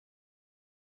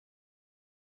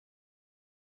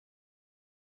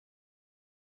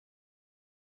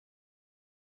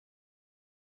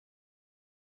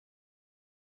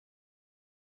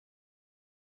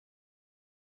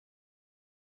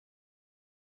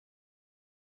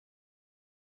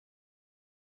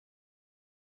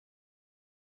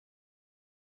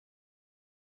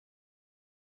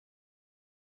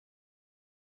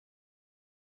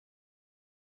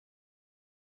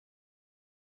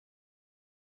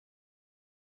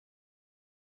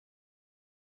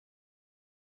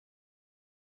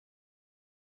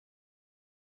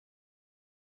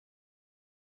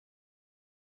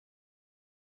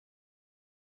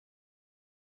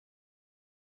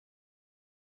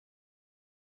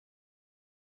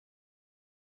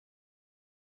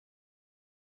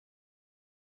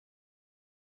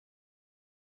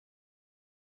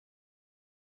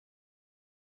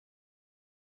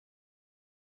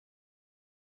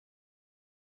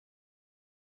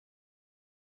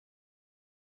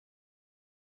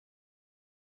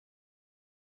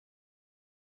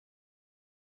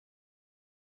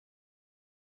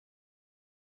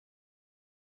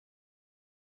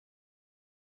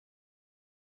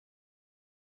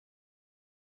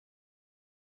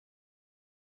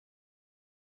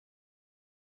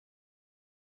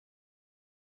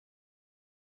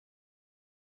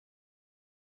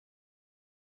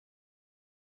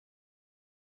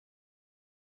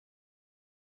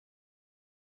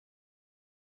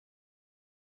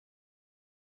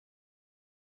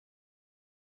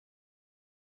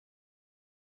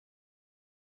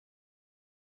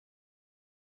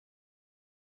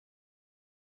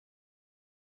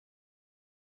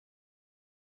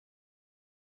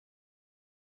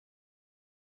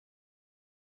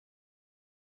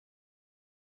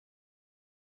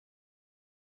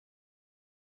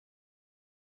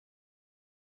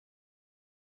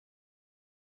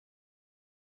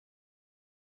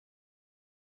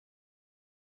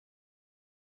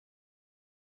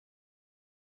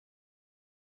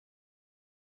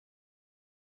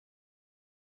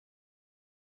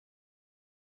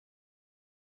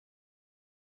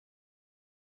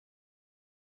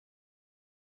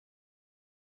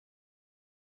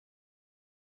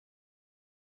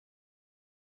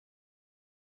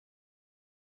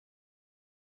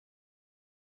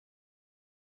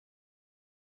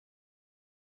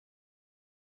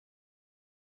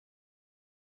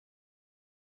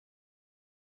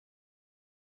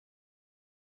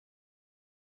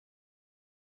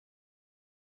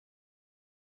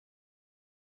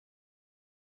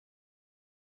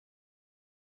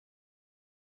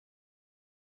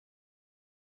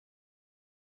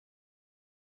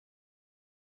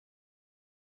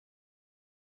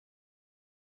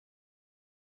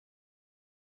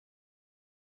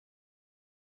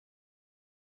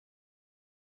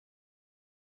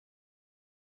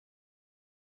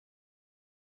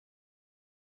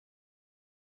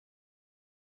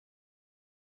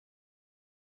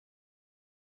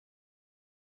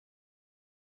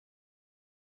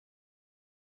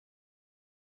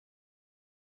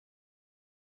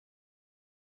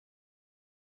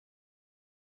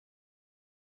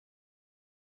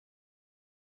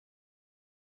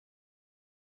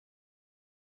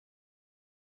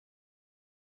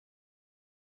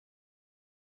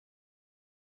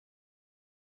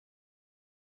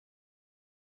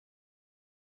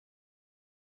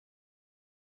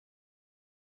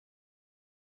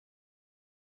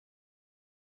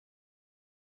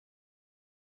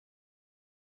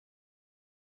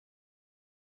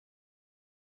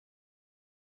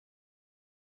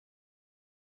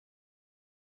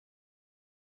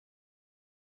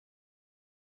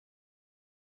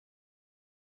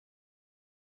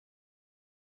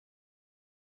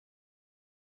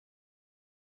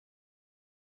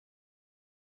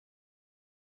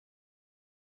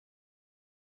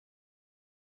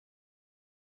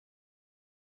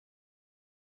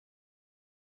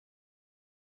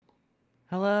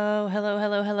Hello, hello,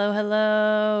 hello, hello,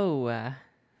 hello.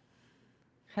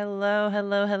 Hello,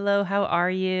 hello, hello. How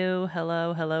are you?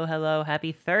 Hello, hello, hello.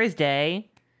 Happy Thursday.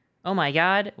 Oh my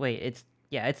god. Wait, it's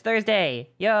Thursday.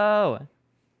 Yo.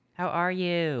 How are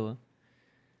you?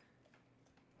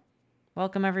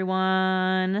 Welcome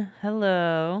everyone.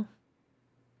 Hello.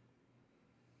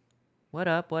 What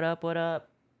up? What up? What up?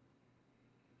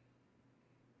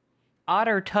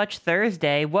 Otter Touch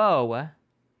Thursday. Whoa.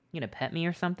 You gonna pet me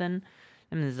or something?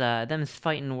 Them's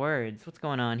fighting words. What's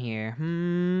going on here?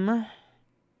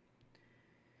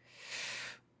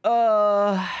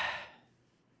 Uh,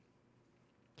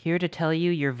 Here to tell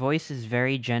you your voice is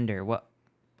very gender. What?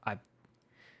 I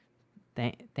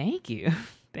thank you.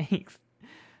 Thanks.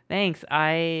 Thanks.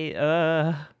 I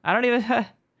don't even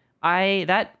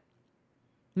that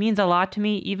means a lot to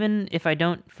me even if I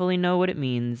don't fully know what it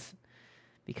means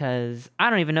because I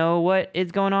don't even know what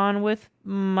is going on with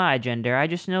my gender. I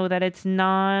just know that it's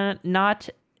not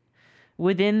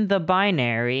within the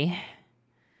binary.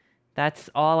 That's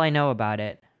all I know about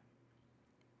it.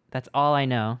 That's all I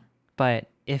know. But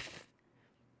if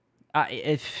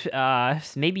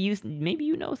maybe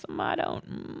you know something I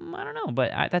don't know,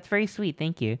 but that's very sweet.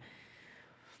 Thank you.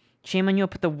 Shame on you. I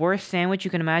put the worst sandwich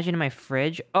you can imagine in my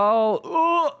fridge.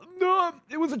 Oh, no,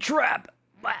 it was a trap.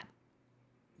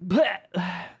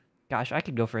 Gosh, I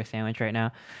could go for a sandwich right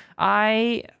now.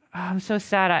 I'm so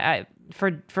sad.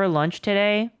 For lunch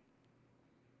today.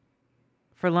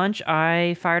 For lunch,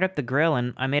 I fired up the grill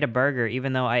and I made a burger,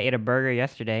 even though I ate a burger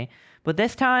yesterday. But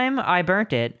this time, I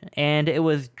burnt it, and it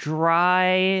was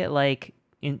dry, like,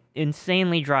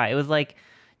 insanely dry. It was, like,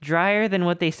 drier than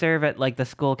what they serve at, like, the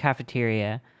school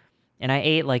cafeteria. And I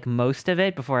ate, like, most of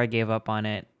it before I gave up on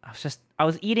it. I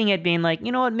was eating it being like,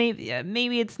 you know what,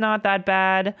 maybe it's not that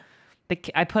bad.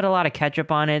 I put a lot of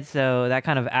ketchup on it, so that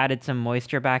kind of added some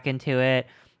moisture back into it.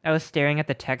 I was staring at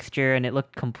the texture, and it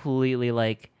looked completely,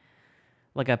 like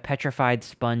a petrified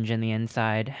sponge in the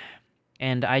inside.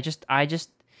 And I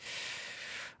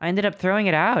ended up throwing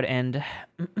it out, and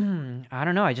I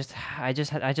don't know, I just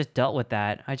dealt with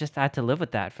that. I just had to live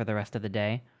with that for the rest of the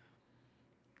day.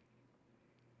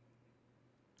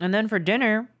 And then for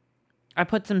dinner, I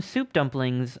put some soup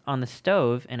dumplings on the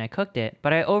stove and I cooked it,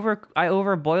 but I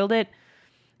overboiled it,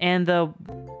 and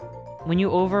when you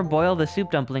overboil the soup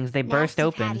dumplings, they burst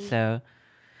open, so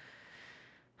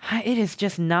it is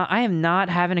just not. I am not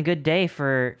having a good day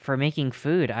for making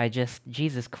food.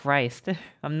 Jesus Christ.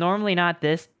 I'm normally not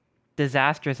this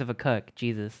disastrous of a cook.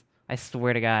 Jesus. I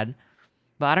swear to God.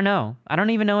 But I don't know. I don't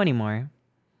even know anymore.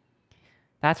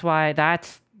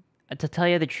 To tell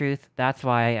you the truth, that's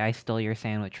why I stole your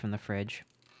sandwich from the fridge.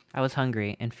 I was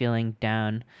hungry and feeling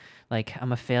down. Like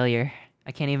I'm a failure.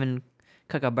 I can't even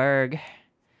cook a burg.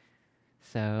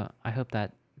 So I hope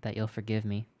that you'll forgive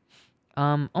me.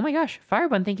 Oh my gosh,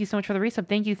 Firebun, thank you so much for the resub.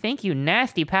 Thank you,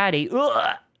 Nasty Patty.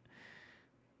 Ugh!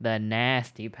 The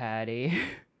Nasty Patty.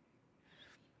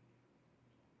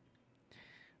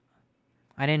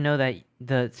 I didn't know that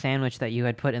the sandwich that you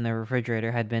had put in the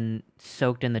refrigerator had been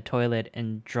soaked in the toilet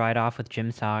and dried off with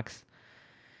gym socks.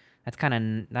 That's kind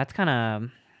of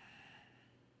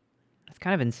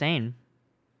insane.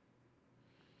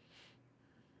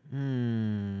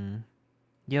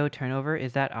 Yo, Turnover,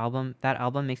 is that album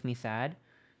makes me sad?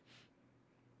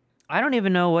 I don't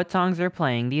even know what songs they're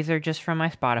playing. These are just from my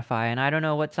Spotify, and I don't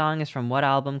know what song is from what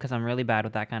album because I'm really bad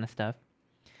with that kind of stuff.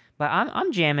 But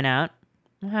I'm jamming out.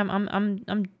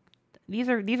 These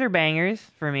are bangers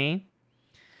for me.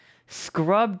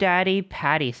 Scrub Daddy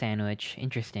Patty Sandwich.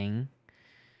 Interesting.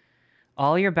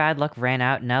 All your bad luck ran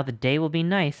out, now the day will be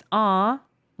nice. Aw.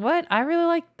 What? I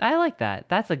like that.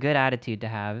 That's a good attitude to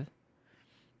have.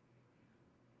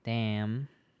 Damn.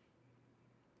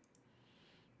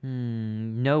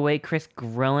 No way, Chris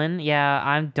grillin'.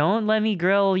 Yeah, don't let me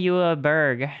grill you a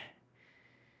burg.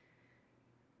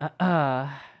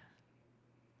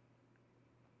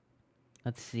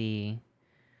 Let's see.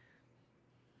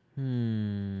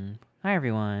 Hi,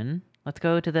 everyone. Let's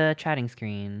go to the chatting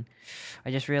screen.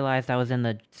 I just realized I was in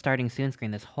the starting soon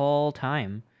screen this whole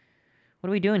time. What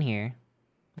are we doing here?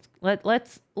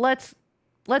 Let's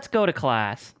go to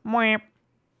class.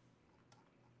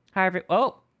 Hi,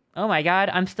 oh my god,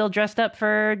 I'm still dressed up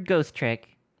for Ghost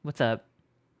Trick. What's up?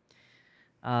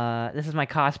 This is my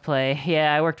cosplay.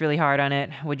 Yeah, I worked really hard on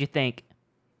it. What'd you think?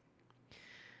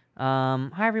 Hi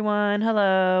everyone,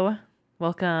 hello.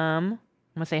 Welcome. I'm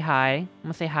gonna say hi. I'm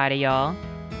gonna say hi to y'all.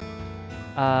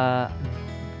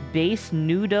 Base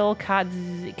Noodle Cads.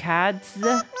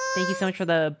 Thank you so much for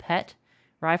the pet.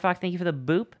 Ryfox, thank you for the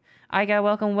boop. Iga,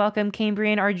 welcome.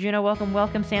 Cambrian, Arjuna, welcome.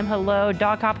 Sam, hello.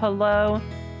 Dog Cop, hello.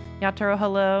 Yatoro,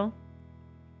 hello.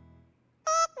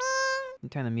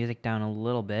 Turn the music down a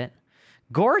little bit.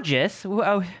 Gorgeous.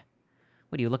 Whoa.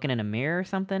 What are you looking in a mirror or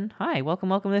something? Hi, welcome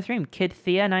to the stream. Kid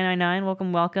Thea 999,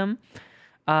 welcome.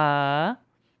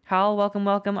 Hal, welcome.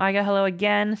 Iga, hello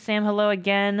again. Sam, hello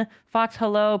again. Fox,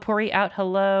 hello. Pori out,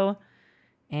 hello.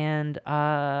 And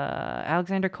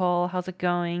Alexander Cole, how's it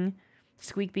going?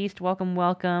 Squeak Beast,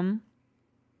 welcome.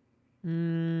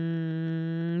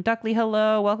 Duckley,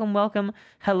 hello. Welcome.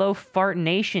 Hello, Fart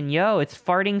Nation. Yo, it's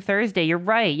Farting Thursday. You're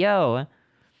right, yo.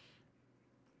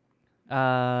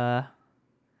 Let's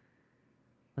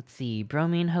see.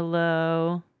 Bromine,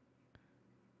 hello.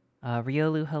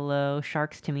 Riolu, hello.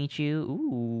 Sharks to meet you.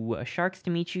 Ooh, Sharks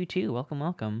to meet you too.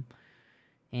 Welcome.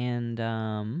 And,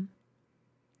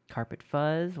 Carpet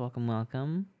Fuzz,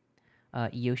 welcome.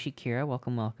 Yoshi Kira,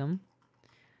 welcome.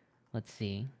 Let's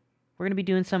see. We're gonna be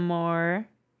doing some more.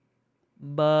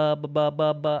 We're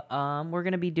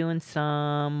gonna be doing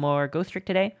some more Ghost Trick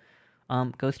today.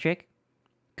 Ghost Trick.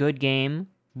 Good game.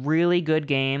 Really good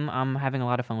game. I'm having a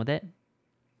lot of fun with it.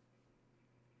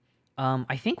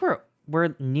 I think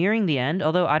we're nearing the end,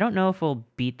 although I don't know if we'll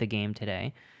beat the game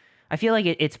today. I feel like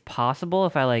it's possible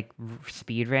if I, like,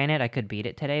 speed ran it, I could beat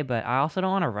it today, but I also don't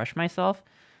want to rush myself.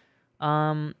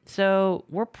 So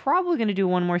we're probably going to do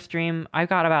one more stream. I've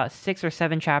got about 6 or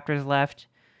 7 chapters left,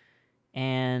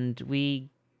 and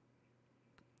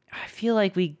I feel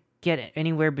like we get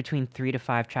anywhere between 3 to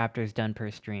 5 chapters done per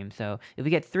stream. So if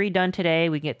we get 3 done today,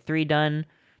 we get 3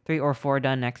 or 4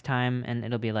 done next time, and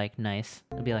it'll be like nice.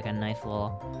 It'll be like a nice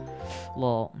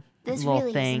little this little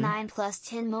really thing. Is a 9 plus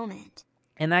 10 moment.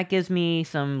 And that gives me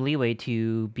some leeway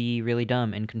to be really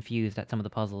dumb and confused at some of the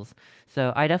puzzles.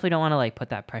 So I definitely don't want to, like, put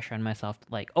that pressure on myself,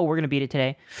 like, oh, we're gonna beat it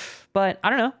today. But I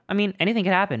don't know. I mean, anything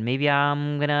could happen. Maybe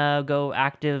I'm gonna go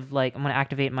active, like, I'm gonna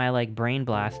activate my, like, brain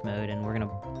blast mode, and we're gonna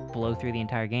blow through the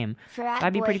entire game.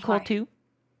 That'd be pretty cool too.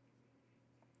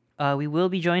 We will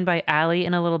be joined by Allie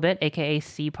in a little bit, aka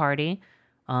C Party.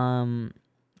 I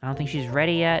don't think she's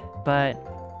ready yet, but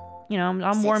you know,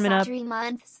 I'm warming up. 3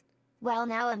 months. Well,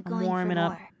 now I'm going warming for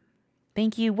up. more.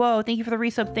 Thank you. Whoa, thank you for the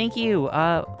resub. Thank you.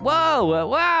 Whoa,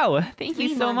 wow. Thank you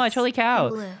 3 so much. months Holy in cow.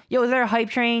 blue. Yo, is there a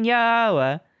hype train?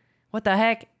 Yo. What the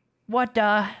heck? What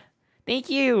the?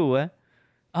 Thank you.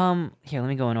 Here, let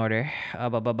me go in order.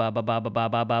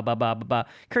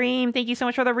 Cream, thank you so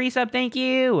much for the resub. Thank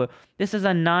you. This is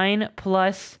a 9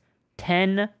 plus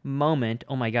 10 moment.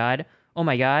 Oh my god.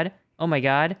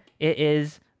 It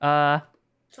is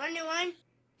 21.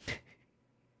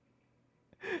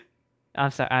 I'm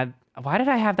sorry. Why did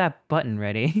I have that button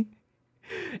ready?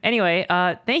 Anyway,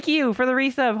 thank you for the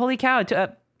resub. Holy cow.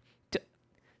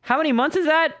 How many months is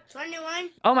that? 21.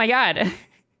 Oh my god.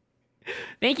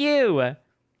 Thank you.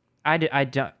 I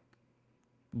don't.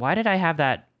 Why did I have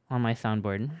that on my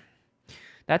soundboard?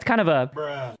 That's kind of a.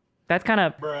 Bruh. That's kind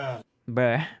of. Bruh.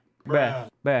 Bruh. Bruh.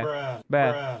 Bruh.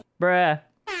 Bruh. Bruh.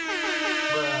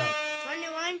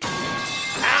 21.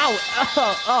 Ow!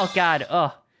 Oh god.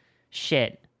 Oh.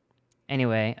 Shit.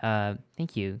 Anyway,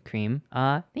 thank you, Cream.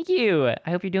 Thank you. I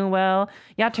hope you're doing well.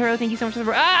 Yeah, Taro, thank you so much for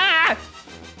the...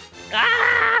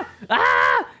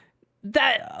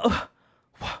 That...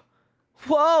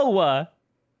 Whoa!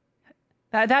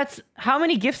 That's... How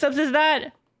many gift subs is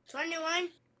that? 21.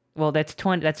 Well, that's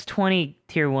 20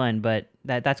 tier 1, but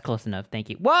that's close enough. Thank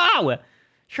you. Whoa!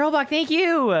 Sherlbach, thank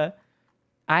you!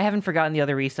 I haven't forgotten the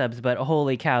other resubs, but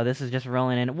holy cow, this is just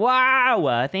rolling in.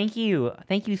 Wow! Thank you.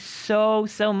 Thank you so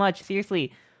much.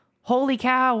 Seriously. Holy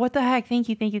cow, what the heck? Thank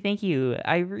you.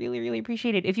 I really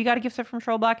appreciate it. If you got a gift sub from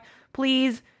Sherlbach,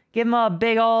 please give him a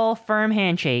big ol' firm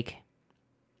handshake.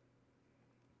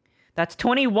 That's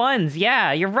 21s.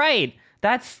 Yeah, you're right.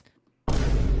 That's...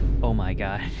 Oh my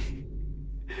god.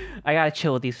 I gotta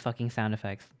chill with these fucking sound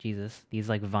effects. Jesus. These,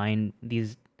 like, Vine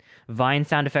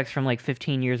sound effects from, like,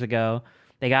 15 years ago.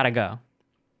 They gotta go.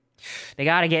 They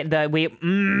gotta get the...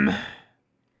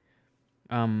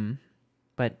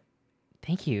 But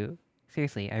thank you.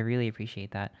 Seriously, I really appreciate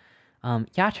that.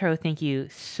 Yatro, thank you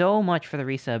so much for the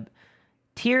resub.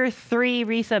 Tier 3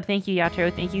 resub. Thank you,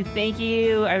 Yatro. Thank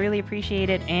you. I really appreciate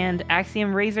it. And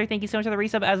Axiom Razor, thank you so much for the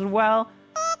resub as well.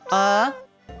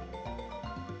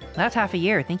 That's half a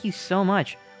year. Thank you so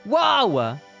much.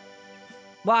 Whoa!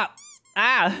 Wow.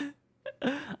 Ah!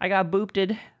 I got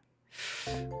booped.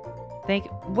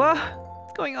 Whoa!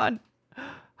 What's going on?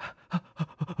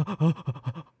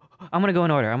 I'm gonna go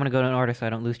in order so I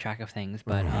don't lose track of things,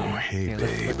 but, hey, here,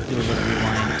 babe. let's do a little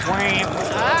rewind.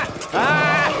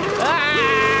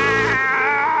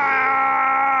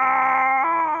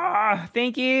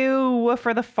 Thank you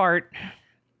for the fart.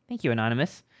 Thank you,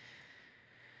 Anonymous.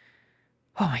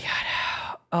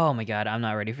 Oh my god, I'm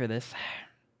not ready for this.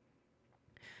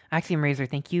 Axiom Razor,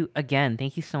 thank you again.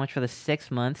 Thank you so much for the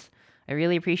 6 months. I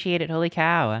really appreciate it. Holy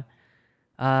cow.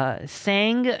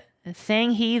 Sang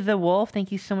He the Wolf,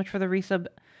 thank you so much for the resub.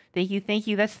 Thank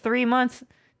you. That's 3 months.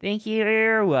 Thank you.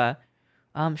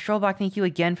 Strollbach, thank you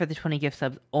again for the 20 gift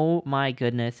subs. Oh my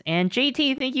goodness. And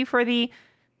JT, thank you for the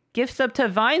gift sub to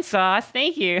Vine Sauce.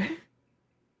 Thank you.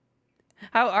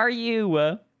 How are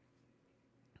you?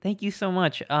 Thank you so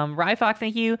much. Ryfox,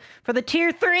 thank you for the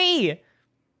tier 3.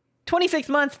 26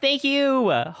 months, thank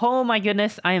you. Oh my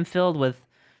goodness, I am filled with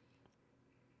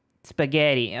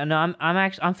spaghetti. No,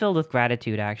 I'm filled with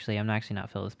gratitude. Actually, I'm actually not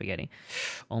filled with spaghetti.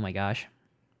 Oh my gosh.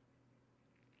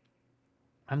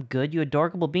 I'm good, you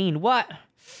adorable bean. What?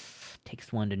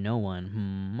 Takes one to know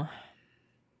one.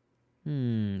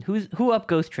 Who up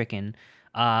ghost tricking?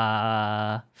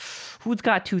 Who's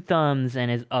got 2 thumbs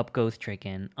and is up ghost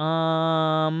tricking?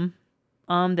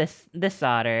 This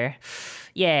otter.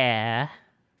 Yeah.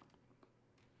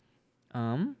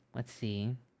 Let's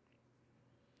see.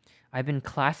 I've been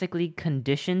classically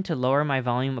conditioned to lower my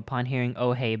volume upon hearing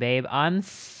 "Oh hey babe." I'm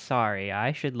sorry.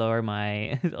 I should lower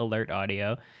my alert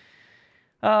audio.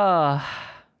 I'm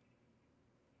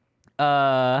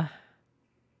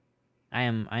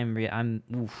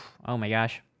oof. Oh my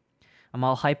gosh. I'm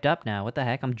all hyped up now. What the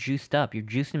heck? I'm juiced up. You're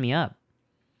juicing me up.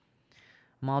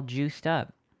 I'm all juiced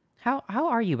up. How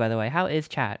are you, by the way? How is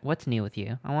chat? What's new with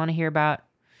you? I want to hear about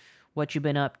what you've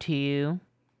been up to.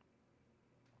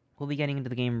 We'll be getting into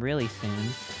the game really soon.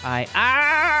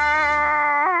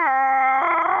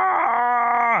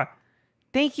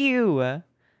 Thank you!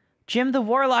 Jim the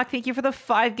Warlock, thank you for the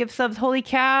 5 gift subs. Holy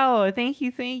cow! Thank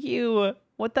you.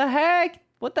 What the heck?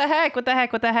 What are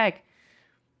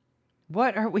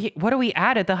we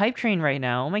at the hype train right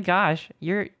now? Oh my gosh.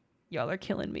 Y'all are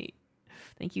killing me.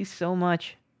 Thank you so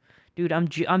much. Dude, I'm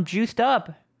juiced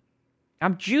up.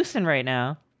 I'm juicing right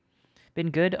now.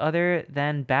 Been good other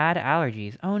than bad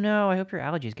allergies. Oh no, I hope your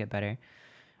allergies get better.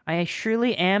 I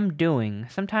surely am doing.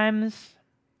 Sometimes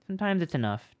it's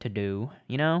enough to do,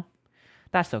 you know?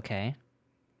 That's okay.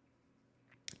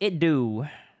 It do.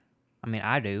 I mean,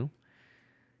 I do.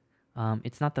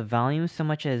 It's not the volume so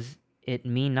much as it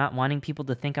me not wanting people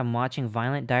to think I'm watching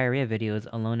violent diarrhea videos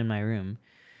alone in my room.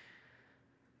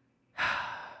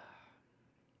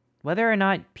 Whether or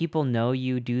not people know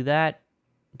you do that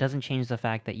doesn't change the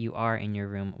fact that you are in your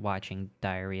room watching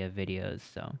diarrhea videos,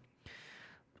 so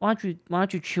why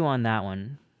don't you chew on that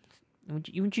one? Why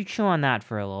don't you chew on that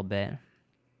for a little bit?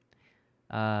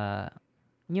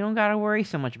 You don't gotta worry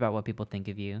so much about what people think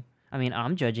of you. I mean,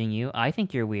 I'm judging you. I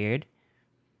think you're weird.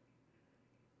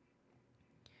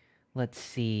 Let's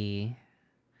see.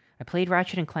 I played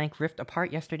Ratchet and Clank Rift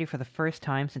Apart yesterday for the first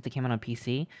time since it came out on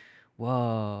PC.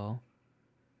 Whoa.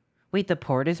 Wait, the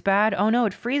port is bad? Oh no,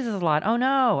 it freezes a lot. Oh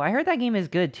no, I heard that game is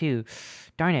good too.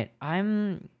 Darn it,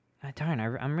 I'm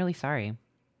really sorry.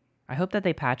 I hope that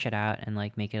they patch it out and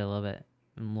like make it a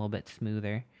little bit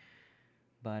smoother.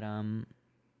 But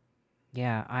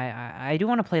yeah, I do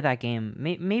want to play that game.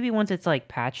 Maybe once it's like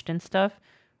patched and stuff,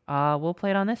 we'll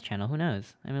play it on this channel. Who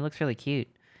knows? I mean, it looks really cute.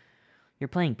 You're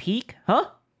playing Peak? Huh?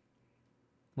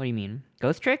 What do you mean?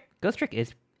 Ghost Trick? Ghost Trick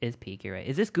is Peak, you're right.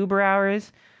 Is this Goober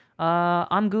Hours?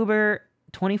 I'm Goober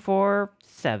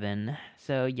 24/7.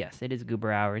 So yes, it is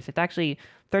Goober Hours. It's actually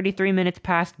 33 minutes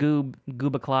past Goob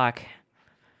o'clock.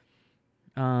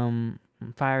 I'm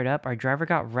fired up. Our driver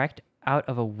got wrecked out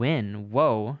of a win.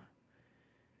 Whoa.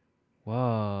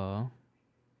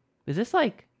 Is this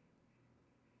like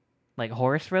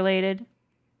horse related?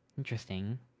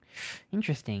 Interesting.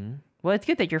 Well, it's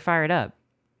good that you're fired up.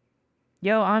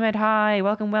 Yo, Ahmed, hi.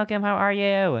 Welcome. How are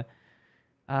you?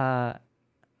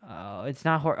 Oh, it's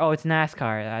not it's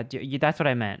NASCAR. That's what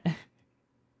I meant.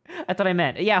 That's what I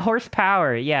meant. Yeah,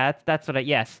 horsepower. Yeah, that's what I...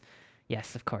 Yes,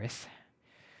 of course.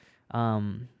 I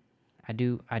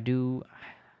do...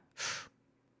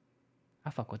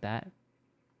 I'll fuck with that.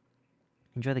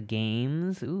 Enjoy the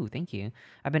games. Ooh, thank you.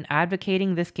 I've been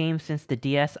advocating this game since the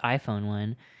DS iPhone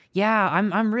one. Yeah,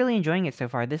 I'm really enjoying it so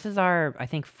far. This is our, I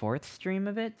think, 4th stream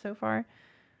of it so far.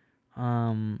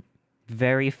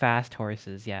 Very fast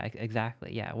horses. Yeah,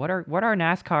 exactly. Yeah. What are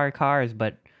NASCAR cars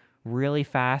but really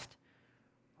fast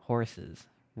horses?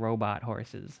 Robot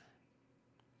horses.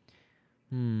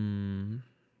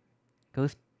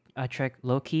 Ghost Trick,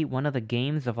 low-key one of the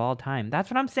games of all time.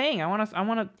 That's what I'm saying. I want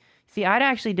to see, I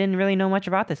actually didn't really know much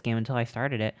about this game until I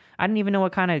started it. I didn't even know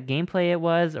what kind of gameplay it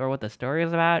was or what the story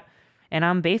was about. And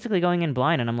I'm basically going in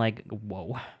blind and I'm like,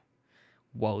 whoa,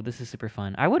 this is super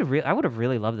fun. I would have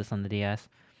really loved this on the DS.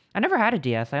 I never had a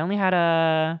DS. I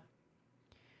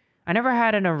never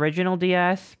had an original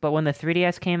DS, but when the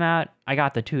 3DS came out, I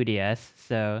got the 2DS.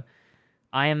 So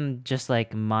I am just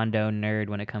like Mondo nerd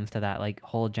when it comes to that like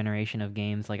whole generation of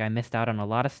games. Like I missed out on a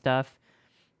lot of stuff,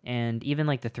 and even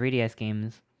like the 3DS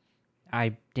games,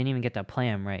 I didn't even get to play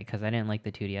them right because I didn't like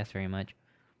the 2DS very much.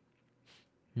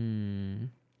 Hmm.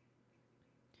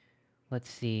 Let's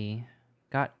see.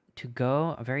 Got to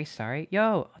go. Very sorry.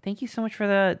 Yo, thank you so much for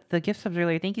the gift subs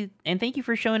earlier. Thank you, and thank you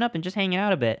for showing up and just hanging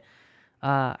out a bit.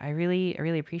 I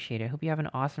really appreciate it. Hope you have an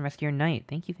awesome rest of your night.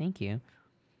 Thank you, thank you.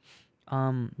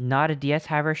 Not a DS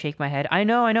haver, shake my head. I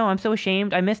know, I'm so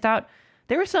ashamed. I missed out.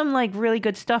 There was some, like, really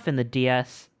good stuff in the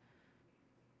DS.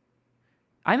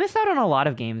 I missed out on a lot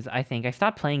of games, I think. I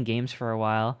stopped playing games for a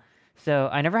while. So,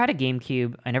 I never had a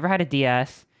GameCube, I never had a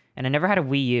DS, and I never had a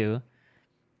Wii U.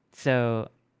 So,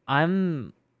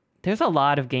 I'm... There's a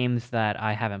lot of games that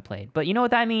I haven't played. But you know what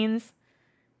that means?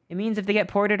 It means if they get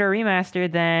ported or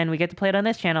remastered, then we get to play it on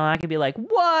this channel, and I could be like,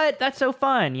 what? That's so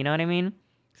fun! You know what I mean?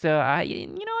 So, you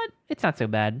know what? It's not so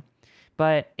bad.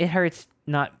 But it hurts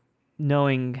not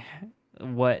knowing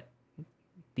what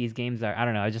these games are. I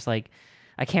don't know. I just like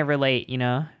I can't relate, you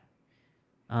know.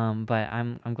 But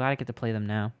I'm glad I get to play them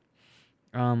now.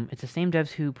 It's the same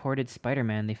devs who ported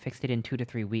Spider-Man. They fixed it in 2 to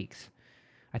 3 weeks.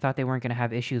 I thought they weren't gonna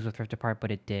have issues with Rift Apart,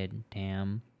 but it did.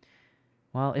 Damn.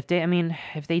 Well, if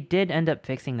they did end up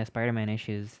fixing the Spider-Man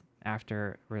issues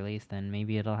after release, then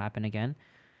maybe it'll happen again.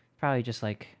 Probably just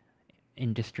like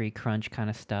industry crunch kind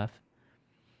of stuff.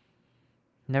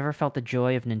 Never felt the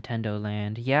joy of Nintendo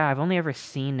Land. Yeah, I've only ever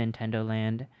seen Nintendo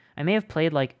Land. I may have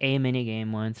played like a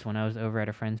minigame once when I was over at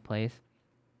a friend's place.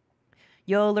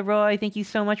 Yo, Leroy, thank you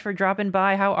so much for dropping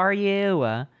by. How are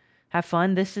you? Have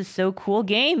fun. This is so cool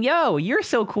game. Yo, you're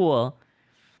so cool.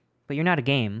 But you're not a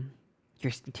game.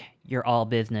 You're all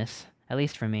business. At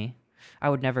least for me. I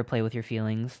would never play with your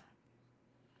feelings.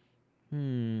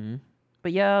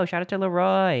 But yo, shout out to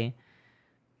Leroy.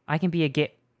 I can be a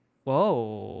gay...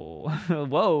 Whoa.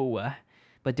 Whoa.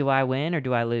 But do I win or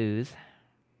do I lose?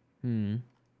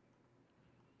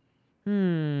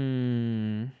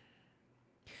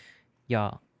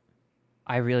 Y'all,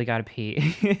 I really gotta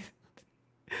pee.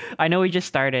 I know we just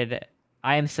started.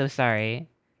 I am so sorry.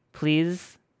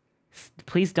 Please,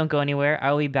 please don't go anywhere.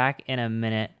 I'll be back in a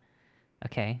minute.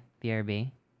 Okay,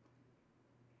 BRB.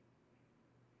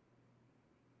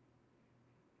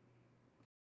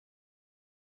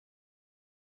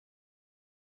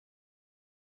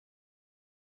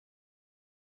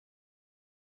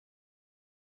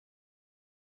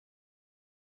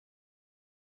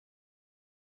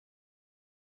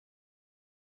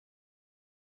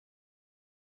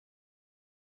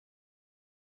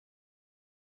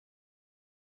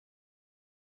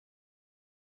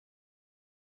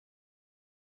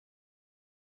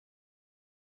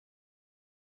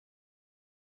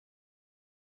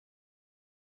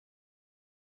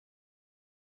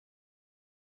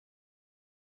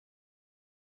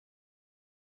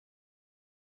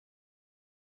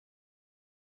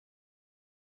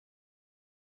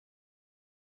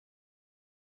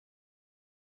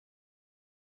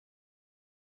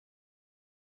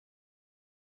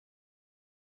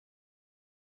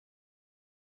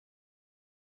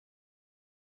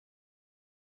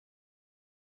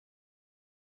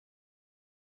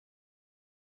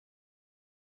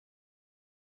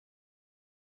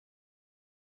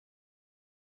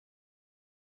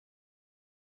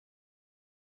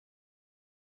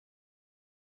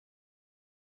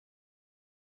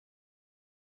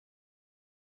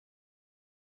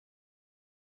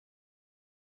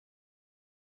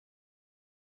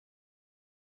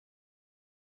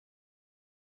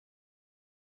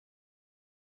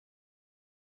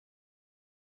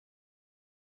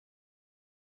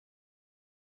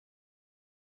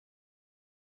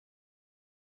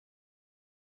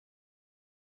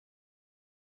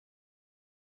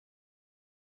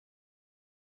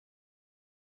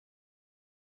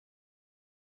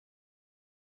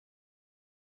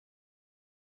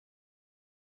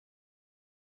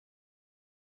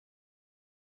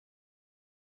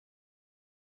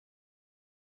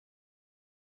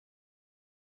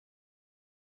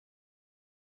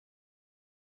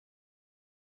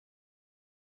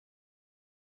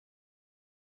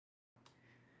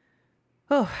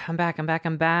 Oh, I'm back.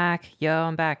 Yo,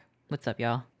 I'm back. What's up,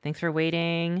 y'all? Thanks for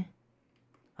waiting.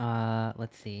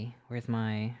 Let's see. Where's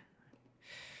my...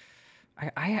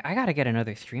 I gotta get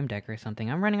another Stream Deck or something.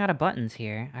 I'm running out of buttons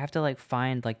here. I have to, like,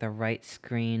 find, like, the right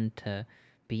screen to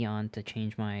be on to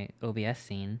change my OBS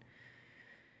scene.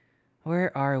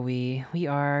 Where are we? We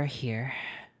are here.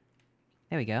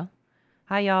 There we go.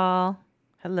 Hi, y'all.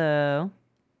 Hello.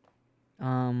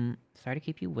 Sorry to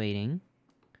keep you waiting.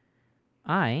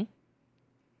 I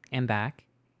am back.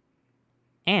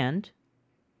 And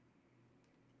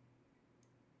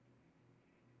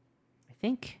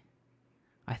think,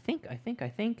 I think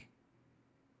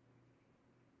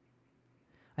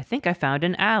I found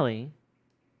an alley.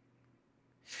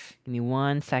 Give me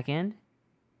 1 second.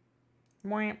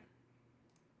 Mwah.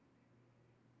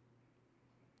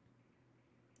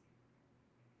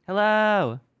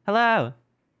 Hello. Hello.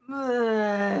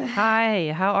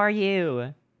 Hi, how are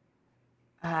you?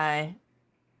 Hi.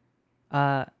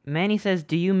 Manny says,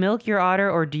 do you milk your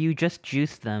otter or do you just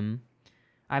juice them?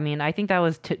 I mean, I think that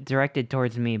was directed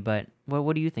towards me, but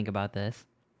what do you think about this?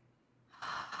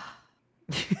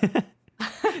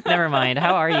 Never mind.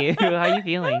 How are you? How are you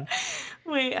feeling?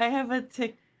 Wait, I have a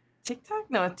TikTok?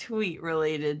 No, a tweet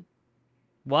related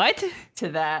What? to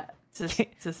that to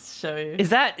show you. Is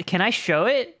that... Can I show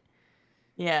it?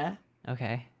 Yeah.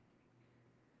 Okay.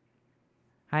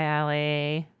 Hi,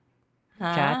 Allie.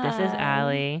 Hi. Chat, this is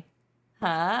Allie.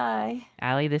 Hi.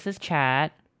 Allie, this is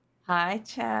Chat. Hi,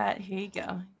 chat. Here you go.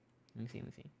 Let me see.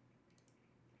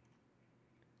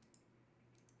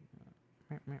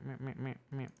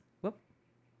 Whoop.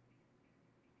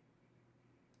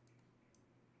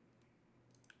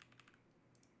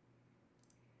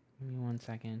 Give me 1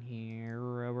 second here.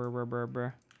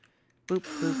 Boop, boop,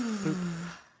 boop.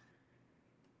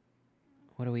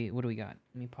 What do we got?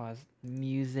 Let me pause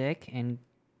music and...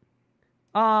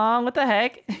 Aw, what the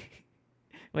heck?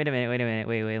 Wait a minute.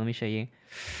 Wait, let me show you.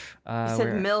 You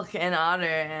said milk and otter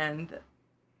and...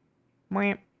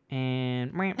 Mwah,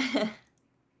 and... mwah.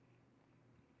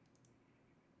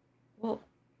 Well...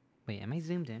 Wait, am I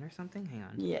zoomed in or something? Hang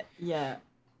on. Yeah.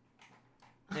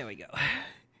 There we go.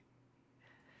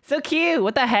 So cute!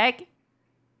 What the heck?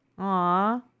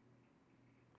 Aw.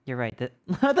 You're right.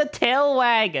 The tail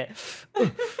wag!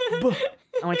 I'm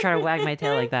gonna try to wag my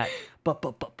tail like that.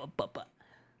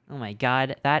 Oh my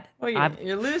god, that... Oh,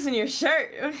 you're losing your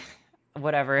shirt.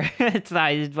 Whatever. It's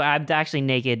not... I'm actually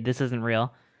naked. This isn't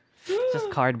real. It's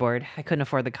just cardboard. I couldn't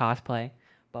afford the cosplay.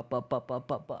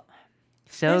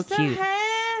 So You're cute. So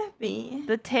happy.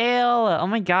 The tail! Oh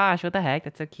my gosh, what the heck?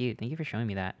 That's so cute. Thank you for showing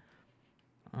me that.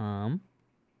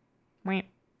 Wait.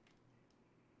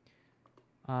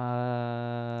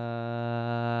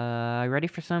 Ready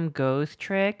for some ghost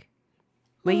trick?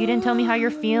 Wait, you didn't tell me how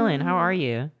you're feeling. How are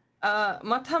you?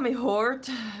 My tummy hurt,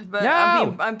 but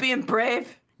No! I'm being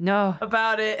brave No.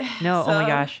 about it. No, so... oh my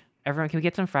gosh. Everyone, can we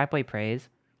get some frat boy praise?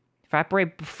 Frat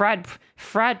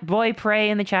boy pray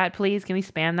in the chat, please. Can we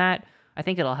spam that? I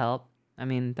think it'll help. I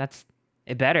mean,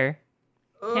 it better.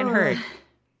 Can't hurt.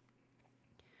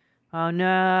 Oh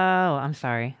no. I'm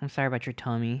sorry. I'm sorry about your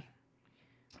tummy.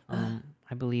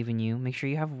 I believe in you. Make sure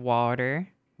you have water.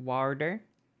 Water.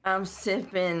 I'm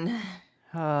sipping.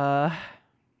 Uh,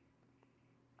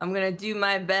 I'm gonna do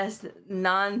my best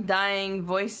non-dying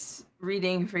voice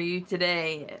reading for you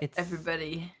today,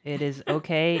 everybody. It is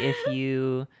okay if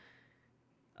you,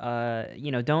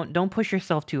 you know, don't push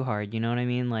yourself too hard. You know what I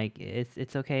mean? Like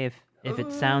it's okay if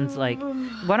it sounds like...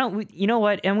 Why don't we... You know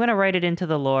what? I'm gonna write it into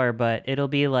the lore, but it'll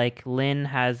be like Lynn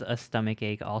has a stomach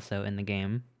ache also in the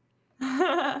game.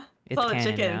 It's all the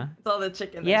canon chicken. now. It's all the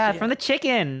chicken. Yeah, from the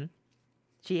chicken.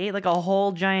 She ate like a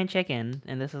whole giant chicken,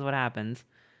 and this is what happens.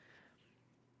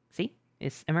 See?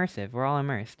 It's immersive. We're all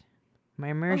immersed. My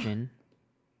immersion.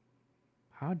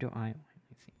 How do I...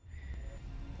 Let's see.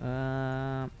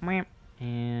 And...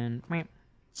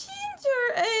 Ginger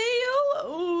ale.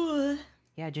 Ooh.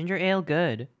 Yeah, ginger ale,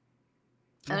 good.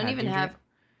 I don't even have...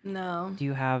 No. Do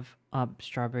you have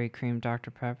strawberry cream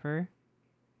Dr. Pepper?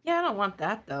 Yeah, I don't want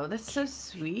that, though. That's so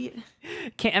sweet.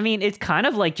 I mean, it's kind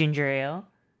of like ginger ale.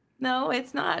 No,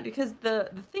 it's not, because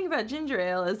the thing about ginger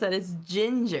ale is that it's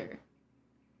ginger.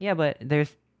 Yeah, but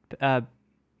there's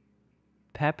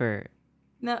pepper.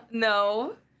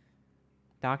 No.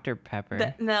 Dr.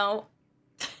 Pepper. No.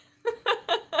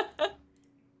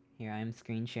 Here, I'm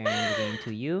screen sharing the game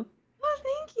to you. Oh,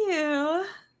 thank you.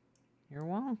 You're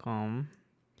welcome.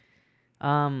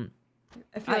 I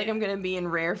feel like I'm gonna be in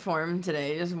rare form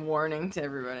today. Just warning to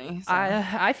everybody. So.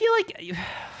 I feel like...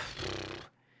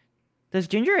 Does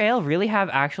ginger ale really have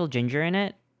actual ginger in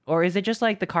it? Or is it just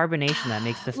like the carbonation that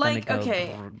makes the stomach go...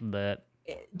 okay. Bleh?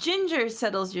 Ginger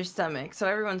settles your stomach, so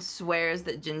everyone swears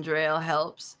that ginger ale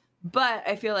helps. But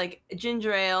I feel like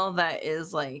ginger ale that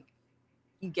is like...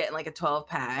 You get in like a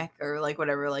 12-pack or like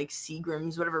whatever, like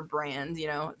Seagram's, whatever brand, you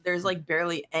know, there's like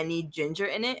barely any ginger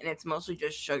in it and it's mostly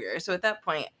just sugar. So at that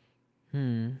point,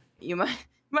 you might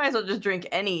as well just drink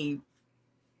any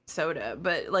soda.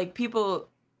 But like people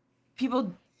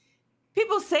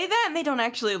say that and they don't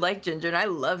actually like ginger, and I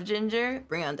love ginger.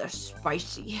 Bring on the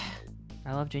spicy.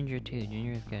 I love ginger too.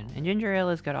 Ginger is good. And ginger ale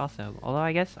is good also. Although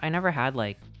I guess I never had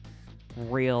like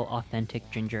real authentic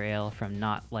ginger ale from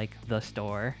not like the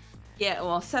store. Yeah,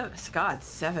 well, God,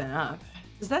 7-Up.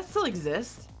 Does that still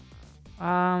exist?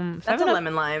 That's 7 a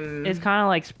lemon lime. It's kind of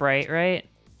like Sprite, right?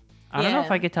 I don't know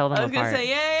if I could tell them I was apart. gonna say,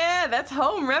 yeah, that's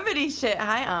home remedy shit.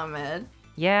 Hi, Ahmed.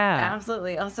 Yeah.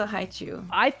 Absolutely. Also, hi, Chew.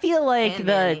 I feel like And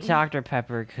the Manny. Dr.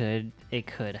 Pepper could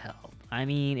help. I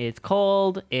mean, it's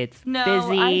cold, it's No,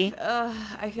 fizzy.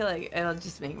 I feel like it'll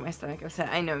just make my stomach upset.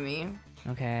 I know me.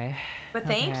 Okay. But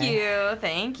thank Okay. you.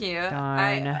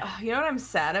 Darn. You know what I'm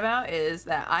sad about is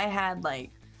that I had like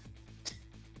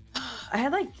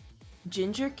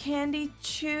ginger candy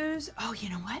chews. Oh, you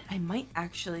know what? I might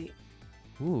actually.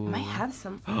 Ooh. I might have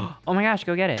some. Oh my gosh,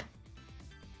 go get it.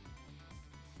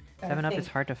 Gotta 7-Up is think.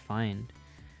 hard to find.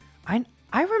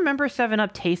 I remember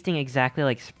 7-Up tasting exactly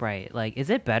like Sprite. Like,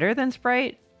 is it better than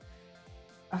Sprite?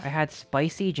 I had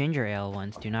spicy ginger ale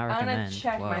once. Do not I'm recommend. gonna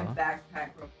check my Whoa.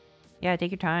 backpack. Yeah,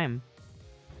 take your time.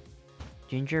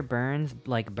 Ginger burns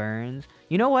like burns.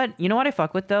 You know what? You know what I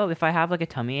fuck with though? If I have like a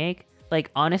tummy ache, like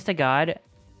honest to God,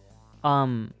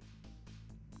 kombucha.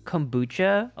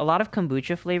 A lot of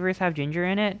kombucha flavors have ginger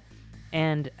in it,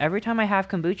 and every time I have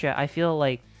kombucha, I feel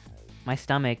like my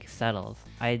stomach settles.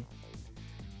 I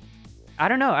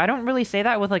don't know. I don't really say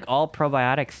that with like all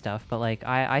probiotic stuff, but like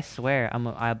I swear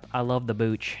I love the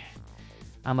booch.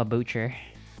 I'm a boocher.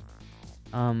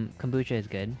 Kombucha is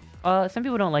good. Some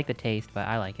people don't like the taste, but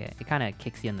I like it. It kind of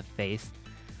kicks you in the face.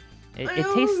 It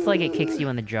tastes like it kicks you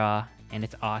in the jaw, and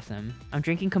it's awesome. I'm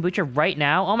drinking kombucha right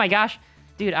now. Oh my gosh,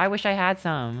 dude, I wish I had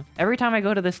some. Every time I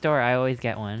go to the store, I always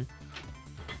get one.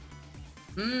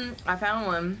 I found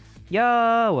one.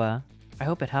 Yo! I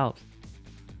hope it helps.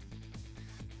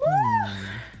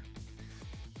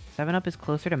 7-Up is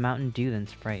closer to Mountain Dew than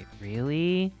Sprite.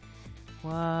 Really?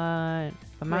 What?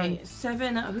 But Mountain... Wait,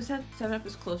 7-Up. Who said 7-Up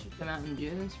is closer to Mountain Dew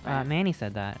than Sprite? Manny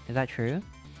said that. Is that true?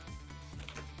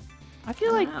 I feel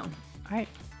I like... don't know.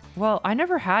 Well, I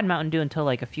never had Mountain Dew until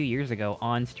like a few years ago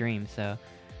on stream, so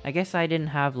I guess I didn't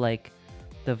have like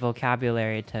the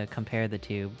vocabulary to compare the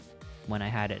two when I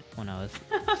had it when I was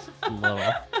little.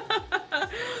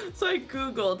 So I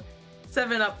googled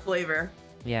 7-Up flavor,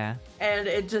 Yeah. and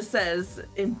it just says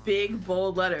in big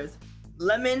bold letters,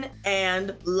 lemon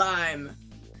and lime.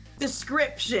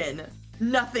 Description: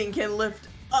 nothing can lift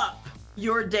up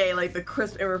your day like the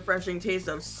crisp and refreshing taste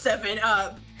of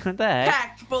 7-Up. What the heck?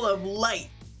 Packed full of light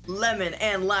lemon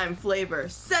and lime flavor,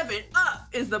 7-Up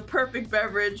is the perfect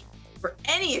beverage for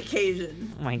any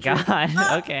occasion. Oh my god.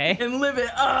 Up Okay. And live it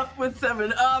up with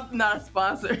 7-Up. Not a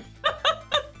sponsor.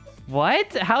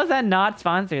 What? How is that not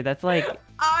sponsored? That's like...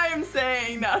 I'm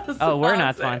saying not a sponsor. Oh, we're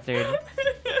not sponsored.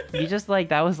 You just like...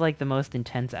 That was like the most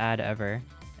intense ad ever.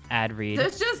 Ad read.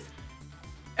 There's just...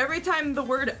 Every time the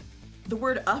word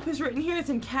up is written here, it's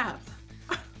in caps.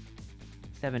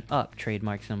 7-Up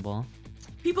trademark symbol.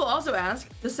 People also ask,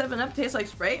 does 7-Up taste like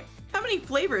Sprite? How many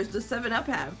flavors does 7-Up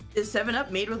have? Is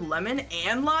 7-Up made with lemon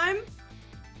and lime?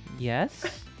 Yes?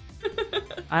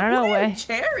 I don't know What? why.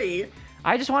 Cherry.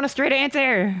 I just want a straight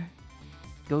answer.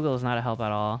 Google is not a help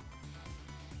at all.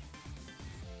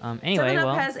 Anyway, 7-Up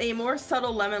well... has a more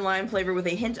subtle lemon lime flavor with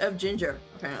a hint of ginger,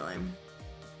 apparently.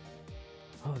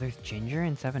 Oh, there's ginger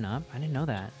in 7-Up? I didn't know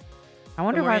that. I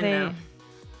wonder We're why in they... now.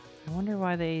 I wonder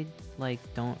why they, like,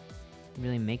 don't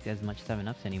really make as much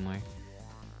 7-Ups anymore.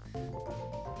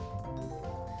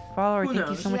 Follower, Who thank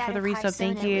you knows? so much for the resub.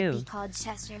 Thank you. Called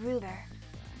Chester Uber.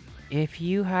 If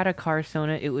you had a car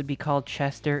Sona, it would be called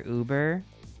Chester Uber.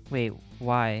 Wait,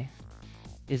 why?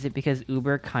 Is it because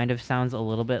Uber kind of sounds a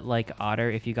little bit like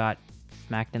Otter if you got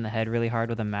smacked in the head really hard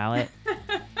with a mallet?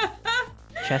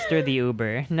 Chester the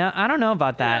Uber. No, I don't know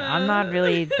about that. I'm not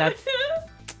really... That's...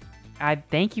 I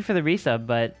thank you for the resub,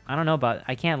 but I don't know about...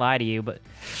 I can't lie to you, but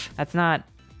that's not...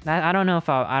 That, I don't know if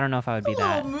I don't know if I would be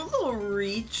that. A little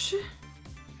reach.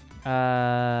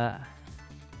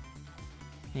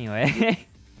 Anyway.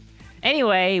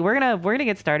 Anyway, we're gonna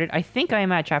get started. I think I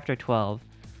am at chapter 12.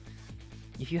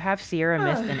 If you have Sierra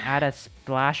Mist and add a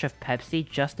splash of Pepsi,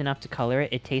 just enough to color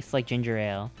it, it tastes like ginger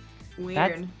ale. Weird.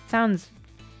 That sounds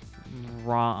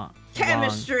wrong.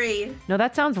 Chemistry. No,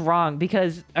 that sounds wrong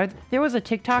because there was a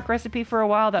TikTok recipe for a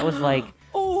while that was like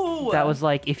Oh. that was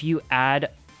like if you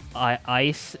add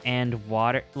ice and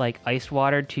water, like ice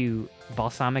water to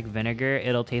balsamic vinegar,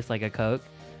 it'll taste like a Coke,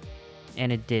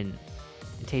 and it didn't.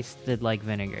 It tasted like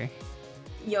vinegar.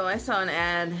 Yo, I saw an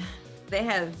ad. They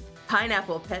have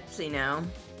pineapple Pepsi now.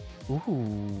 Ooh,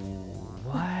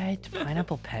 what?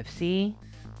 Pineapple Pepsi?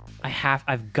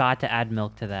 I've got to add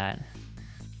milk to that.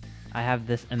 I have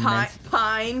this immense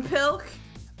Pine pilk.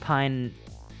 pine,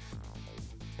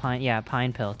 yeah,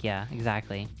 pine pilk, yeah,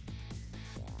 exactly.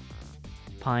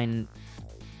 Pineapple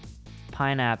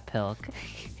pilk.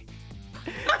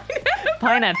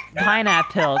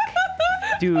 Pineapple.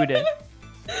 Dude,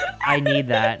 I need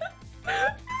that.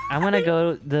 I'm gonna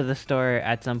go to the store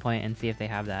at some point and see if they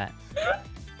have that.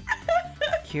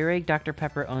 Keurig Dr.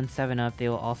 Pepper owns 7-Up. They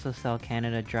will also sell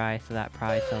Canada Dry, so that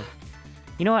probably sells...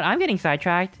 You know what? I'm getting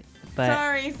sidetracked, but...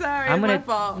 Sorry, I'm gonna... my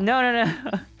fault. No.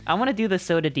 I want to do the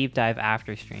soda deep dive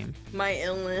after stream. My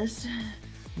illness.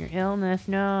 Your illness,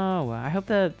 no. I hope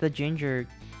the ginger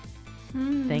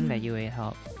thing that you ate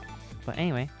helped. But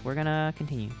anyway, we're gonna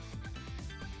continue.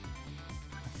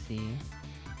 Let's see.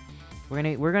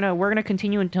 We're gonna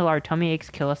continue until our tummy aches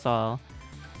kill us all.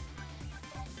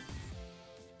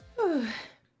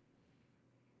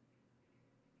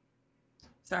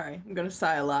 Sorry, I'm gonna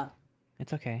sigh a lot.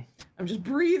 It's okay. I'm just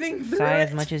breathing through Sigh it.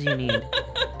 as much as you need.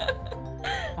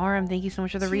 Aram, thank you so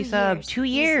much for the 2 resub. years. 2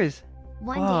 years!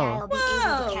 One day Whoa. I'll be able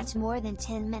Whoa. to catch more than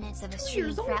 10 minutes of a stream,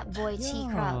 years old. frat boy T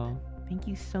Crub. Oh, thank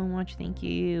you so much. Thank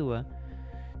you.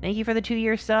 Thank you for the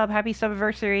 2-year sub. Happy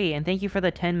subiversary. And thank you for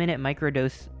the 10-minute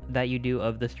microdose that you do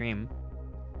of the stream.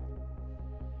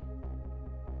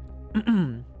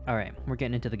 Alright, we're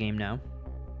getting into the game now.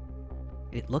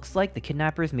 It looks like the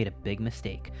kidnappers made a big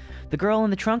mistake. The girl in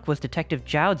the trunk was Detective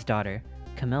Jowd's daughter,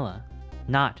 Camilla,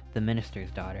 not the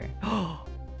minister's daughter.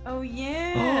 Oh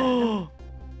yeah.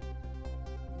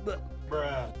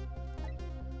 Bruh.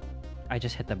 I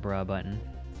just hit the bruh button.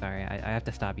 Sorry, I have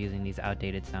to stop using these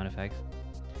outdated sound effects.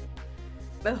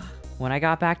 Ugh. When I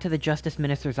got back to the Justice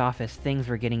Minister's office, things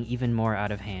were getting even more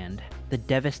out of hand. The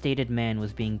devastated man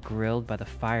was being grilled by the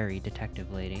fiery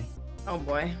detective lady. Oh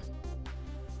boy.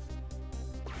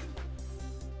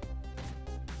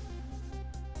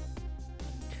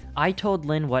 I told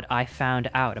Lynn what I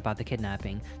found out about the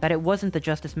kidnapping, that it wasn't the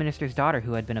Justice Minister's daughter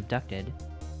who had been abducted.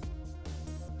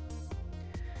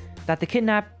 That the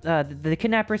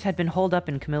kidnappers had been holed up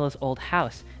in Camilla's old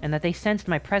house, and that they sensed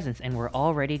my presence and were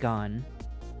already gone.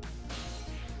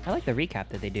 I like the recap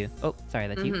that they do. Oh, sorry,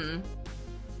 that's you.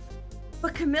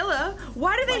 But Camilla?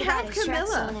 Why do they What about have a Shrek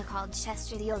Camilla? Sona called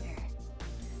Chester the Ogre? Her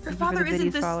Thank you for father the isn't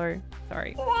videos this. follower.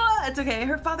 Sorry. What? It's okay.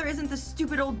 Her father isn't the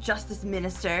stupid old justice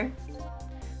minister.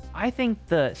 I think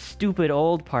the stupid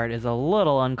old part is a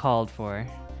little uncalled for.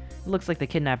 It looks like the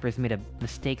kidnappers made a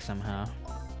mistake somehow.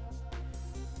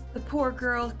 The poor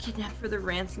girl kidnapped for the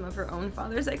ransom of her own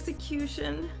father's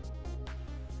execution.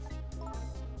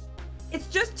 It's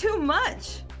just too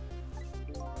much.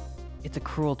 It's a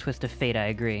cruel twist of fate, I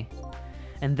agree.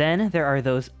 And then there are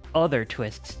those other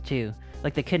twists, too.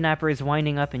 Like the kidnappers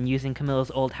winding up and using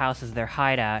Camilla's old house as their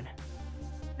hideout.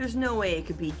 There's no way it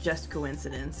could be just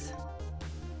coincidence.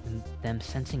 And them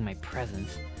sensing my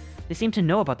presence. They seem to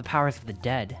know about the powers of the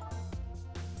dead.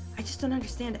 I just don't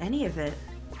understand any of it.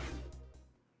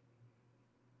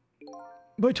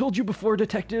 I told you before,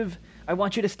 Detective. I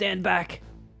want you to stand back.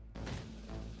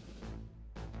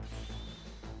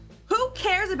 Who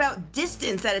cares about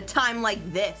distance at a time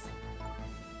like this?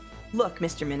 Look,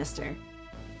 Mr. Minister.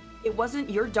 It wasn't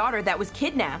your daughter that was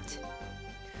kidnapped.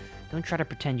 Don't try to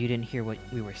pretend you didn't hear what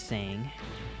we were saying.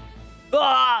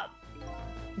 Ah!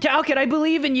 How can I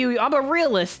believe in you? I'm a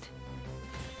realist.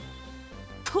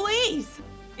 Please!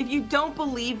 If you don't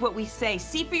believe what we say,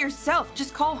 see for yourself.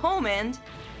 Just call home and...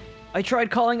 I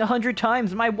tried calling 100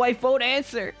 times. My wife won't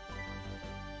answer.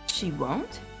 She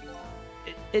won't?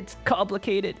 It's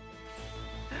complicated.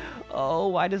 Oh,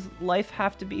 why does life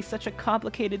have to be such a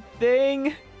complicated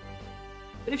thing?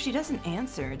 But if she doesn't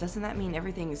answer, doesn't that mean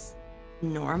everything's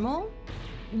normal?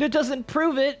 It doesn't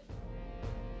prove it.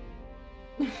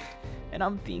 And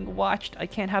I'm being watched. I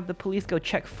can't have the police go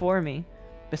check for me.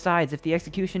 Besides, if the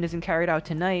execution isn't carried out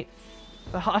tonight,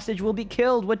 the hostage will be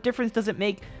killed. What difference does it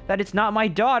make that it's not my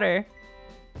daughter?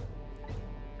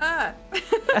 Ah.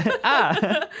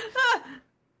 Ah.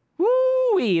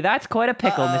 Woo-wee, that's quite a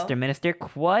pickle, Uh-oh. Mr. Minister.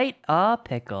 Quite a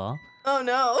pickle. Oh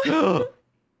no.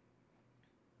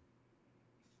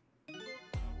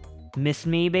 Miss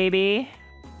me, baby?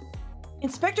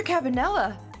 Inspector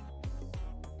Cabanella.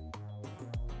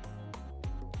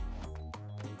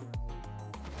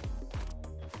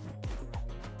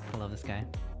 I love this guy.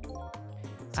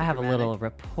 I have a little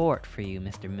report for you,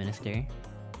 Mr. Minister.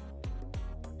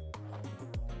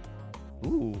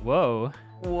 Ooh, whoa.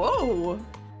 Whoa.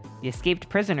 The escaped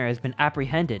prisoner has been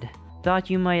apprehended. Thought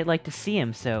you might like to see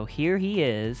him, so here he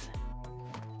is.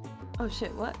 Oh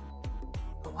shit, what?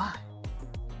 Why?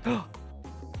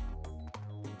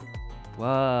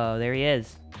 Whoa, there he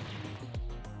is.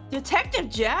 Detective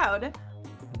Jowd.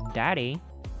 Daddy.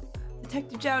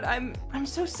 Detective Jowd, I'm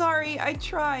so sorry. I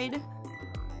tried.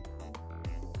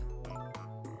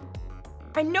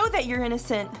 I know that you're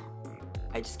innocent.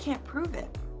 I just can't prove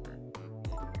it.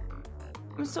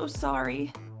 I'm so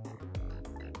sorry.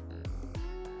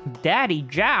 Daddy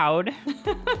Jowd?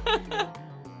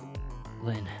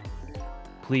 Lynn,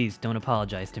 please don't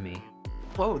apologize to me.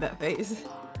 Whoa, that face.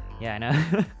 Yeah, I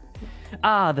know.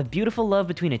 Ah, the beautiful love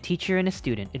between a teacher and a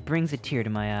student. It brings a tear to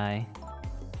my eye.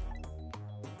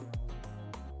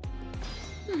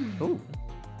 Ooh,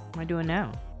 what am I doing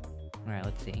now? Alright,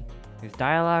 let's see. There's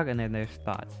dialogue and then there's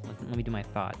thoughts. Let me do my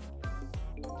thoughts.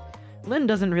 Lynn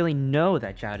doesn't really know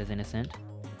that Jowd is innocent.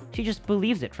 She just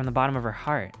believes it from the bottom of her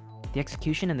heart. The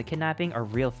execution and the kidnapping are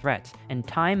real threats, and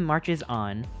time marches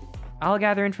on. I'll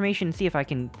gather information and see if I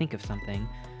can think of something.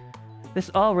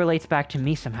 This all relates back to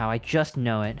me somehow, I just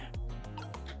know it.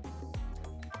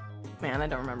 Man, I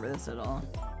don't remember this at all.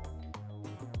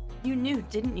 You knew,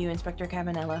 didn't you, Inspector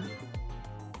Cabanela,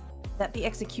 that the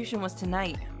execution was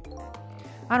tonight?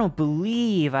 I don't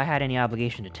believe I had any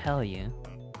obligation to tell you.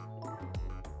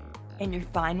 And you're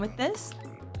fine with this?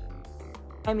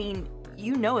 I mean,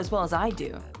 you know as well as I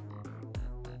do.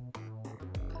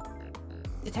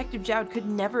 Detective Jowd could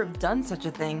never have done such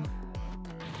a thing.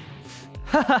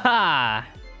 Ha ha ha!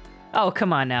 Oh,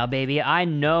 come on now, baby. I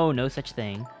know no such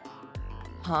thing.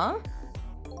 Huh?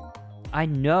 I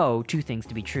know two things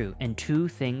to be true, and two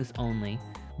things only.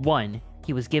 One,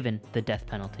 he was given the death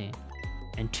penalty.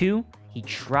 And two, he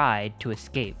tried to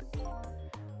escape.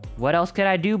 What else could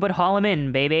I do but haul him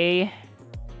in, baby?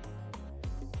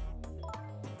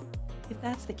 If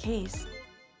that's the case,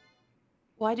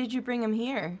 why did you bring him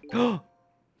here?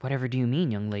 Whatever do you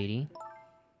mean, young lady?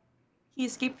 He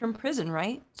escaped from prison,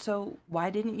 right? So why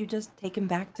didn't you just take him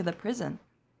back to the prison?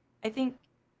 I think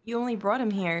you only brought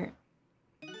him here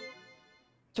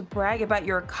to brag about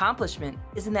your accomplishment.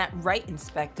 Isn't that right,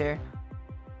 Inspector?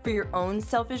 For your own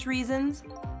selfish reasons?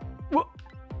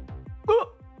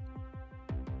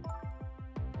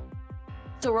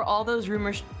 So were all those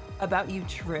rumors about you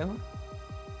true?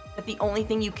 That the only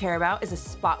thing you care about is a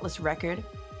spotless record?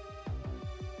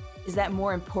 Is that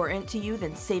more important to you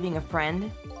than saving a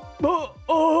friend?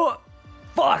 Oh,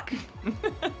 fuck!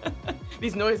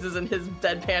 These noises in his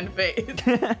deadpan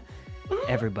face.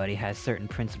 Everybody has certain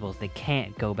principles they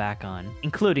can't go back on,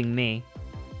 including me.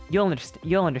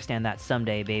 You'll understand that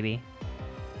someday, baby.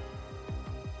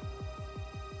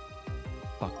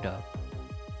 Fucked up.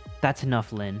 That's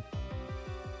enough, Lynn.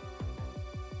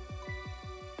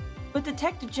 But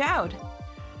Detective Jowd.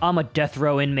 I'm a death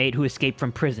row inmate who escaped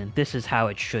from prison. This is how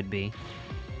it should be.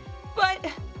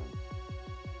 But...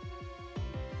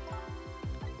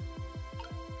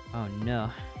 Oh no.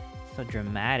 So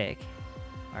dramatic.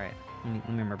 Alright, let me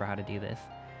remember how to do this.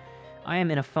 I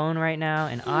am in a phone right now,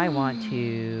 and I want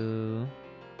to...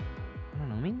 I don't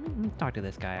know, let me talk to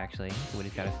this guy, actually. See what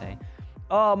he's got to say.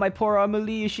 Oh, my poor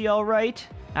Amelie, is she alright?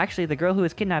 Actually, the girl who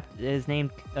was kidnapped is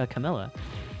named Camilla.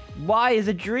 Why is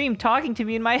a dream talking to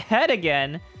me in my head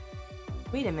again?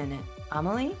 Wait a minute,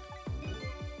 Amelie?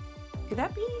 Could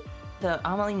that be the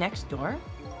Amelie next door?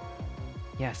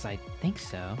 Yes, I think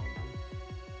so.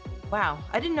 Wow,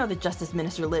 I didn't know the Justice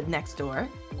Minister lived next door.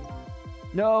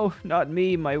 No, not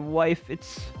me, my wife.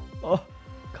 It's... oh,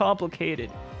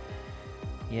 complicated.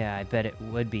 Yeah, I bet it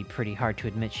would be pretty hard to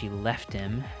admit she left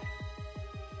him.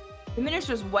 The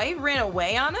minister's wife ran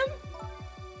away on him?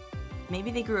 Maybe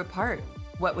they grew apart.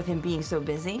 What with him being so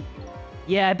busy?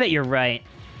 Yeah, I bet you're right.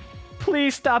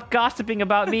 Please stop gossiping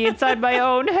about me inside my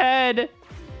own head.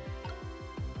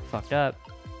 Fucked up.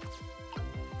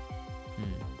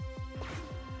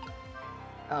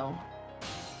 Oh.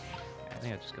 I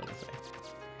think I'll just go this way.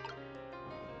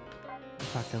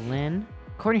 Talk to Lynn.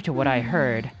 According to what I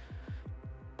heard,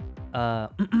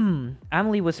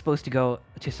 Amelie was supposed to go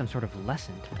to some sort of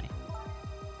lesson tonight.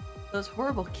 Those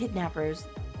horrible kidnappers,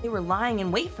 they were lying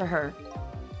in wait for her.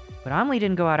 But Amelie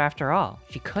didn't go out after all.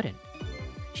 She couldn't.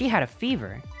 She had a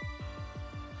fever.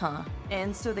 Huh.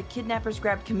 And so the kidnappers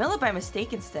grabbed Camilla by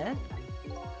mistake instead?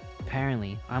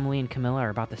 Apparently, Amelie and Camilla are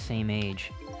about the same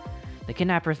age. The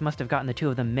kidnappers must have gotten the two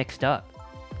of them mixed up.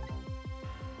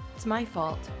 It's my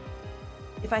fault.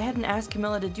 If I hadn't asked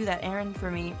Camilla to do that errand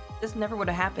for me, this never would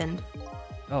have happened.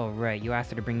 Oh, right. You asked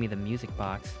her to bring me the music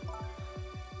box.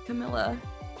 Camilla.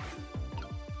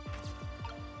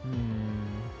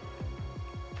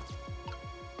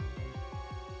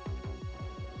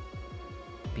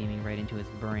 Beaming right into his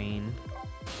brain.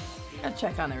 I'll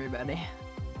check on everybody.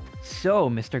 So,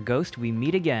 Mr. Ghost, we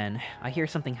meet again. I hear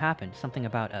something happened. Something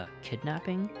about a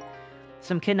kidnapping?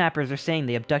 Some kidnappers are saying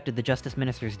they abducted the Justice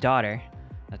Minister's daughter.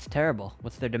 That's terrible.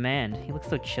 What's their demand? He looks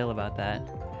so chill about that.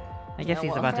 I guess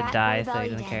he's about to die, so he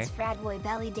doesn't care. Frat boy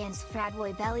belly dance, frat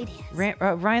boy belly dance.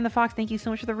 Ryan the Fox, thank you so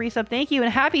much for the resub. Thank you,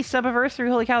 and happy sub-anniversary.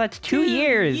 Holy cow, that's 2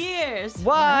 years. 2 years.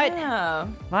 What? Wow.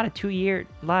 A lot of 2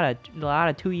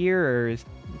 years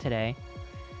today.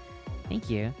 Thank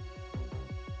you.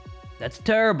 That's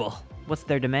terrible. What's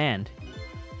their demand?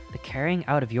 The carrying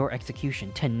out of your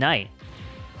execution tonight.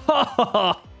 Ha ha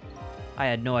ha! I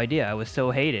had no idea I was so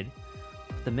hated.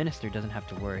 But the minister doesn't have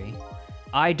to worry.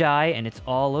 I die and it's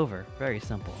all over. Very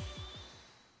simple.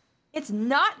 It's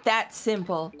not that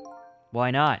simple.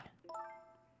 Why not?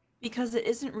 Because it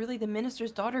isn't really the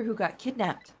minister's daughter who got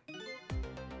kidnapped.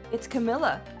 It's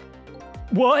Camilla.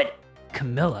 What?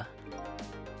 Camilla.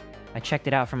 I checked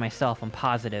it out for myself, I'm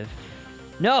positive.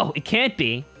 No, it can't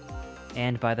be!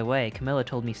 And by the way, Camilla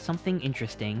told me something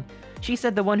interesting. She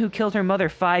said the one who killed her mother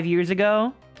 5 years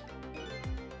ago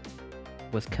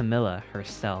was Camilla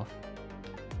herself.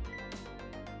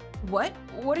 What?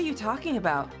 What are you talking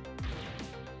about?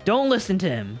 Don't listen to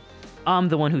him! I'm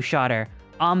the one who shot her.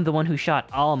 I'm the one who shot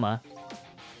Alma.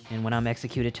 And when I'm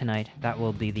executed tonight, that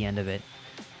will be the end of it.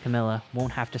 Camilla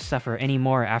won't have to suffer any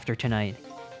more after tonight.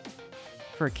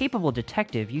 For a capable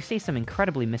detective, you say some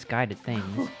incredibly misguided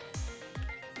things.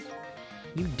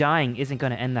 You dying isn't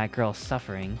gonna end that girl's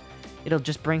suffering. It'll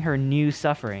just bring her new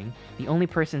suffering. The only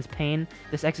person's pain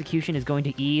this execution is going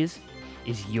to ease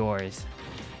is yours.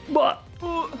 But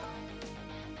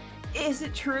is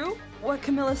it true what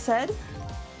Camilla said?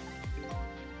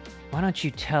 why don't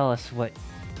you tell us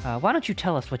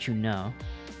what you know?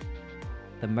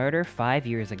 The murder 5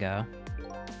 years ago.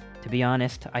 To be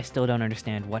honest, I still don't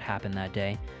understand what happened that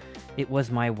day. It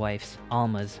was my wife's,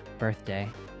 Alma's, birthday.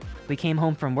 We came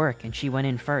home from work and she went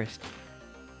in first.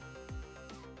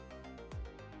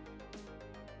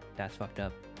 That's fucked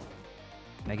up.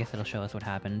 I guess it'll show us what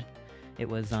happened. It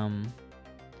was,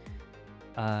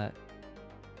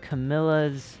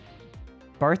 Camilla's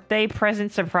birthday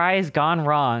present surprise gone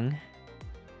wrong.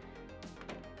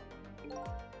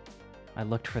 I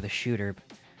looked for the shooter,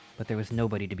 but there was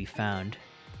nobody to be found.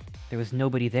 There was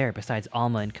nobody there besides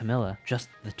Alma and Camilla, just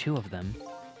the two of them.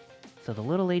 So the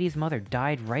little lady's mother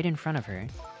died right in front of her.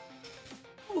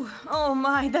 Ooh, oh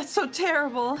my, that's so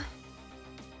terrible.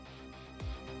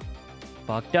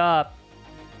 Fucked up.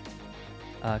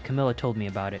 Camilla told me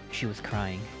about it. She was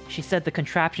crying. She said the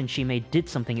contraption she made did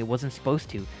something it wasn't supposed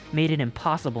to. Made an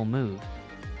impossible move.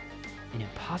 An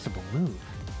impossible move?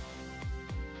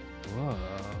 Whoa.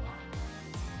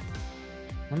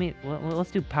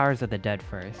 Let's do Powers of the Dead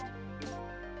first.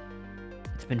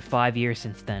 It's been 5 years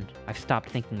since then. I've stopped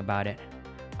thinking about it.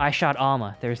 I shot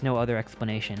Alma. There's no other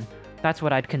explanation. That's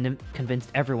what I'd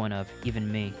convinced everyone of, even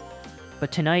me.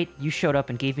 But tonight, you showed up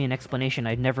and gave me an explanation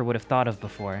I never would have thought of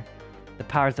before. The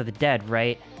powers of the dead,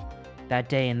 right? That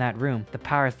day in that room, the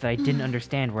powers that I didn't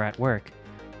understand were at work.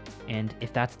 And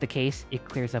if that's the case, it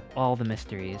clears up all the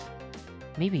mysteries.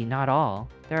 Maybe not all.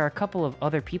 There are a couple of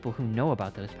other people who know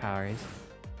about those powers.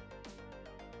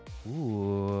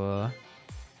 Ooh.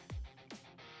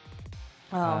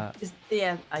 Oh,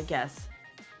 yeah, I guess.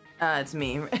 It's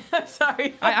me.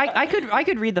 Sorry. I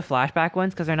could read the flashback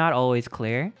ones because they're not always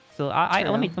clear. So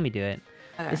let me do it.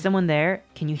 Okay. Is someone there?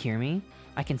 Can you hear me?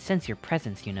 I can sense your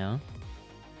presence, you know.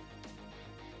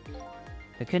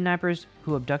 The kidnappers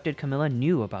who abducted Camilla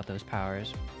knew about those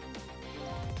powers.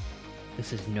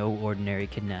 This is no ordinary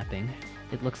kidnapping.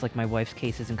 It looks like my wife's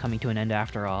case isn't coming to an end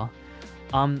after all.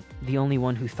 I'm the only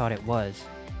one who thought it was.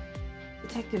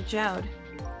 Detective Jowd.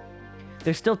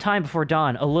 There's still time before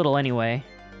dawn, a little anyway.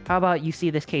 How about you see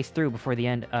this case through before the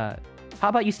end, how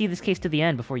about you see this case to the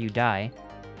end before you die?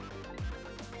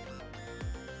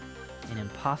 An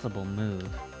impossible move.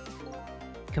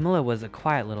 Camilla was a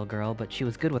quiet little girl, but she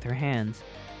was good with her hands.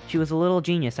 She was a little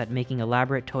genius at making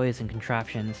elaborate toys and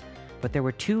contraptions, but there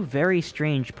were two very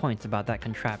strange points about that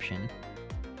contraption.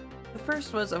 The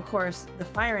first was, of course, the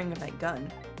firing of that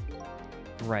gun.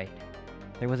 Right.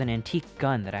 There was an antique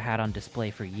gun that I had on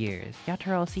display for years. Yeah,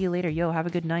 Taro, I'll see you later. Yo, have a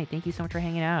good night. Thank you so much for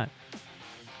hanging out.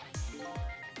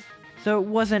 So it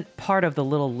wasn't part of the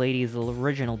little lady's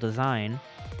original design.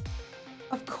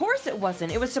 Of course it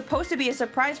wasn't. It was supposed to be a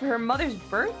surprise for her mother's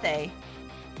birthday.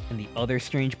 And the other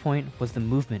strange point was the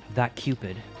movement of that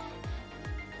Cupid.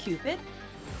 Cupid?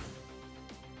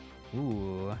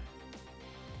 Ooh.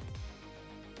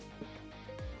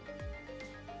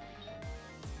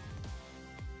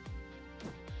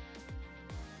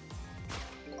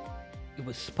 It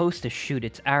was supposed to shoot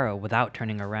its arrow without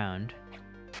turning around.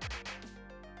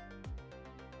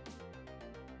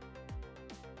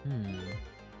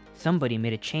 Somebody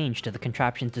made a change to the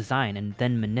contraption's design and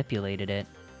then manipulated it.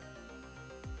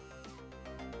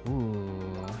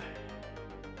 Ooh.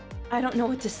 I don't know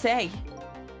what to say.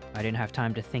 I didn't have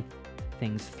time to think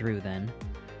things through then.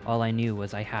 All I knew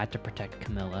was I had to protect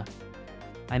Camilla.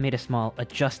 I made a small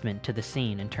adjustment to the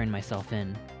scene and turned myself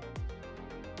in.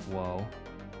 Whoa.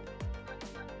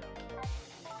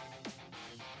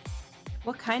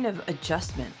 What kind of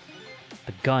adjustment?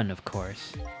 The gun, of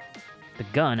course. The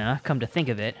gun, huh? Come to think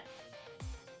of it.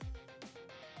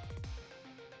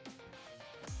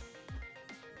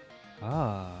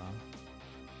 Oh.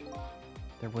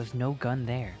 There was no gun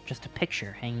there, just a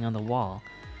picture hanging on the wall.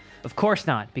 Of course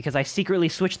not, because I secretly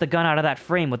switched the gun out of that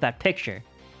frame with that picture.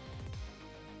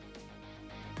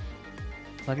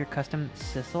 Love your custom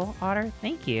Sissel, Otter?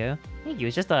 Thank you. Thank you.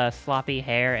 It's just a sloppy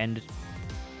hair and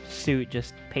suit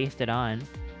just pasted on,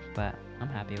 but I'm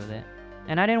happy with it.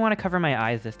 And I didn't want to cover my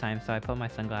eyes this time, so I put my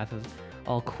sunglasses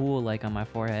all cool like on my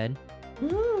forehead.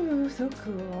 Ooh, so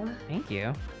cool. Thank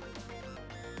you.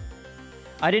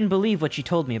 I didn't believe what she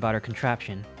told me about her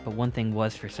contraption, but one thing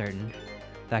was for certain.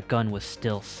 That gun was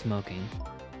still smoking.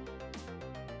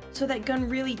 So that gun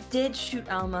really did shoot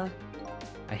Alma.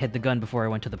 I hid the gun before I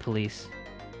went to the police.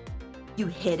 You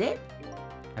hid it?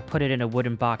 I put it in a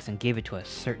wooden box and gave it to a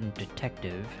certain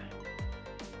detective.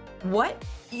 What?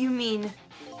 You mean...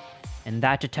 And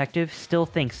that detective still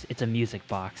thinks it's a music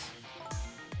box.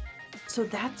 So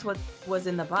that's what was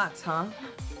in the box, huh?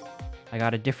 I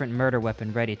got a different murder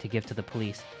weapon ready to give to the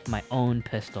police, my own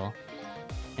pistol.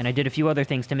 And I did a few other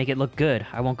things to make it look good.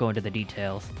 I won't go into the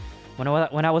details. When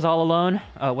I was all alone,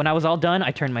 when I was all done,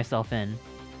 I turned myself in.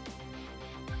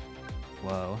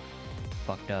 Whoa.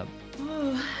 Fucked up.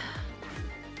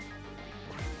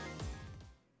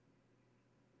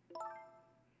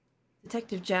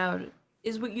 Detective Jowd,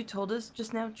 is what you told us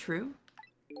just now true?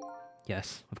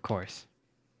 Yes, of course.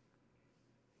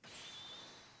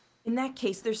 In that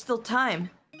case, there's still time.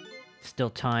 Still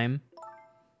time?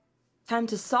 Time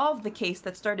to solve the case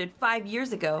that started 5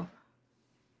 years ago.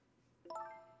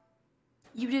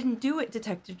 You didn't do it,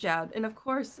 Detective Jowd, and of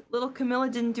course, little Camilla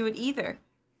didn't do it either.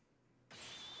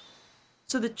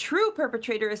 So the true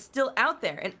perpetrator is still out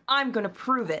there, and I'm gonna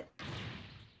prove it.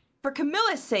 For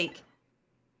Camilla's sake!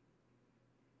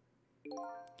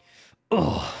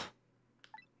 Ugh.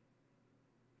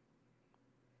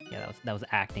 Yeah, that was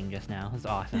acting just now. It was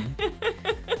awesome.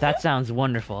 That sounds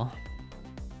wonderful.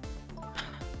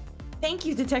 Thank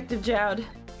you, Detective Jowd.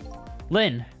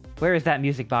 Lynn, where is that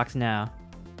music box now?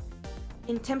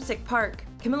 In Temsic Park.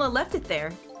 Camilla left it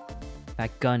there.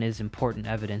 That gun is important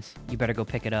evidence. You better go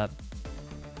pick it up.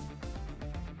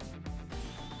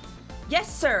 Yes,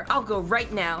 sir. I'll go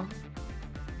right now.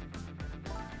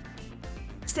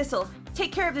 Sissel,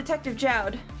 take care of Detective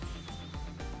Jowd.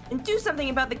 And do something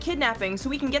about the kidnapping so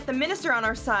we can get the minister on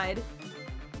our side.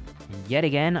 And yet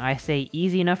again, I say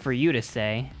easy enough for you to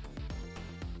say.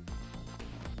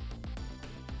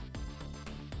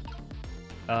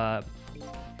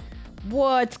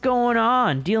 What's going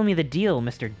on? Deal me the deal,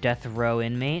 Mr. Death Row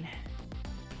inmate.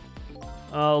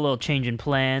 Oh, a little change in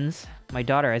plans. My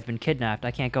daughter has been kidnapped.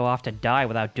 I can't go off to die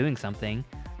without doing something.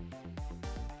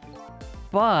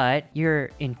 But you're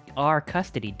in our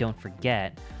custody, don't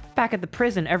forget. Back at the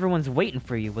prison, everyone's waiting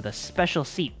for you with a special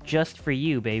seat just for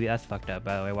you, baby. That's fucked up,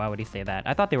 by the way. Why would he say that?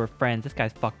 I thought they were friends. This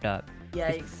guy's fucked up.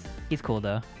 Yikes. He's cool,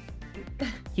 though.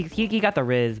 He got the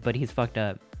riz, but he's fucked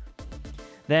up.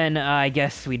 Then, I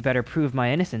guess we'd better prove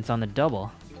my innocence on the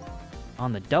double.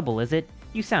 On the double, is it?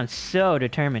 You sound so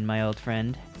determined, my old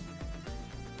friend.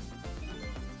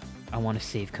 I want to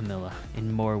save Camilla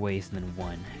in more ways than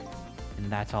one.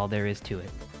 And that's all there is to it.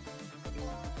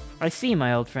 I see,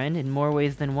 my old friend, in more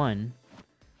ways than one.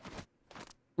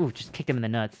 Ooh, just kicked him in the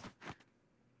nuts.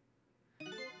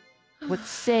 What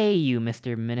say you,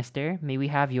 Mr. Minister? May we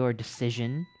have your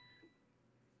decision?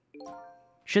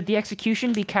 Should the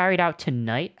execution be carried out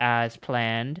tonight as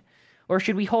planned? Or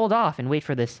should we hold off and wait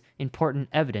for this important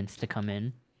evidence to come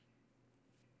in?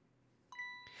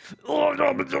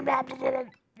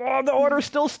 The order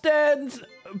still stands!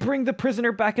 Bring the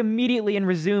prisoner back immediately and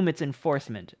resume its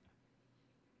enforcement.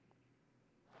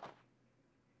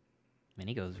 And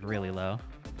he goes really low.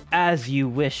 As you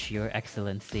wish, Your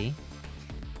Excellency.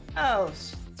 Oh,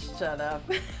 shut up.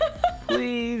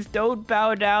 Please don't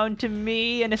bow down to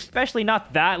me, and especially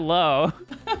not that low.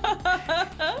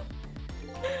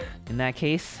 In that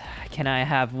case, can I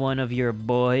have one of your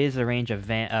boys arrange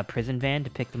a prison van to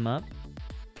pick them up?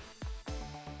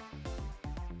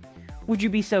 Would you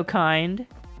be so kind?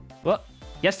 Well,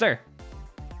 yes, sir.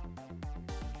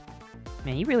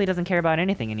 Man, he really doesn't care about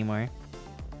anything anymore.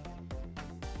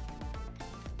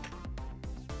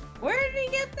 Where did he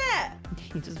get that?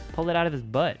 He just pulled it out of his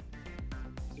butt.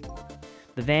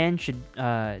 The van should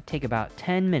take about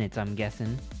 10 minutes, I'm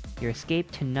guessing. Your escape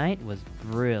tonight was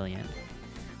brilliant.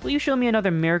 Will you show me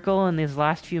another miracle in these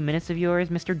last few minutes of yours,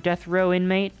 Mr. Death Row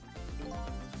inmate?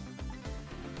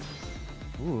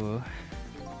 Ooh.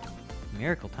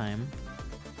 Miracle time.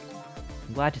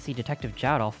 I'm glad to see Detective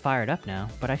Jowd all fired up now,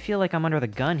 but I feel like I'm under the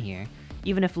gun here.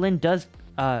 Even if Lynn does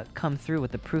come through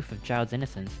with the proof of Jowd's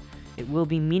innocence, it will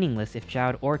be meaningless if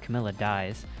Jowd or Camilla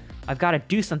dies. I've got to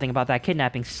do something about that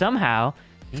kidnapping somehow.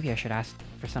 Maybe I should ask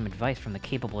for some advice from the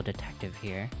capable detective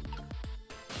here.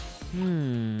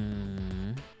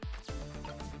 What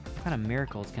kind of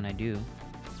miracles can I do?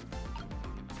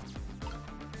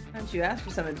 Why don't you ask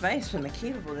for some advice from the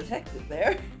capable detective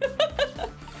there?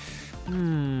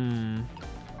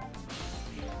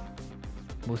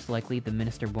 Most likely, the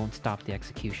minister won't stop the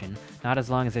execution. Not as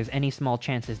long as there's any small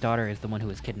chance his daughter is the one who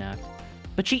was kidnapped.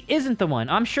 But she isn't the one!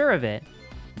 I'm sure of it!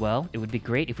 Well, it would be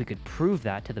great if we could prove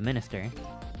that to the minister.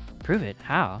 Prove it?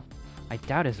 How? I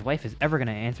doubt his wife is ever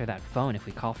gonna answer that phone if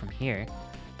we call from here.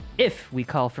 If we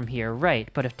call from here, right,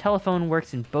 but if telephone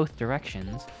works in both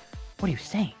directions... What are you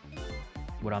saying?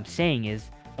 What I'm saying is,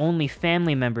 only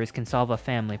family members can solve a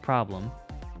family problem.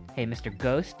 Hey, Mr.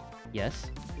 Ghost?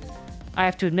 Yes? I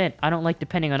have to admit, I don't like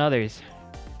depending on others.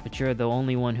 But you're the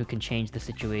only one who can change the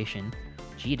situation.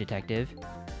 Gee, detective.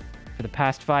 For the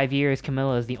past 5 years,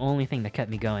 Camilla is the only thing that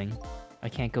kept me going. I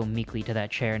can't go meekly to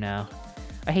that chair now.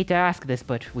 I hate to ask this,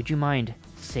 but would you mind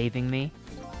saving me?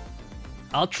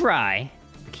 I'll try.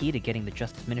 The key to getting the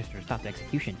Justice Minister to stop the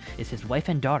execution is his wife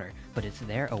and daughter, but is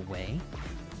there a way?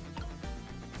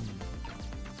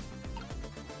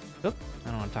 Oop,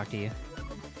 I don't want to talk to you.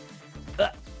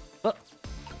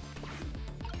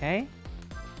 Okay.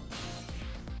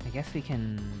 I guess we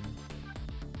can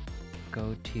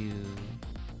go to...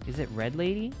 Is it Red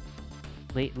Lady?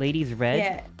 Lady's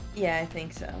Red? Yeah, I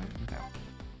think so. Okay.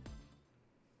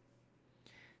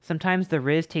 Sometimes the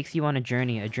Riz takes you on a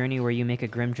journey where you make a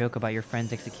grim joke about your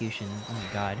friend's execution. Oh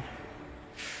my god.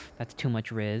 That's too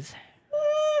much Riz.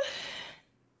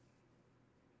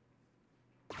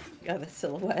 Got the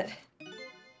silhouette.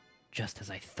 Just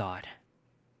as I thought.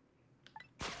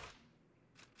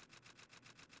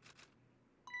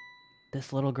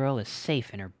 This little girl is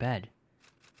safe in her bed.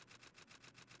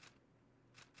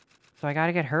 So I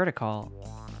gotta get her to call.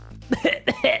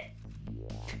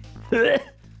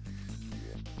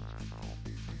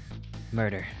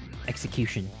 Murder,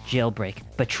 execution, jailbreak,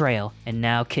 betrayal, and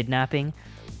now kidnapping.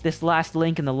 This last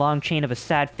link in the long chain of a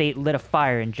sad fate lit a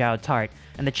fire in Jowd's heart,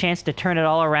 and the chance to turn it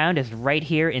all around is right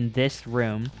here in this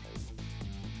room.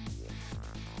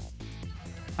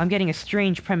 I'm getting a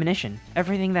strange premonition.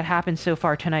 Everything that happened so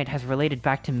far tonight has related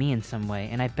back to me in some way,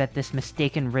 and I bet this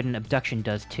mistaken-ridden abduction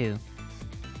does too.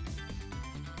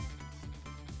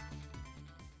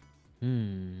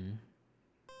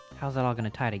 How's that all gonna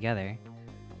tie together?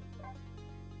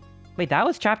 Wait, that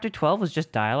was chapter 12 was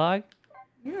just dialogue?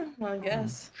 Yeah, well, I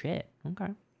guess. Shit,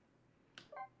 okay.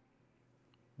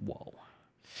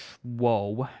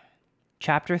 Whoa.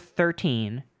 Chapter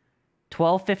 13,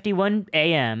 12:51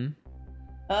 a.m.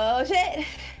 Oh, shit!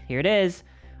 Here it is.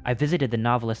 I visited the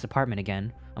novelist's apartment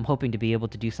again. I'm hoping to be able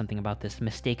to do something about this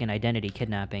mistaken identity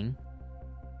kidnapping.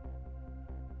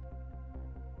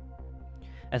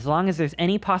 As long as there's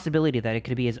any possibility that it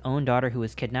could be his own daughter who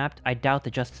was kidnapped, I doubt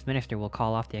the Justice Minister will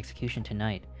call off the execution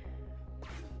tonight.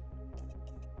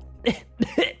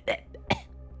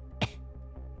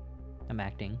 I'm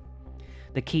acting.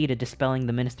 The key to dispelling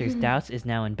the Minister's doubts is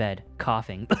now in bed,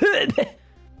 coughing.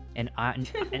 And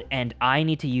I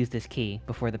need to use this key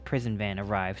before the prison van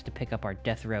arrives to pick up our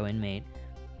death row inmate.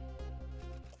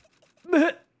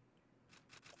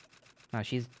 Oh,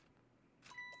 she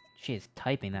is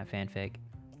typing that fanfic.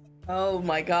 Oh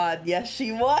my god, yes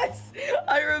she was!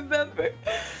 I remember.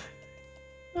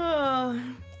 Oh.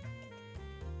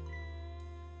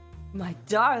 My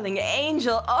darling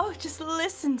angel. Oh, just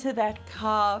listen to that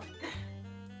cough.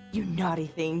 You naughty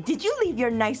thing. Did you leave your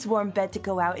nice warm bed to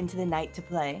go out into the night to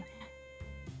play?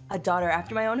 A daughter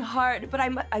after my own heart, but I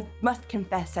must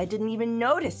confess I didn't even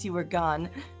notice you were gone.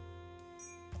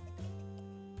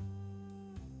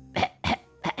 I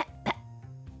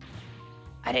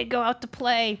didn't go out to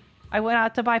play. I went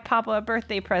out to buy Papa a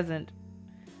birthday present.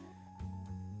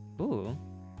 Ooh.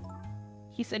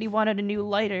 He said he wanted a new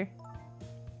lighter.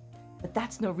 But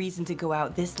that's no reason to go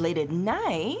out this late at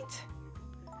night.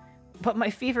 But my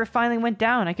fever finally went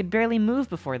down. I could barely move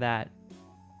before that.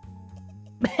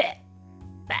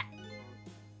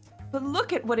 But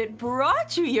look at what it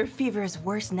brought you. Your fever is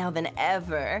worse now than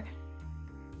ever.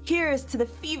 Here's to the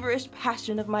feverish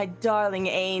passion of my darling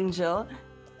angel.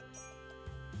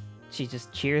 She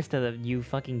just cheers to you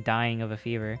fucking dying of a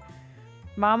fever.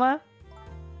 Mama?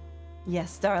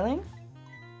 Yes, darling?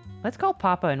 Let's call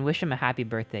Papa and wish him a happy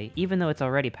birthday, even though it's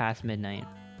already past midnight.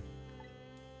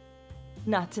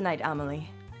 Not tonight, Amelie.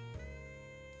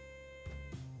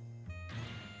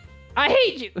 I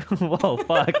hate you! Whoa,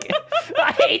 fuck.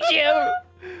 I hate you!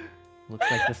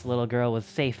 Looks like this little girl was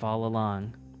safe all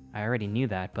along. I already knew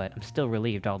that, but I'm still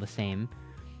relieved all the same.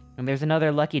 And there's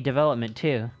another lucky development,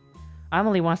 too.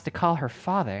 Amelie wants to call her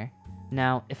father.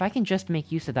 Now, if I can just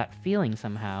make use of that feeling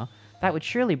somehow, that would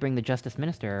surely bring the Justice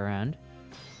Minister around.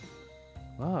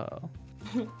 Whoa.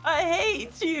 I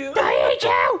hate you. I hate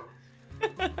you!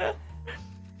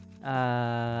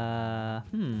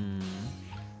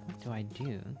 What do I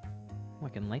do? Oh, I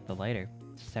can light the lighter.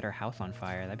 Set her house on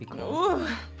fire. That'd be cool. Ooh.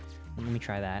 Let me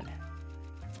try that.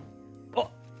 Oh!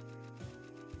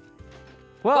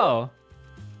 Whoa!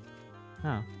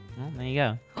 Oh, well, there you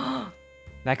go.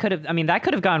 That could have, I mean, that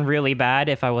could have gone really bad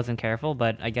if I wasn't careful,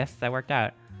 but I guess that worked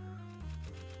out.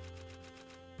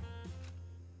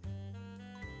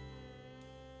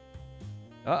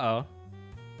 Uh-oh.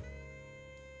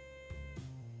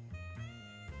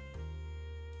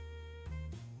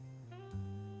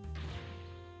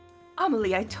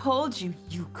 Amelie, I told you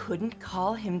you couldn't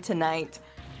call him tonight.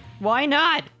 Why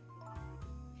not?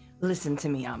 Listen to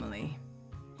me, Amelie.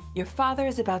 Your father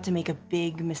is about to make a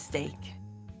big mistake.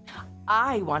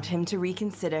 I want him to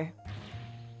reconsider.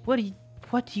 What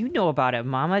do you know about it,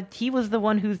 Mama? He was the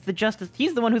one who's the justice.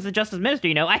 He's the one who's the justice minister,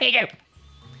 you know. I hate you.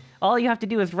 All you have to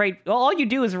do is write. All you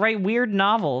do is write weird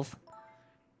novels.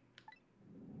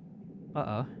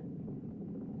 Uh-oh.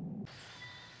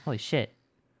 Holy shit.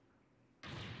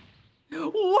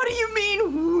 What do you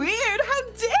mean weird? How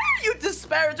dare you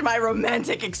disparage my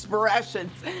romantic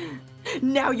expressions?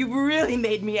 Now you've really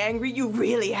made me angry. You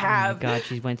really have. Oh my god,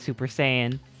 she went Super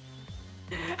Saiyan.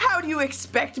 How do you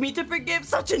expect me to forgive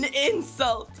such an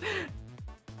insult?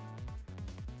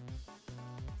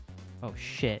 Oh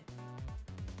shit.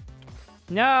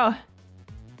 No!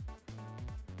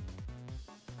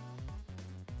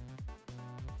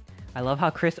 I love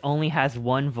how Chris only has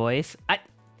one voice.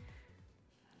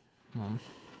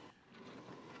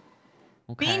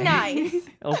 Okay. Be nice.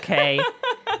 Okay.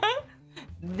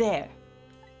 There.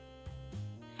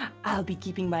 I'll be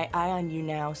keeping my eye on you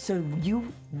now, so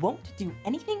you won't do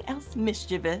anything else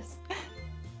mischievous.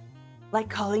 Like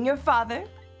calling your father.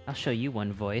 I'll show you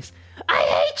one voice. I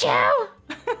hate you!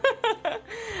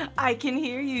 I can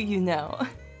hear you, you know.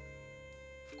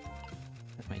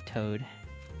 That's my toad.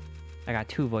 I got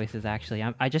two voices, actually.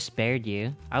 I just spared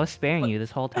you. I was sparing you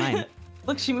this whole time.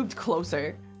 Look, she moved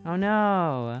closer. Oh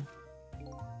no.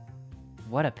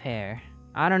 What a pair.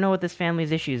 I don't know what this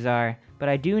family's issues are, but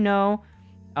I do know,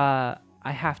 I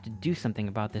have to do something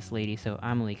about this lady so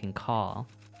Amelie can call.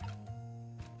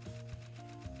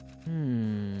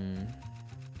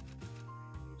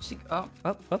 She, oh,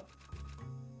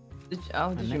 did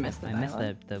you miss the I missed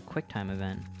dialogue? the quick time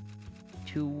event.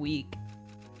 Too weak.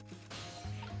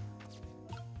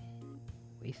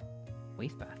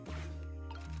 Waste bath.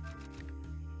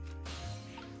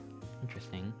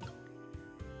 Interesting.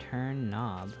 Turn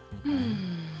knob. Okay.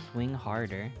 Swing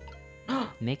harder.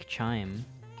 Make chime.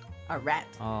 A rat.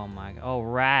 Oh my god. Oh,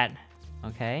 rat.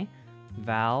 Okay.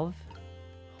 Valve.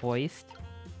 Hoist.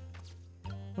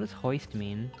 What does hoist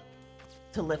mean?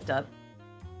 To lift up.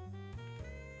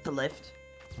 To lift.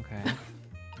 Okay.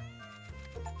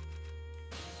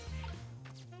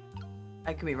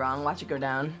 I could be wrong. Watch it go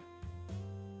down.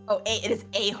 Oh, it is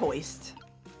a hoist.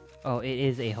 Oh, it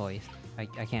is a hoist. I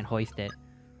can't hoist it.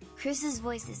 Chris's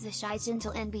voice is the shy,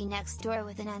 gentle NB next door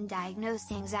with an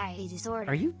undiagnosed anxiety disorder.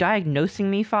 Are you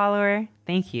diagnosing me, follower?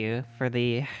 Thank you for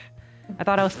the... I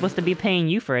thought I was supposed to be paying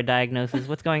you for a diagnosis.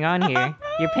 What's going on here?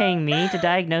 You're paying me to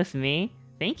diagnose me?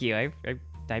 Thank you. I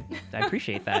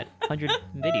appreciate that. 100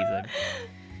 biddies.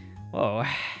 Whoa.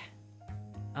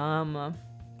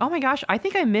 Oh my gosh, I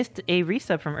think I missed a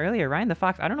resub from earlier. Ryan the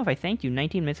Fox, I don't know if I thanked you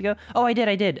 19 minutes ago. Oh, I did.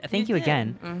 Thank you did.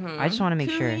 again. I just want to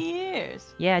make sure. 2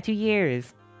 years. Yeah, 2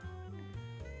 years.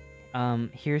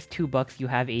 Here's $2. You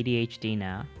have ADHD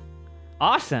now.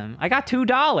 Awesome. I got $2.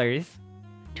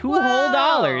 Two Whoa. whole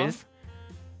dollars.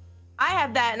 I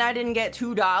have that and I didn't get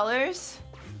 $2.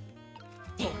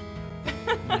 Damn.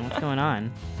 Man, what's going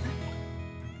on?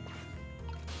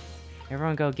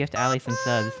 Everyone go gift Allie some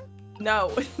subs. No.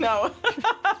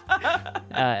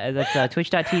 That's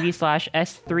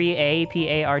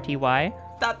twitch.tv/S3APARTY.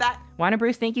 Stop that. Wina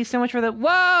Bruce, thank you so much for the...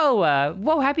 Whoa!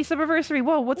 Whoa, happy subversary.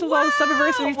 Whoa, what's with all the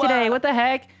subversaries today? What the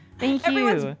heck? Thank you.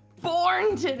 Everyone's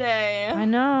born today. I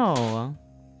know.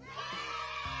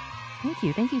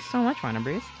 Thank you so much, Wina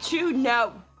Bruce. Chew,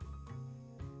 no.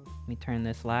 Let me turn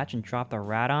this latch and drop the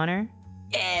rat on her.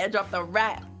 Yeah, drop the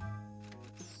rat.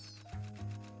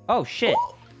 Oh, shit.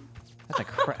 Ooh.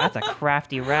 That's a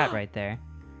crafty rat right there.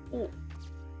 Ooh.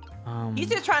 He's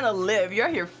just trying to live. You're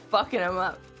here fucking him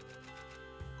up.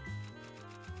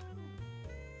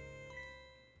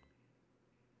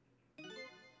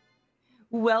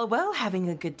 Well, well, having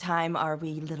a good time, are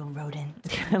we, little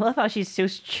rodent? I love how she's so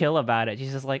chill about it.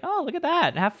 She's just like, oh, look at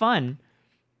that. Have fun.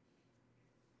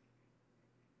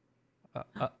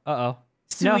 Uh-oh.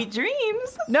 Sweet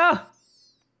dreams. No!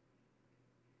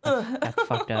 Ugh. That's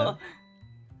fucked up.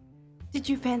 Did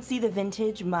you fancy the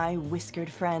vintage, my whiskered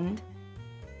friend?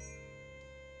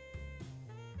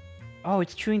 Oh,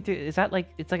 it's chewing through... Is that like...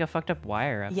 It's like a fucked up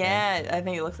wire up there. Yeah, I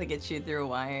think it looks like it chewed through a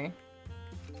wire.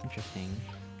 Interesting.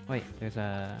 Wait, there's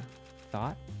a...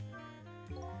 thought?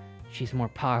 She's more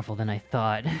powerful than I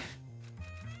thought.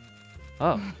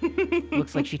 Oh.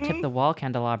 Looks like she tipped the wall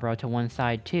candelabra to one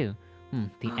side, too.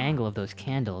 The angle of those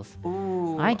candles.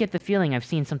 Ooh. I get the feeling I've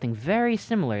seen something very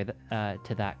similar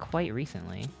to that quite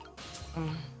recently.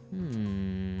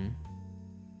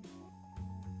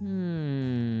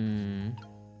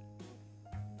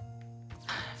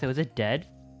 So is it dead?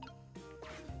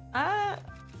 Oh,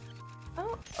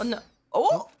 no.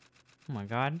 Oh! Oh my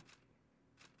god.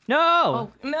 No!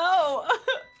 Oh, no!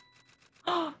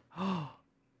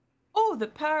 Oh, the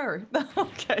power.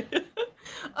 Okay.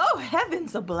 Oh,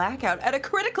 heavens, a blackout at a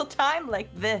critical time like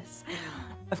this.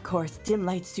 Of course, dim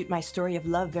lights suit my story of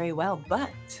love very well,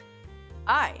 but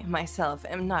I, myself,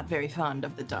 am not very fond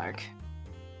of the dark.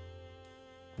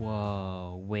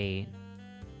 Whoa, wait.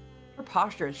 Her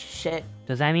posture is shit.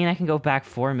 Does that mean I can go back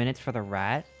 4 minutes for the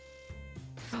rat?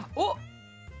 Oh!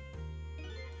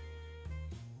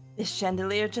 This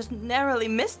chandelier just narrowly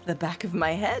missed the back of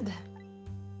my head.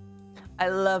 I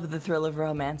love the thrill of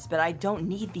romance, but I don't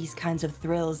need these kinds of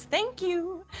thrills. Thank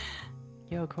you.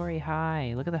 Yo, Corey,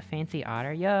 hi. Look at the fancy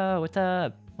otter. Yo, what's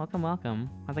up? Welcome,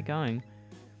 welcome. How's it going?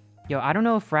 Yo, I don't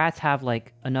know if rats have,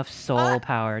 like, enough soul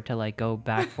power to, like, go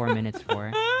back 4 minutes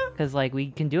for. Because, like, we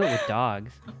can do it with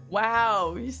dogs.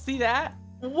 Wow, you see that?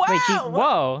 Wow! Wait,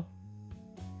 whoa!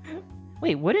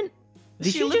 Wait, wouldn't...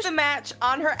 Did She lit the match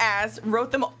on her ass,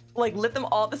 lit them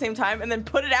all at the same time, and then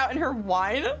put it out in her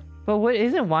wine? But what,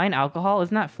 isn't wine alcohol?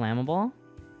 Isn't that flammable?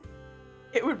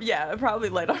 It would, yeah, it'd probably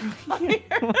light on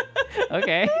fire.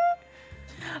 Okay.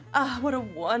 Ah, what a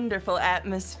wonderful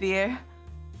atmosphere.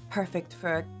 Perfect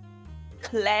for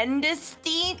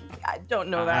clandestine. I don't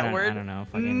know that word. I don't know.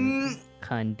 Fucking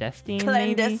clandestine,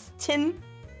 clandestine. maybe?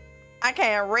 I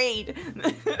can't read.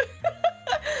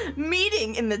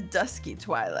 Meeting in the dusky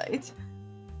twilight.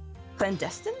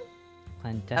 Clandestine?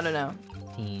 Clandestine. I don't know.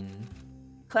 Clandestine.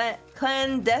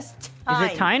 Is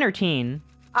it tine or teen?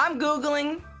 I'm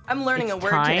Googling. I'm learning It's a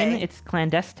word tine? today. It's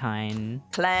clandestine.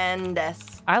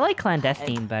 Clandestine. I like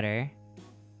clandestine better.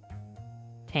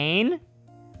 Tane?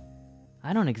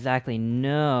 I don't exactly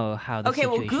know how the Okay,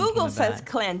 well, situation Google came says about.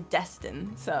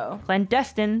 clandestine, so.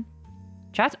 Clandestine.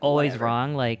 Chat's always Whatever.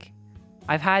 wrong. Like,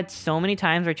 I've had so many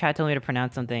times where chat told me to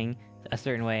pronounce something a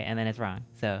certain way, and then it's wrong.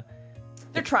 So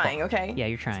They're trying, okay? yeah,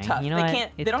 you're trying. It's tough. You know they what?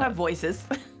 can't. It's They don't tough. have voices.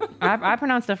 I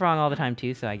pronounce stuff wrong all the time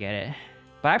too, so I get it.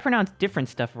 But I pronounce different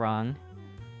stuff wrong.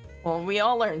 Well, we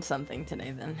all learned something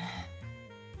today then.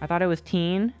 I thought it was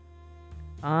teen.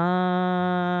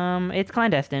 It's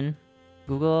clandestine.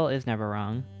 Google is never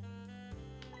wrong.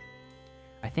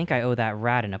 I think I owe that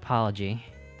rat an apology.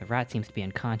 The rat seems to be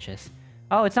unconscious.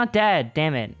 Oh, it's not dead!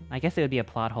 Damn it. I guess it would be a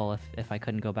plot hole if I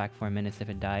couldn't go back 4 minutes if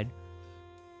it died.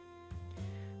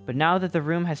 But now that the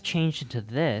room has changed into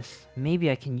this, maybe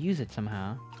I can use it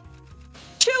somehow.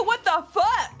 Chew, what the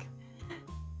fuck?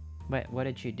 Wait, what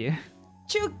did she do?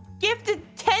 Chew gifted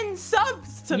 10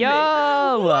 subs to Yo!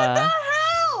 me. What the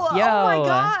hell? Yo! Oh my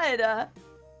god.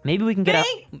 Maybe we can get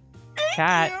Thank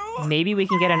chat. you. Maybe we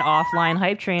can get an offline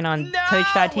hype train on No!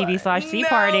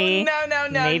 twitch.tv/cparty. No.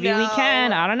 Maybe we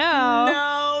can. I don't know.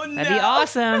 No, That'd be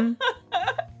awesome.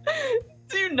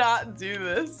 Do not do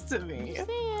this to me.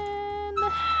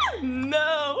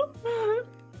 No.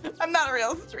 I'm not a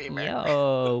real streamer.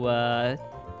 Yo,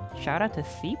 shout out to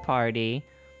C Party.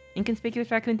 Inconspicuous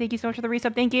Raccoon, thank you so much for the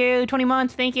resub. Thank you. 20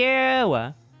 months. Thank you.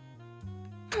 Oh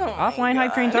my Offline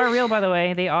hype trains God. are real, by the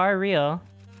way. They are real.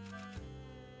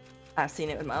 I've seen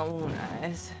it with my own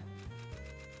eyes.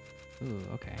 Ooh,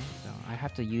 okay. So I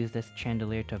have to use this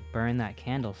chandelier to burn that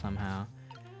candle somehow.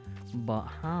 But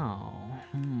how?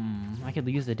 I could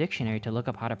use the dictionary to look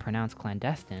up how to pronounce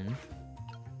clandestine.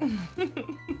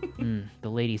 The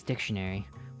lady's dictionary.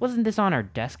 Wasn't this on our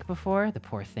desk before? The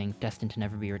poor thing, destined to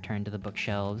never be returned to the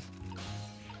bookshelves.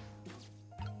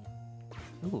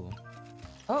 Ooh.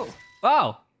 Oh.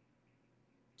 Oh!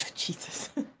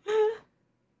 Jesus.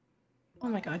 Oh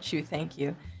my god, Chew, thank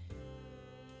you.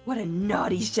 What a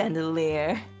naughty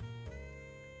chandelier.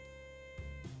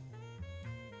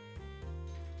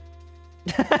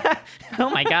 Oh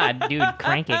my god, dude,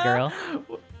 crank it, girl.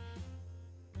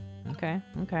 Okay,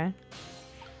 okay.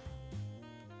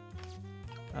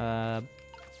 Okay.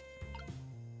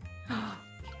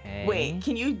 Wait,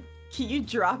 can you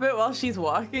drop it while she's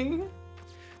walking?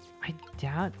 I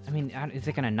doubt. I mean, is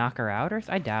it gonna knock her out or?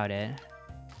 I doubt it.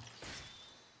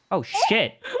 Oh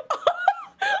shit!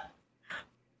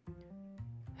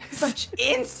 Such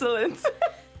insolence.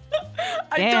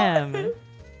 Damn.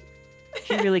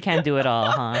 She really can do it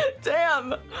all, huh?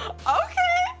 Damn.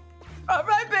 Okay. All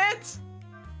right, bitch.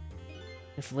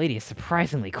 This lady is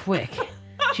surprisingly quick.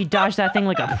 She dodged that thing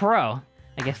like a pro.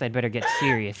 I guess I'd better get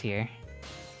serious here.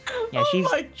 Yeah, she's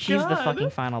the God. fucking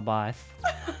final boss.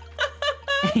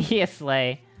 Yes,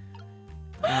 Slay.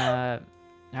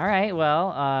 Alright,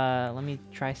 well, let me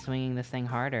try swinging this thing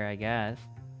harder, I guess.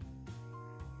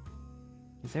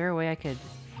 Is there a way I could...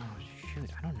 Oh, shoot,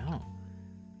 I don't know.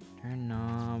 Turn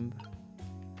knob...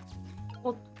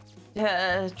 Well,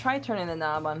 try turning the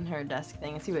knob on her desk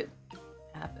thing and see what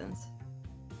happens.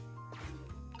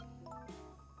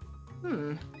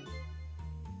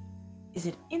 Is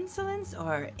it insolence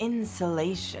or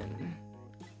insulation?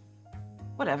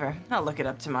 Whatever, I'll look it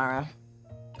up tomorrow.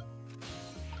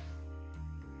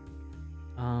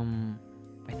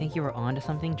 I think you were onto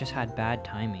something, just had bad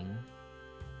timing.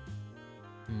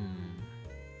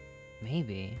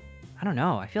 Maybe. I don't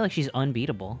know, I feel like she's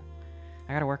unbeatable.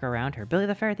 I gotta work around her. Billy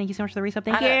the Fair, thank you so much for the resub,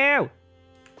 thank you!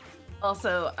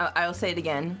 Also, I'll say it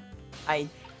again. I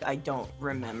don't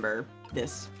remember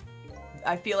this.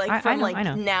 I feel like from I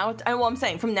know. now, well, I'm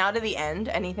saying from now to the end,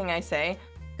 anything I say,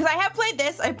 because I have played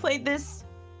this. I played this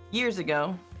years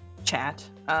ago, chat.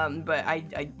 But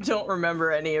I don't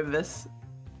remember any of this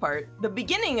part. The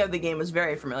beginning of the game was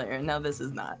very familiar, and now this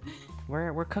is not.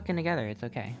 We're cooking together, it's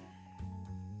okay.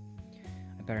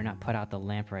 I better not put out the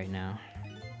lamp right now.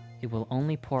 It will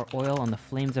only pour oil on the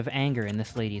flames of anger in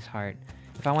this lady's heart.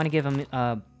 If I want to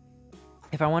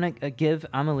give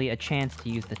Amelie a chance to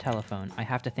use the telephone, I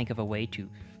have to think of a way to...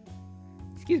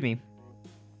 Excuse me.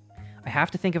 I have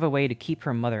to think of a way to keep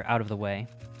her mother out of the way.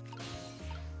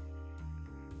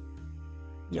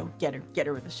 Yo, get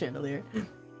her with the chandelier. Do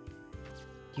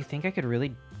you think I could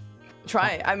really...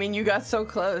 Try. I mean, you got so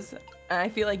close. And I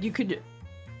feel like you could...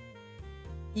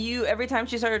 Every time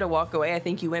she started to walk away, I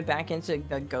think you went back into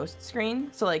the ghost screen.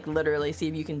 So, like, literally see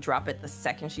if you can drop it the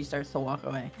second she starts to walk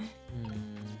away.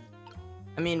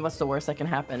 I mean, what's the worst that can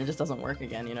happen? It just doesn't work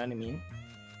again, you know what I mean?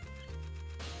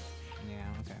 Yeah,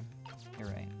 okay. You're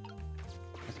right.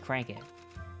 Let's crank it.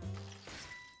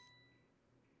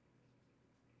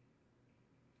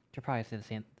 She'll probably say the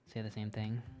same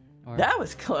thing. Or... That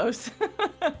was close.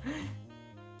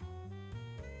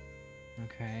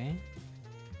 Okay.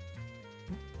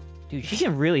 Dude, she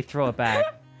can really throw it back.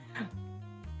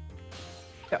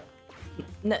 Go.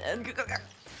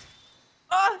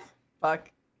 Oh, fuck.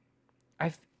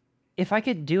 If I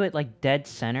could do it like dead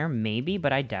center, maybe,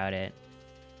 but I doubt it.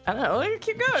 I don't know.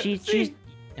 Keep going. She's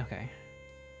okay.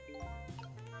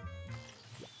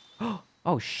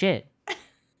 Oh shit.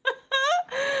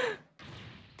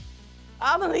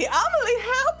 Amelie,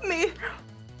 help me!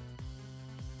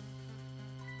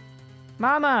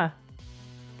 Mama!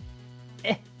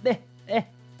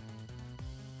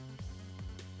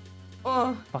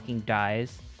 Oh. Fucking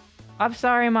dies. I'm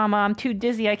sorry, Mama. I'm too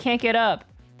dizzy. I can't get up.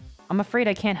 I'm afraid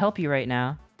I can't help you right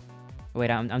now. Wait,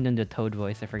 I'm doing the Toad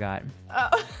voice. I forgot.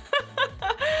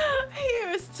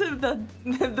 Here's to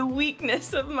the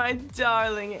weakness of my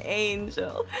darling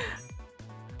angel.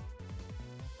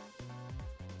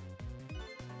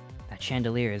 That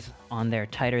chandelier is on there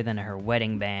tighter than her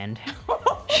wedding band.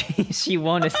 she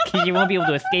won't be able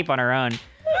to escape on her own.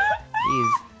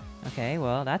 Jeez. Okay,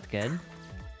 well, that's good.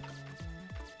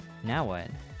 Now what?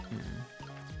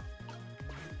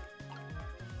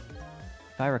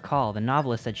 If I recall, the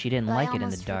novelist said she didn't Well, like I it in the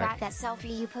almost dark. forgot that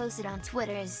selfie you posted on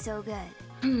Twitter is so good.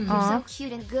 You're so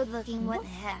cute and good looking, what the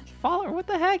heck? Follower, what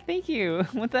the heck? Thank you.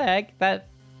 What the heck?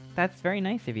 That's very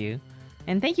nice of you.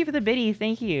 And thank you for the biddies,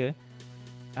 thank you.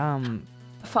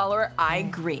 Follower, I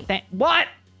agree. What?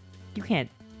 You can't...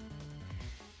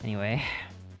 Anyway.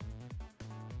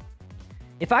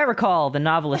 If I recall, the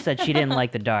novelist said she didn't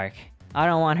like the dark. I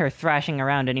don't want her thrashing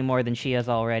around any more than she is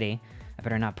already. I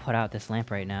better not put out this lamp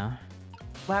right now.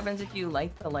 What happens if you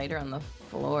light the lighter on the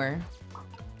floor?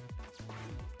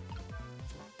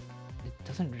 It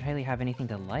doesn't really have anything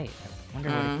to light. I wonder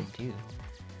what it could do.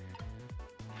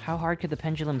 How hard could the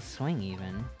pendulum swing,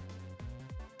 even?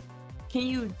 Can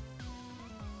you...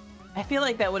 I feel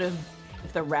like that would have...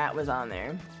 If the rat was on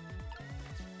there.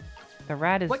 The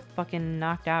rat is fucking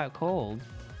knocked out cold.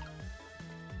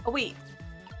 Oh, wait.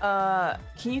 Can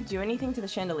you do anything to the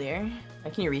chandelier?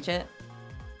 Like, can you reach it?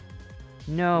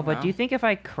 No, but do you think if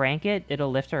I crank it, it'll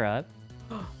lift her up?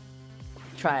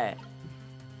 Try it.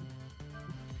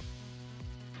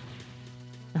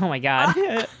 Oh my god.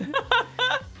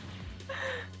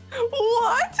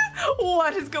 What?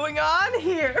 What is going on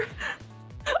here?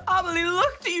 Amelie,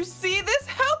 look, do you see this?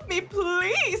 Help me,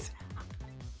 please.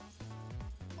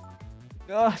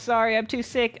 Oh, sorry, I'm too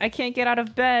sick. I can't get out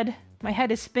of bed. My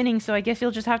head is spinning, so I guess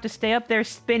you'll just have to stay up there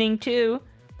spinning too.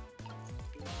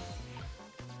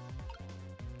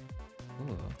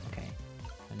 Ooh, okay.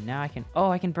 And now I can...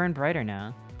 Oh, I can burn brighter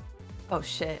now. Oh,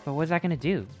 shit. But what's that gonna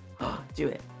do? Do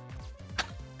it.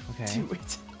 Okay. Do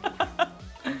it.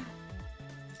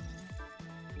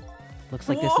 Looks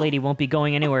like this lady won't be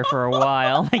going anywhere for a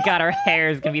while. Oh my god, her hair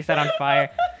is gonna be set on fire.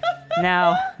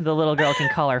 Now, the little girl can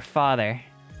call her father.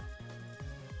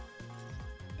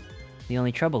 The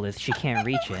only trouble is she can't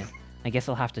reach it. I guess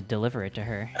I'll have to deliver it to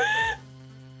her.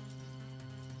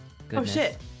 Goodness. Oh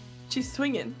shit. She's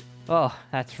swinging. Oh,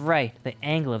 that's right. The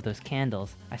angle of those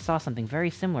candles. I saw something very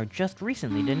similar just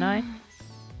recently, didn't I?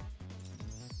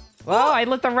 Whoa, I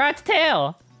lit the rat's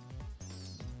tail!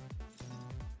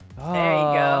 Oh, There you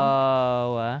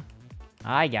go.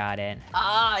 I got it.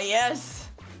 Ah, yes.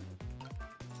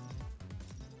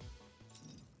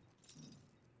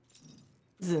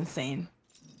 This is insane.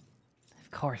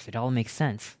 Of course, it all makes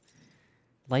sense.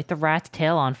 Light the rat's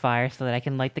tail on fire so that I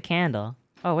can light the candle.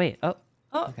 Oh, wait. Oh.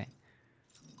 Oh. Okay.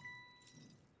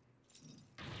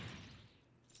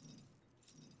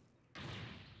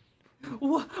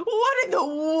 What in the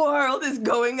world is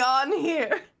going on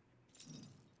here?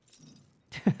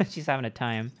 She's having a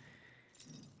time.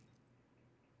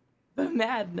 The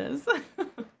madness.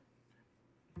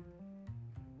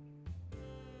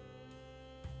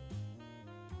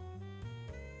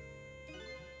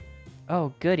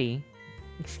 Oh, goody.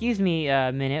 Excuse me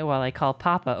a minute while I call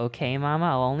Papa, okay, Mama?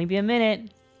 I'll only be a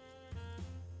minute.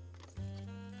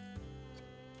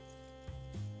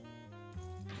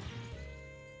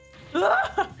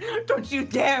 Don't you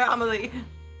dare, Amelie!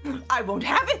 I won't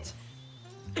have it!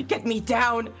 Get me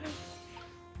down!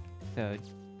 So,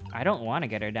 I don't want to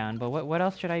get her down, but what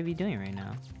else should I be doing right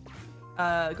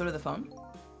now? Go to the phone.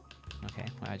 Okay,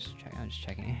 well, I'm just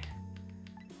checking.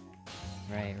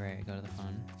 Right, go to the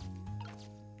phone.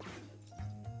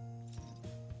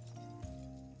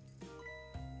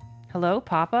 Hello,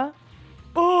 Papa?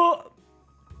 Oh!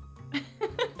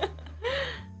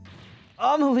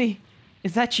 Amelie!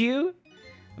 Is that you?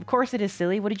 Of course it is,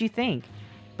 silly. What did you think?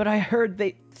 But I heard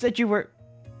they said you were...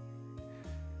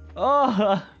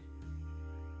 Oh!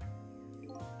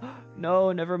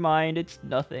 No, never mind. It's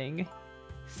nothing.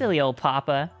 Silly old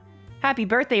Papa. Happy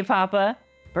birthday, Papa!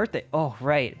 Birthday? Oh,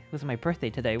 right. It was my birthday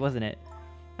today, wasn't it?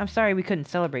 I'm sorry we couldn't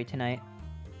celebrate tonight.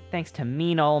 Thanks to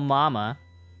mean old Mama.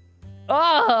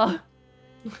 Oh!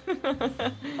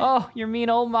 Oh, your mean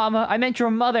old Mama. I meant your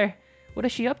mother. What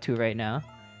is she up to right now?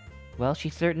 Well,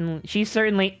 she's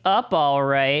certainly up all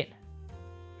right.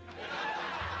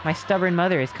 My stubborn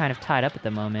mother is kind of tied up at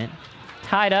the moment.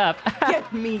 Tied up?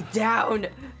 Get me down!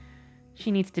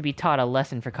 She needs to be taught a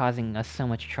lesson for causing us so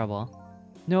much trouble.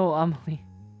 No, Amelie.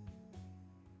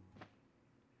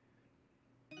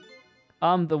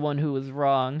 I'm the one who was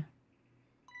wrong.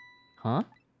 Huh?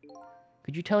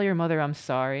 Could you tell your mother I'm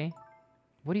sorry?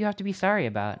 What do you have to be sorry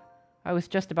about? I was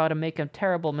just about to make a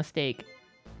terrible mistake.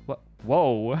 What?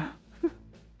 Whoa.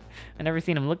 I never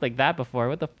seen him look like that before.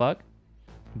 What the fuck?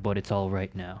 But it's all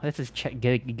right now. This is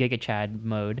Giga Chad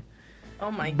mode.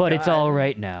 Oh my god. But it's all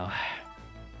right now.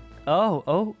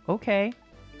 Oh, okay.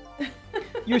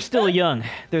 You're still young.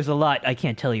 There's a lot I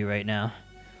can't tell you right now.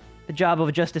 The job of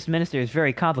a justice minister is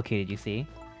very complicated, you see.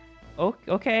 Oh,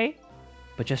 okay.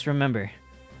 But just remember,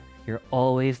 you're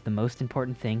always the most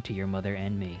important thing to your mother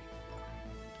and me.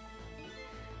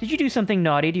 Did you do something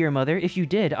naughty to your mother? If you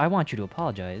did, I want you to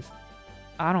apologize.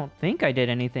 I don't think I did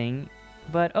anything,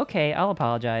 but okay, I'll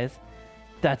apologize.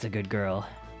 That's a good girl.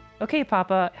 Okay,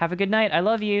 Papa, have a good night. I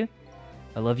love you.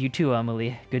 I love you too,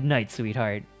 Amelie. Good night,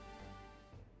 sweetheart.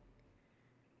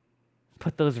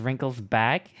 Put those wrinkles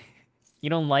back? You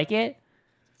don't like it?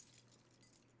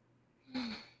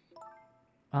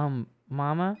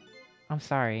 Mama? I'm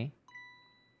sorry.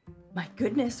 My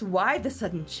goodness, why the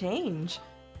sudden change?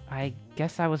 I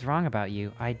guess I was wrong about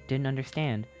you. I didn't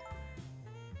understand.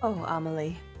 Oh,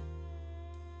 Amelie.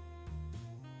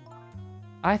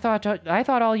 I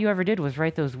thought all you ever did was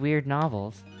write those weird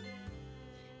novels.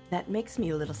 That makes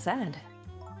me a little sad.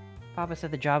 Papa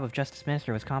said the job of Justice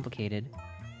Minister was complicated.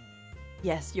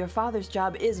 Yes, your father's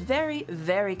job is very,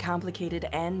 very complicated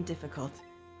and difficult.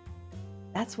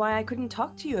 That's why I couldn't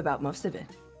talk to you about most of it.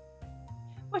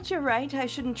 But you're right, I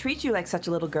shouldn't treat you like such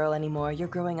a little girl anymore. You're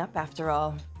growing up after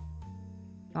all.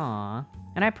 Aw.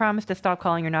 And I promised to stop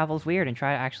calling your novels weird and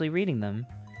try actually reading them.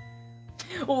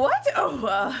 What?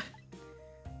 Oh,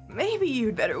 Maybe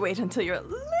you'd better wait until you're a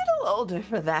little older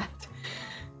for that.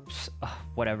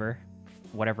 Whatever.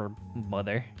 Whatever,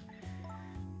 mother.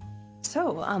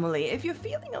 So, Amelie, if you're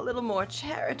feeling a little more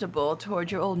charitable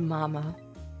toward your old mama,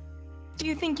 do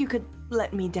you think you could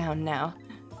let me down now?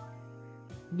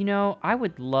 You know, I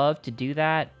would love to do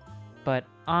that, but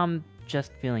I'm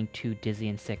just feeling too dizzy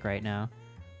and sick right now.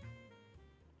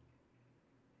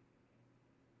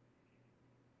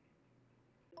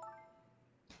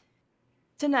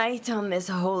 Tonight on this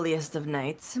holiest of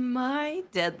nights, my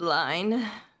deadline.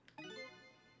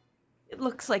 It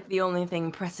looks like the only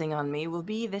thing pressing on me will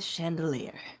be this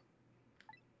chandelier.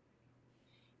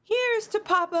 Here's to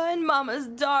Papa and Mama's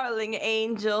darling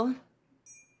angel.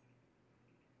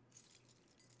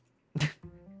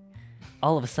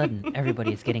 All of a sudden,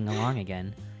 everybody is getting along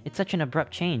again. It's such an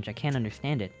abrupt change, I can't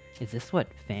understand it. Is this what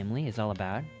family is all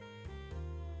about?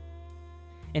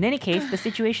 In any case, the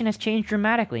situation has changed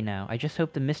dramatically now. I just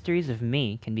hope the mysteries of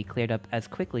me can be cleared up as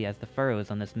quickly as the furrows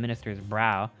on this minister's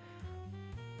brow.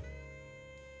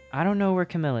 I don't know where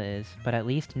Camilla is, but at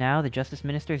least now the Justice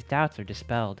Minister's doubts are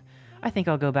dispelled. I think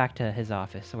I'll go back to his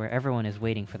office, where everyone is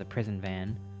waiting for the prison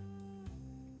van.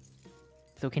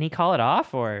 So can he call it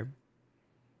off, or...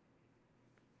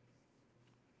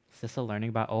 Sissel learning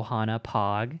about Ohana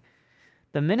Pog.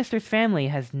 The minister's family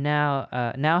has now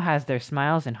has their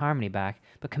smiles and harmony back,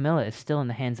 but Camilla is still in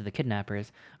the hands of the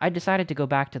kidnappers. I decided to go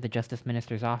back to the Justice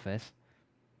Minister's office.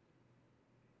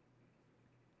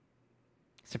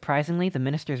 Surprisingly, the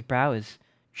minister's brow is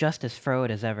just as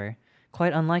furrowed as ever.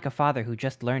 Quite unlike a father who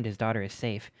just learned his daughter is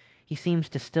safe, he seems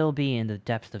to still be in the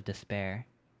depths of despair.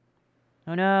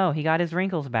 Oh no, he got his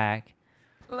wrinkles back.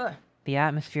 Ugh. The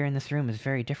atmosphere in this room is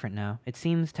very different now. It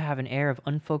seems to have an air of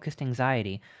unfocused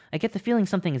anxiety. I get the feeling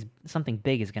something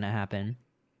big is gonna happen.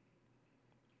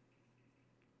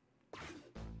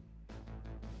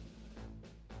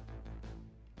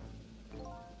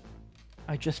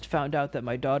 I just found out that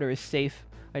my daughter is safe.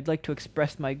 I'd like to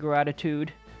express my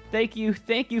gratitude. Thank you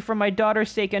for my daughter's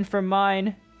sake and for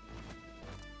mine.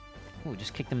 Oh,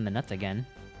 just kicked him in the nuts again.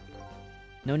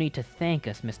 No need to thank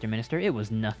us, Mr. Minister. It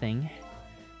was nothing.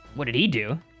 What did he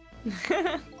do?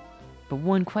 But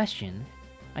one question.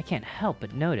 I can't help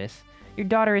but notice. Your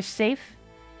daughter is safe?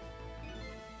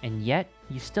 And yet,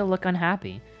 you still look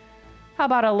unhappy. How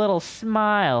about a little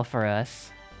smile for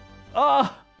us?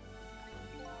 Oh!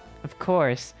 Of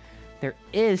course, there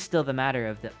is still the matter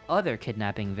of the other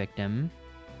kidnapping victim.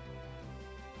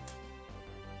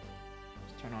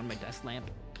 Let's turn on my desk lamp.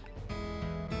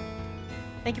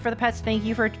 Thank you for the pets. Thank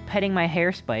you for petting my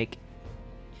hair spike.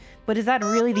 But is that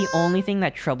really the only thing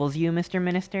that troubles you, Mr.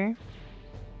 Minister?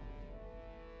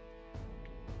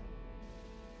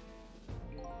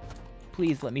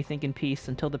 Please let me think in peace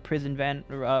until the prison van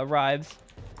arrives.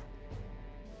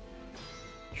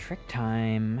 Trick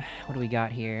time. What do we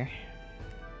got here?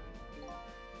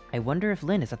 I wonder if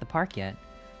Lynn is at the park yet.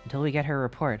 Until we get her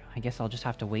report, I guess I'll just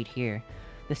have to wait here.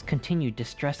 This continued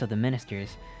distress of the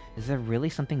ministers. Is there really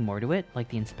something more to it, like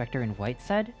the inspector in white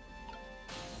said?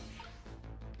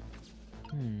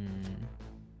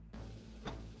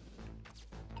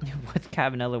 What's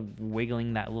Cavanella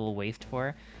wiggling that little waist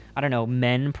for? I don't know,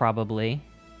 men probably.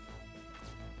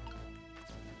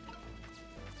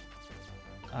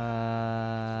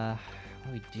 What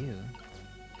do we do?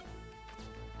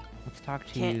 Let's talk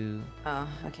to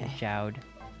Jowd.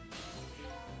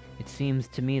 It seems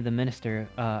to me the minister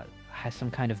has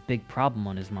some kind of big problem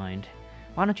on his mind.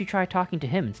 Why don't you try talking to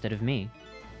him instead of me?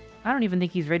 I don't even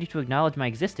think he's ready to acknowledge my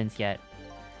existence yet.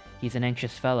 He's an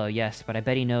anxious fellow, yes, but I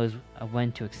bet he knows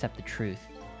when to accept the truth.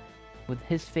 Would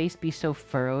his face be so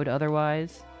furrowed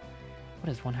otherwise? What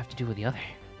does one have to do with the other?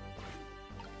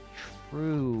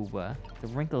 True. The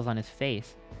wrinkles on his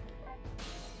face.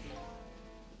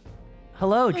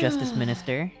 Hello, Justice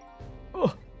Minister.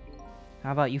 How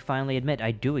about you finally admit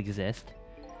I do exist?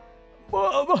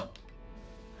 Mom!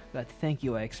 That thank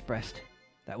you I expressed.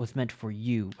 That was meant for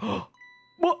you.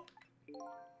 What?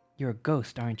 You're a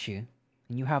ghost, aren't you?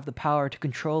 And you have the power to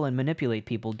control and manipulate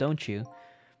people, don't you?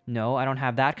 No, I don't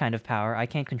have that kind of power. I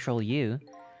can't control you.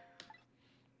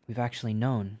 We've actually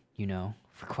known, you know,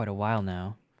 for quite a while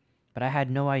now. But I had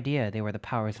no idea they were the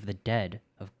powers of the dead,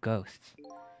 of ghosts.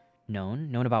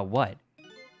 Known? Known about what?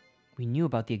 We knew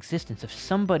about the existence of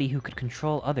somebody who could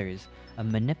control others, a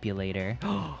manipulator.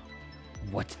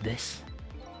 What's this?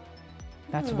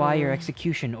 That's why your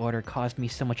execution order caused me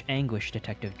so much anguish,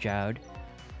 Detective Jowd.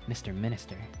 Mr.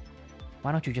 Minister,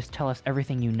 why don't you just tell us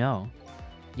everything you know?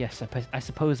 Yes, I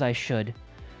suppose I should.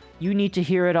 You need to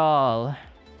hear it all.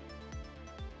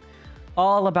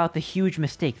 All about the huge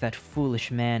mistake that foolish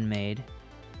man made.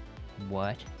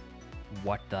 What?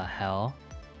 What the hell?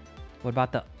 What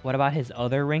about his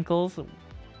other wrinkles?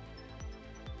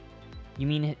 You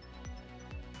mean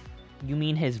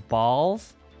his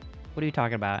balls? What are you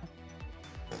talking about?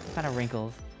 What kind of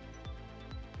wrinkles?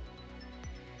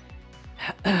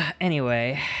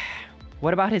 Anyway,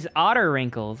 what about his otter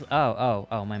wrinkles?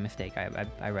 Oh, my mistake.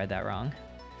 I read that wrong.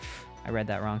 I read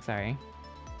that wrong, sorry.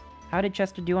 How did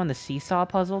Chester do on the seesaw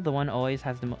puzzle? The one always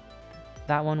has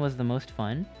that one was the most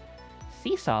fun.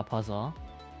 Seesaw puzzle?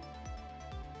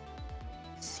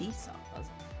 Seesaw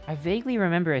puzzle. I vaguely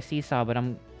remember a seesaw, but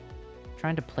I'm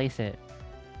trying to place it.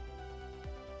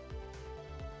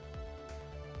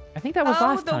 I think that was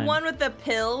last time. Oh, the one with the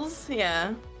pills?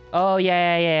 Yeah. Oh,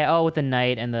 yeah. Oh, with the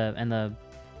knight and the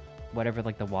whatever,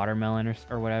 like the watermelon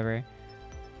or whatever.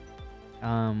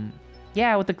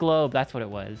 Yeah, with the globe, that's what it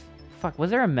was. Fuck,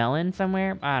 was there a melon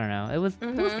somewhere? I don't know. It was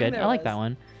good. I like that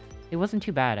one. It wasn't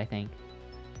too bad, I think.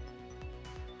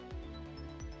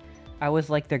 I was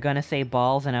like, they're gonna say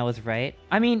balls, and I was right.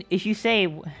 I mean, if you say,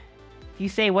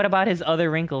 what about his other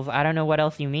wrinkles? I don't know what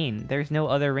else you mean. There's no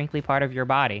other wrinkly part of your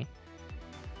body.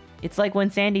 It's like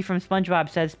when Sandy from SpongeBob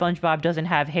says SpongeBob doesn't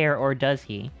have hair, or does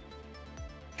he?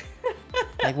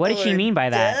 Like, what did she mean by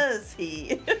that? Does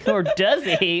he? Or does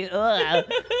he? Ugh.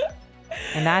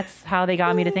 And that's how they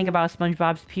got me to think about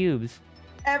SpongeBob's pubes.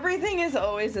 Everything is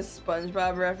always a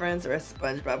SpongeBob reference or a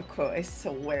SpongeBob quote, I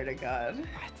swear to God.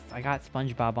 I got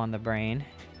SpongeBob on the brain.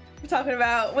 We're talking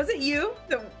about, was it you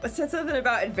that said something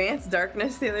about Advanced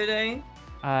Darkness the other day?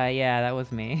 Yeah, that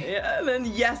was me. Yeah, and then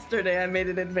yesterday I made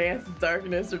an Advanced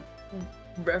Darkness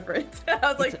reference.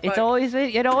 I was like,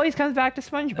 it always comes back to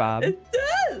SpongeBob. It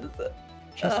does.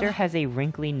 Chester has a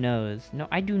wrinkly nose. No,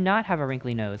 I do not have a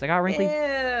wrinkly nose. I got a wrinkly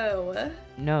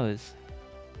nose.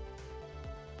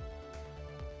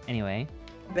 Anyway,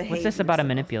 what's this about a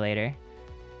manipulator?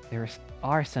 There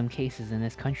are some cases in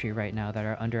this country right now that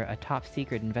are under a top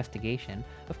secret investigation.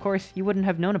 Of course, you wouldn't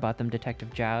have known about them,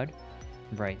 Detective Jowd.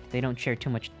 Right, they don't share too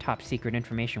much top secret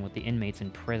information with the inmates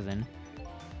in prison.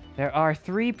 There are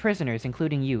 3 prisoners,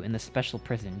 including you, in the special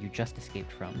prison you just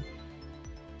escaped from.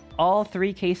 All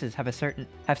 3 cases have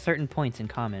certain points in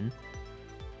common.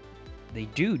 They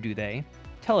do they?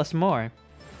 Tell us more.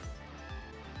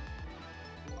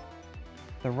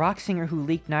 The rock singer who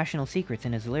leaked national secrets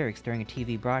in his lyrics during a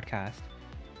TV broadcast.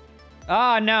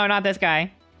 Oh no, not this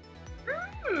guy.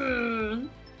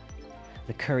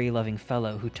 The curry-loving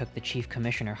fellow who took the chief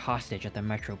commissioner hostage at the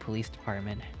Metro Police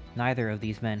Department. Neither of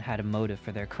these men had a motive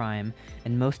for their crime,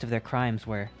 and most of their crimes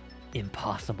were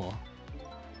impossible.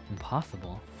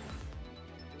 Impossible?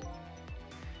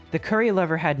 The curry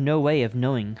lover had no way of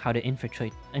knowing how to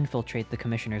infiltrate the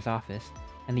commissioner's office,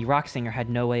 and the rock singer had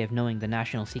no way of knowing the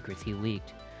national secrets he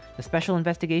leaked. The Special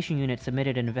Investigation Unit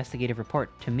submitted an investigative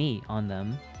report to me on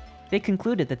them. They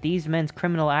concluded that these men's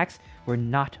criminal acts were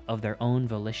not of their own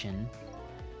volition.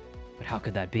 But how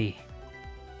could that be?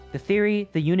 The theory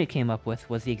the unit came up with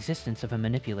was the existence of a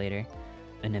manipulator.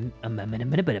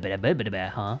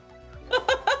 Huh?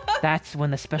 That's when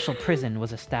the special prison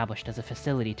was established as a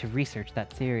facility to research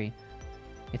that theory.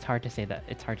 It's hard to say that.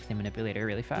 It's hard to say manipulator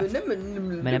really fast.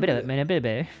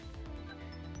 Manipulator.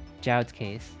 Jowd's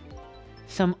case.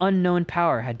 Some unknown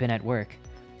power had been at work.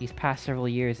 These past several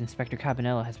years, Inspector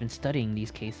Cabanela has been studying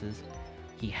these cases.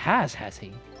 He has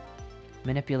he?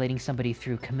 Manipulating somebody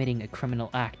through committing a criminal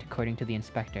act, according to the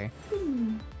inspector.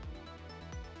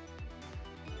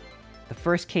 The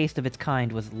first case of its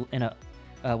kind was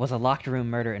a locked room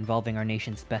murder involving our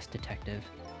nation's best detective.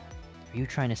 Are you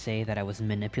trying to say that I was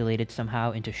manipulated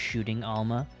somehow into shooting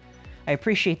Alma? I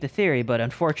appreciate the theory, but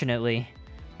unfortunately,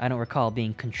 I don't recall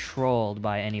being controlled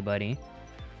by anybody.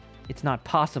 It's not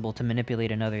possible to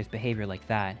manipulate another's behavior like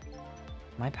that.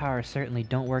 My powers certainly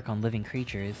don't work on living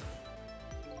creatures.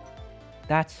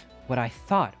 That's what I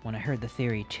thought when I heard the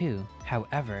theory too.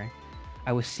 However,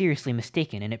 I was seriously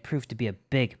mistaken and it proved to be a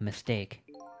big mistake.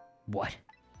 What?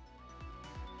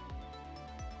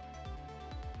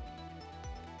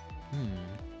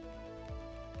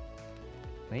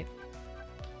 Wait.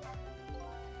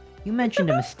 You mentioned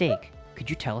a mistake. Could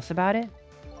you tell us about it?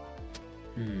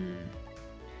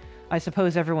 I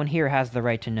suppose everyone here has the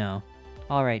right to know.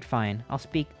 Alright, fine. I'll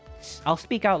speak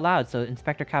out loud so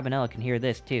Inspector Cabanela can hear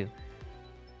this too.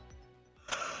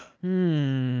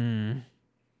 They're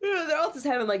all just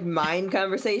having like mind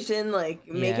conversation, like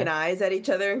making eyes at each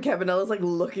other, and Cabanela's like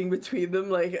looking between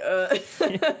them like,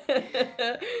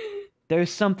 There's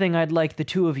something I'd like the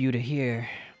 2 of you to hear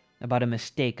about a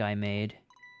mistake I made.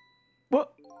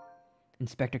 What?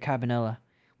 Inspector Cabanela,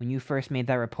 when you first made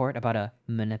that report about a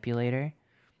manipulator,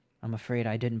 I'm afraid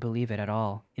I didn't believe it at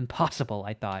all. Impossible,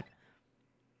 I thought.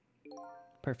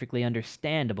 Perfectly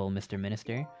understandable, Mr.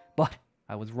 Minister. But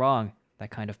I was wrong.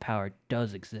 That kind of power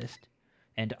does exist.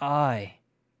 And I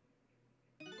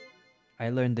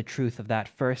learned the truth of that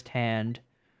firsthand.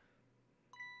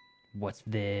 What's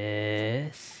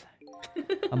this?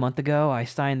 A month ago, I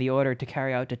signed the order to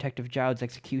carry out Detective Jowd's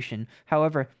execution.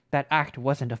 However, that act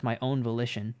wasn't of my own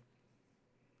volition.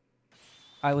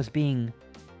 I was being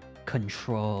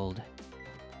controlled.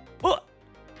 Oh!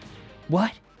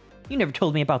 What? You never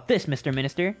told me about this, Mr.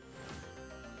 Minister.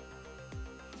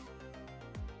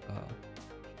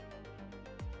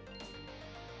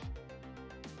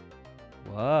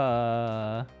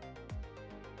 Whoa.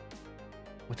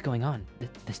 What's going on?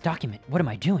 This document. What am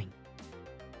I doing?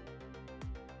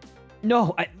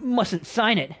 No, I mustn't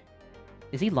sign it.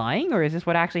 Is he lying, or is this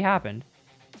what actually happened?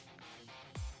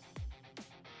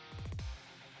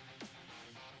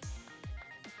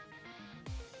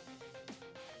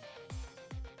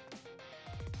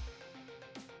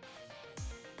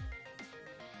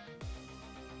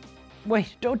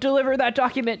 Wait, don't deliver that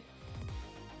document!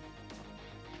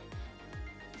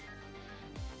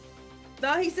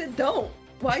 No, he said don't.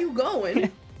 Why are you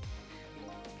going?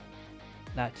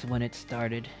 That's when it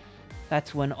started.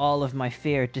 That's when all of my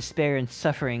fear, despair, and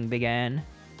suffering began.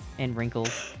 And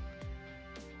wrinkles.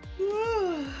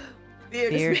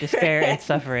 Fear, despair, and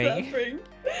suffering.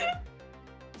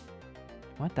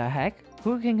 What the heck?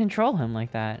 Who can control him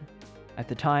like that? At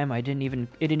the time, it didn't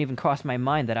even cross my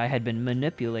mind that I had been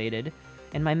manipulated,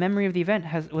 and my memory of the event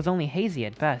was only hazy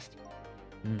at best.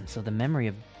 So the memory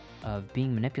of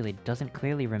being manipulated doesn't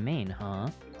clearly remain, huh?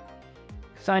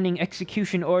 Signing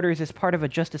execution orders is part of a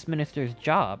justice minister's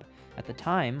job. At the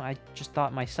time, I just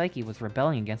thought my psyche was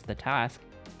rebelling against the task.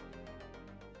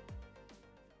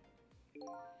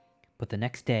 But the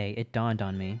next day, it dawned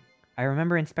on me. I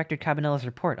remember Inspector Cabanella's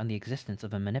report on the existence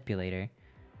of a manipulator.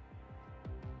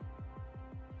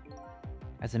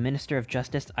 As a minister of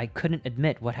justice, I couldn't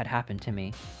admit what had happened to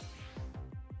me.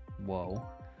 Whoa.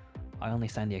 I only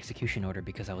signed the execution order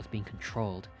because I was being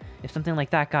controlled. If something like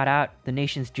that got out, the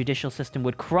nation's judicial system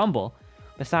would crumble.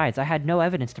 Besides, I had no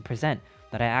evidence to present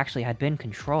that I actually had been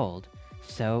controlled.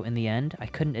 So, in the end, I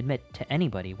couldn't admit to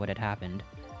anybody what had happened.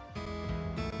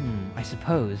 I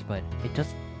suppose, but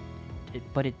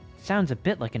it sounds a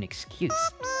bit like an excuse.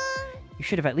 You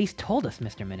should have at least told us,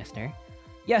 Mr. Minister.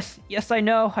 Yes, I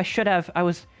know, I should have. I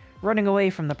was running away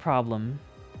from the problem.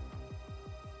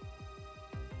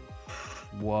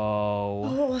 Whoa.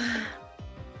 Oh.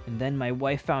 And then my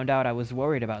wife found out I was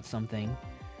worried about something.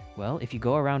 Well, if you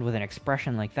go around with an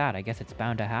expression like that, I guess it's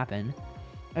bound to happen.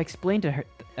 I explained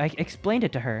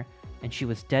it to her, and she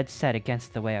was dead set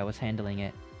against the way I was handling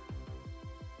it.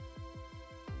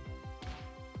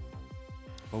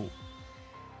 Oh.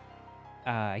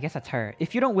 I guess that's her.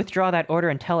 If you don't withdraw that order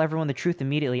and tell everyone the truth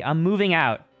immediately, I'm moving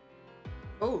out.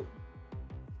 Oh.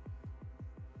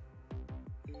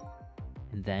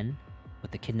 And then,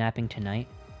 with the kidnapping tonight,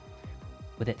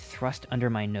 with it thrust under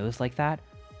my nose like that,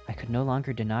 I could no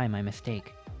longer deny my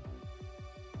mistake.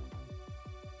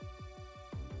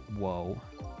 Whoa.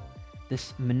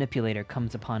 This manipulator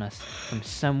comes upon us from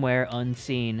somewhere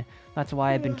unseen. That's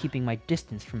why I've been keeping my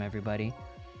distance from everybody.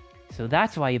 So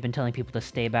that's why you've been telling people to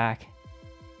stay back.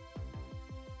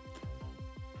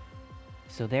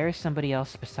 So there's somebody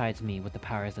else besides me with the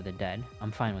powers of the dead.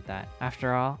 I'm fine with that.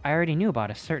 After all, I already knew about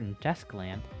a certain desk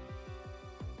lamp.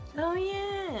 Oh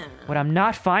yeah. What I'm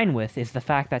not fine with is the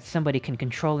fact that somebody can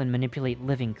control and manipulate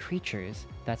living creatures.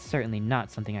 That's certainly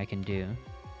not something I can do.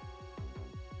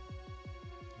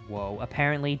 Whoa,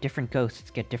 apparently different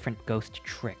ghosts get different ghost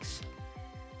tricks.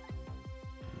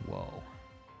 Whoa.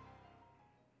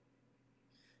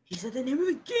 He said the name of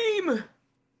the game!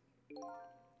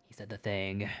 He said the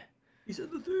thing. He said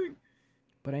the thing.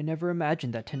 But I never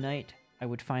imagined that tonight I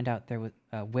would find out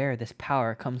where this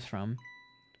power comes from.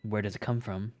 Where does it come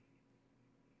from?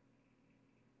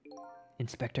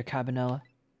 Inspector Cabanella,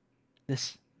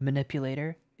 this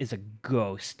manipulator is a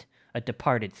ghost, a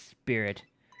departed spirit.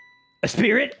 A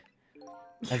spirit?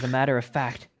 As a matter of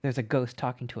fact, there's a ghost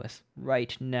talking to us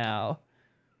right now.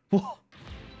 Whoa.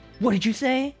 What did you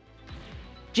say?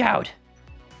 Jowd!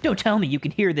 Don't tell me you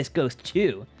can hear this ghost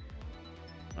too.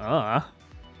 I'd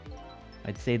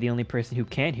say the only person who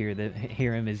can't hear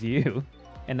him is you.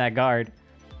 And that guard.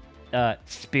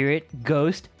 Spirit?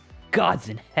 Ghost? Gods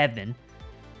in heaven.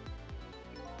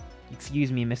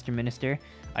 Excuse me, Mr. Minister.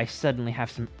 I suddenly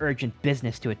have some urgent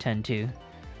business to attend to.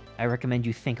 I recommend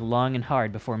you think long and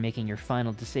hard before making your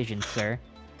final decision, sir.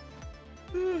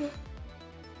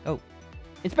 Oh.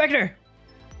 Inspector!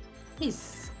 He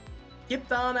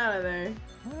skipped on out of there.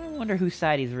 I wonder whose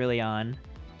side he's really on.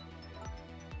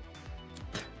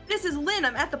 This is Lynn.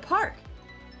 I'm at the park.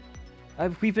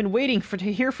 We've been waiting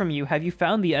to hear from you. Have you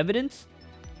found the evidence?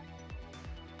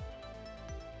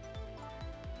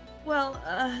 Well,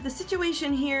 the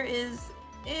situation here is...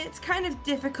 It's kind of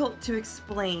difficult to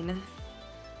explain.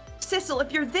 Sissel,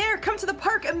 if you're there, come to the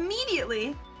park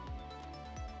immediately!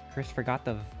 Chris forgot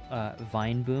the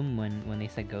vine boom when they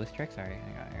said ghost trick. Sorry,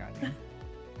 I got it.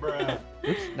 Bruh.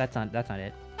 Oops, that's not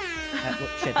it.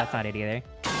 Shit, that's not it either.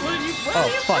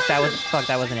 What Fuck,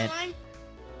 that wasn't it.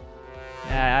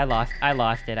 I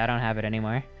lost it. I don't have it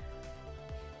anymore.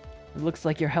 It looks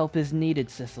like your help is needed,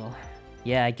 Sissel.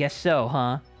 Yeah, I guess so,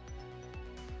 huh?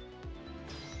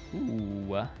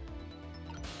 Ooh. I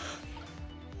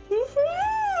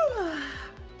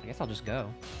guess I'll just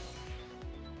go.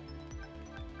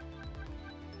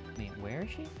 Wait, where is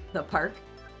she? The park?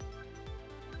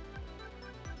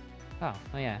 Oh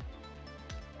yeah.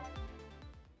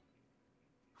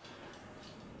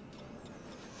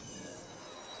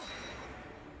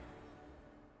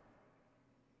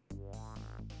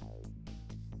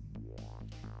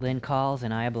 Lynn calls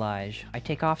and I oblige. I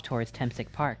take off towards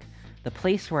Temsic Park, the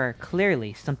place where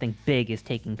clearly something big is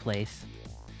taking place.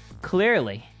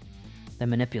 Clearly! The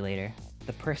manipulator,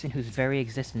 the person whose very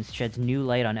existence sheds new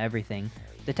light on everything.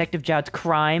 Detective Jowd's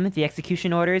crime, the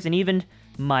execution orders, and even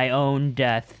my own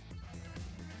death.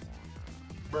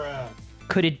 Bruh.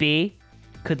 Could it be?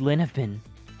 Could Lynn have been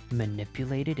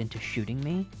manipulated into shooting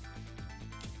me?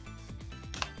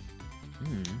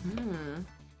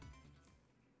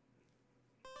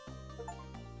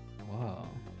 Whoa.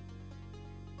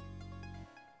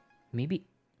 Maybe.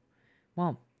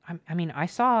 Well, I mean, I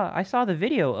saw the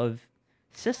video of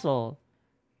Sissel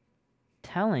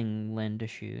telling Lynn to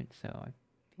shoot, so I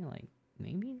feel like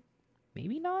maybe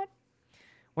not,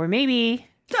 or maybe.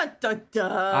 Dun, dun,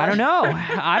 dun. I don't know.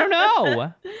 I don't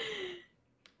know.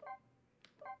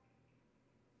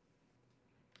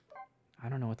 I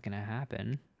don't know what's gonna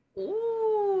happen.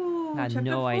 Ooh, I had chapter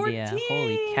no idea. 14.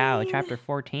 Holy cow! Chapter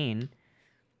 14.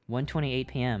 1:28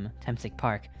 p.m. Temsic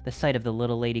Park, the site of the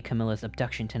little lady Camilla's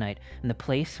abduction tonight, and the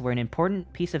place where an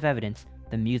important piece of evidence,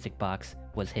 the music box,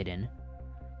 was hidden.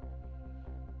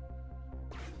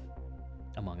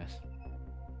 Among Us.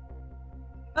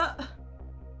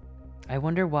 I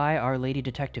wonder why our lady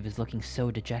detective is looking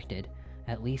so dejected.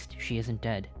 At least she isn't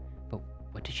dead. But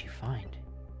what did she find?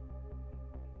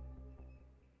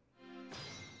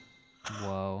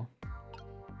 Whoa.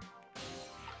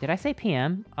 Did I say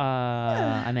PM?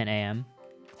 I meant AM.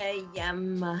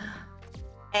 AM.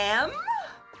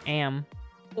 AM.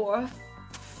 Or...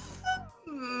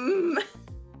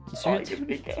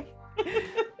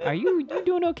 Are you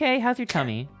doing okay? How's your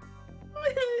tummy?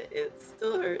 It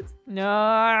still hurts.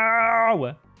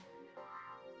 No!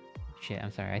 Shit,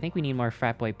 I'm sorry. I think we need more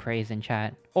frat boy praise in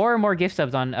chat. Or more gift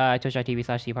subs on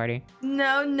twitch.tv/tparty.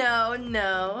 No, no,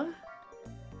 no.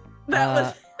 That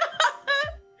was...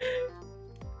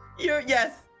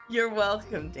 You're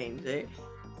welcome, Danger.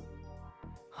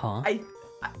 Huh? I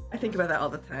think about that all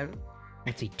the time.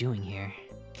 What's he doing here?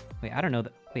 Wait, I don't know.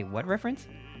 Wait, what reference?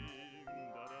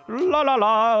 La la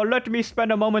la, let me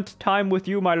spend a moment's time with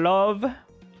you, my love.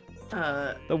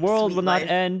 The world Sweet will not Life.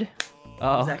 end.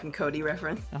 Oh. Zack and Cody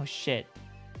reference. Oh shit.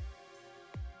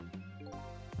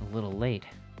 A little late.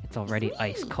 It's already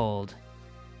ice cold.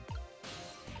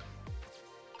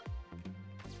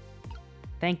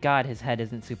 Thank God his head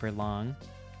isn't super long.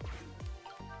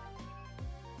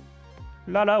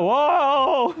 La la,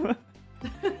 whoa!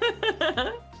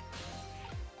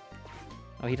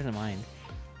 Oh, he doesn't mind.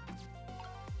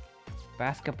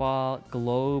 Basketball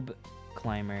globe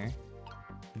climber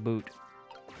boot.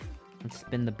 And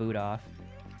spin the boot off.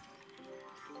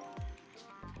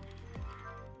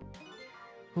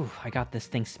 Ooh, I got this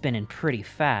thing spinning pretty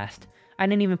fast. I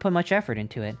didn't even put much effort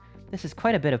into it. This is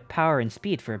quite a bit of power and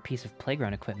speed for a piece of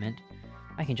playground equipment.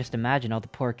 I can just imagine all the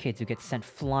poor kids who get sent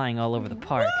flying all over the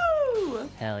park. Woo!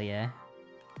 Hell yeah.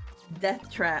 Death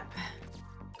trap.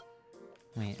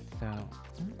 Wait, so...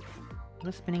 What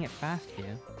does spinning it fast do?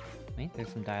 Wait, there's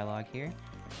some dialogue here.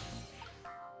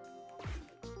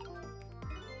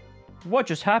 What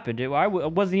just happened? I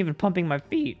wasn't even pumping my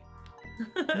feet.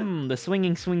 The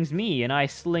swinging swings me, and I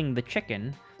sling the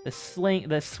chicken. The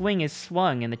swing is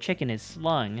swung, and the chicken is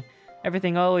slung.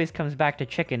 Everything always comes back to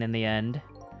chicken in the end.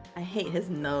 I hate his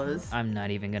nose. I'm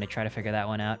not even gonna try to figure that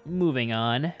one out. Moving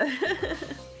on.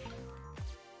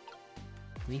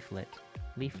 Leaflet.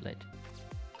 Leaflet.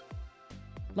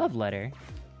 Love letter.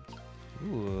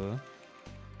 Ooh.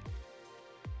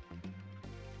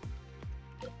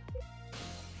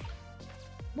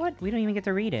 What? We don't even get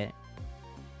to read it.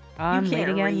 I'm late can't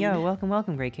again? Yo, read. welcome,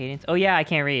 welcome, Great Cadence. Oh yeah, I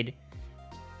can't read.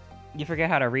 You forget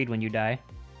how to read when you die.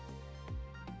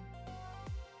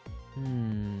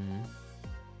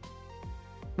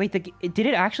 Wait, did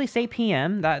it actually say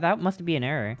PM? That must be an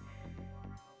error.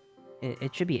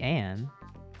 It should be AM.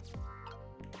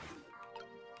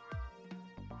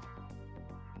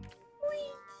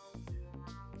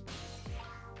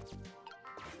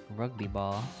 Rugby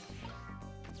ball.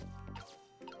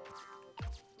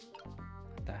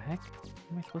 What the heck? What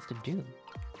am I supposed to do?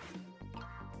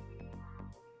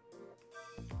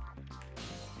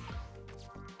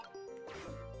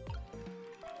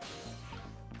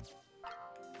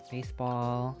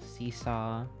 Baseball,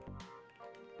 seesaw.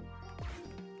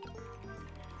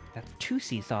 That's 2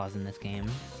 seesaws in this game.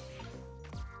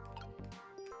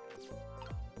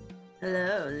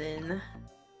 Hello, Lynn.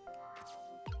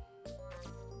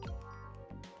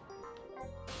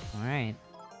 Alright.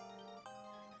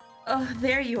 Oh,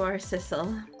 there you are,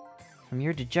 Sissel. From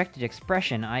your dejected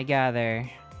expression, I gather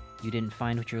you didn't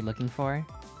find what you were looking for?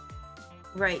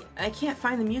 Right. I can't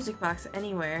find the music box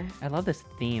anywhere. I love this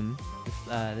theme.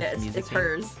 This music it's theme.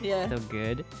 hers. Yeah. So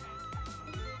good.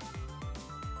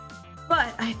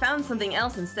 But I found something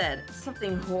else instead.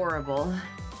 Something horrible.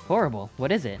 Horrible.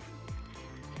 What is it?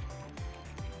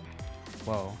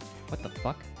 Whoa. What the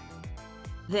fuck?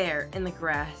 There, in the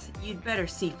grass. You'd better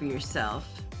see for yourself.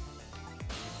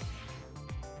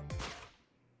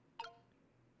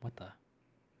 What the?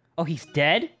 Oh, he's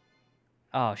dead?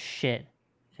 Oh, shit.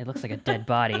 It looks like a dead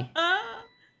body.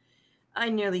 I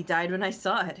nearly died when I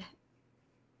saw it.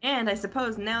 And I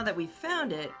suppose now that we've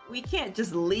found it, we can't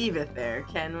just leave it there,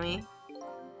 can we?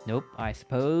 Nope, I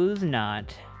suppose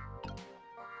not.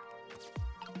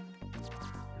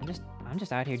 I'm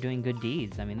just out here doing good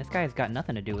deeds. I mean, this guy's got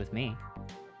nothing to do with me.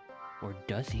 Or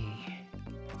does he?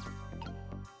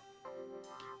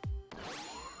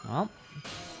 Well,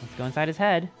 let's go inside his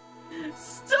head.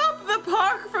 Stop the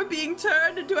park from being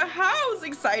turned into a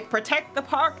housing site! Protect the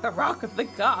park, the rock of the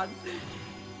gods!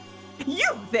 You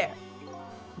there!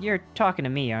 You're talking to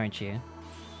me, aren't you?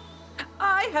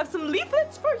 I have some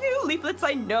leaflets for you, leaflets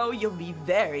I know you'll be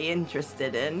very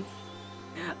interested in.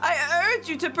 I urge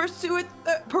you to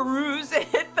peruse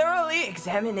it thoroughly,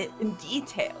 examine it in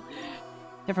detail.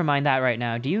 Never mind that right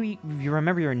now. Do you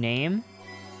remember your name?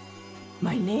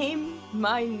 My name?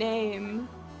 My name.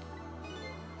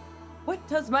 What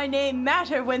does my name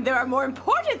matter when there are more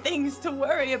important things to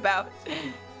worry about?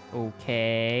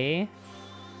 Okay.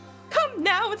 Come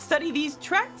now and study these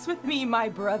tracts with me, my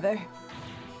brother.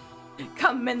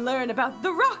 Come and learn about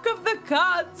the Rock of the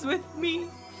Gods with me.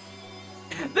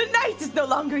 The night is no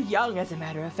longer young, as a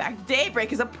matter of fact.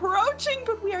 Daybreak is approaching,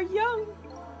 but we are young.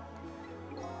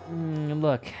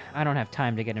 Look, I don't have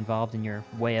time to get involved in your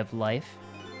way of life.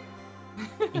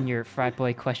 In your frat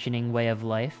boy questioning way of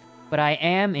life. But I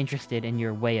am interested in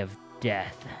your way of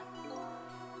death.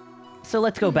 So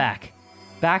let's go back.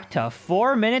 Back to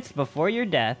 4 minutes before your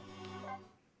death.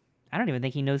 I don't even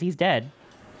think he knows he's dead.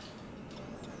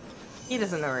 He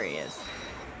doesn't know where he is.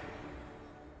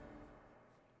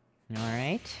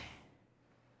 Alright.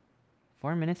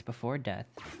 4 minutes before death.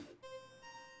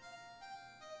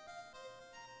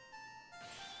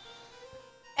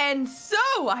 And so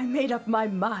I made up my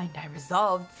mind. I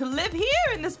resolved to live here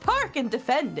in this park and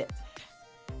defend it.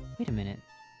 Wait a minute.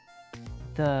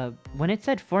 When it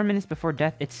said 4 minutes before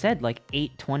death, it said like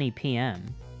 8:20 p.m.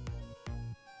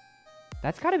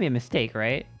 That's gotta be a mistake,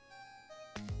 right?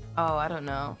 Oh, I don't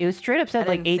know. It was straight up said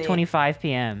like 8:25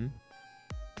 p.m.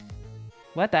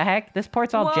 What the heck? This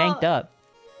port's all janked up.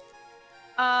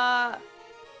 I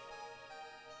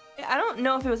don't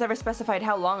know if it was ever specified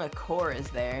how long a core is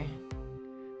there.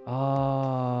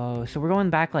 Oh, so we're going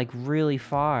back like really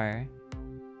far.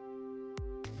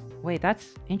 Wait,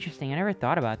 that's interesting. I never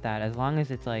thought about that. As long as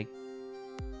it's like...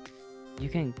 You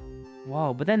can...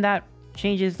 Whoa, but then that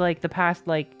changes like the past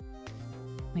like...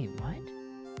 Wait, what?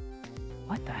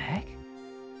 What the heck?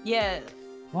 Yeah.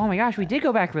 Oh my gosh, we did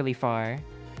go back really far.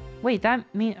 Wait, that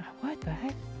mean... What the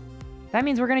heck? That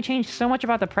means we're gonna change so much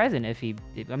about the present if he...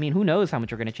 I mean, who knows how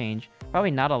much we're gonna change.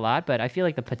 Probably not a lot, but I feel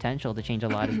like the potential to change a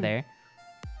lot is there.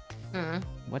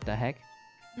 What the heck?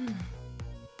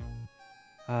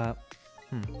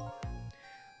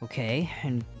 Okay,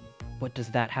 and what does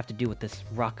that have to do with this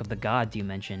Rock of the Gods you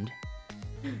mentioned?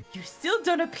 You still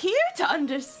don't appear to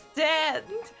understand.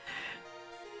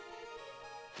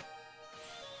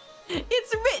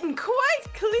 It's written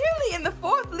quite clearly in the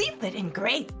 4th leaflet in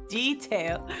great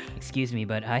detail. Excuse me,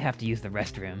 but I have to use the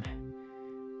restroom.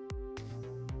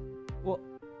 Well...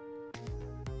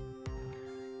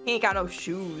 He ain't got no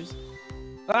shoes.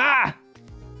 Ah!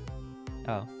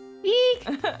 Oh. Eek!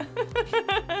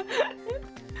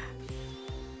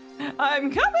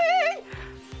 I'm coming!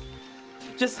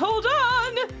 Just hold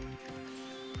on!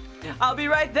 I'll be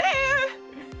right there!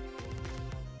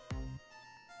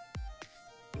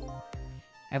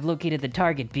 I've located the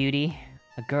target, Beauty.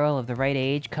 A girl of the right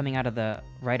age coming out of the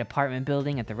right apartment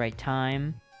building at the right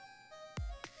time.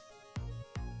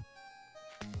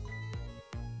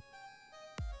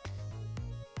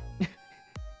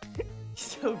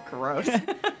 So gross.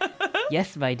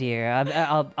 Yes, my dear.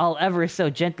 I'll ever so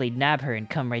gently nab her and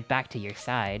come right back to your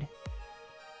side.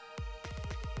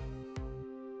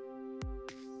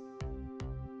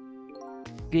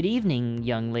 Good evening,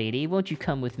 young lady. Won't you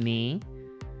come with me?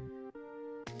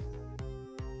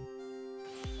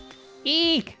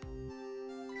 Eek!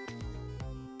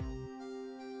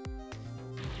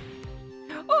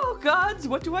 Oh gods,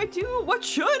 what do I do? What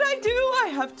should I do?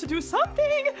 I have to do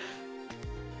something!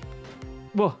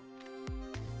 Whoa.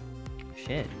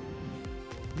 Shit.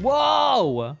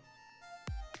 Whoa!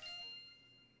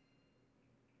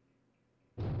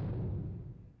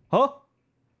 Huh?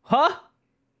 Huh?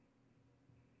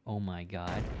 Oh my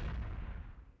god.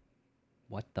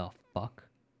 What the fuck?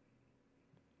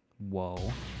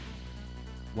 Whoa.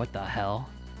 What the hell?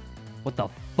 What the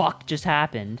fuck just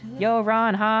happened? Yo,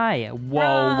 Ron, hi! Whoa.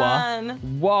 Ron!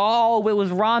 Whoa, it was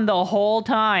Ron the whole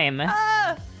time!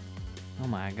 Ah! Oh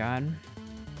my god.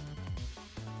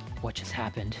 What just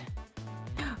happened?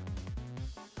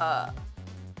 I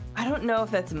don't know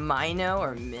if that's Mino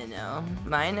or Minnow.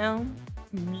 Mino?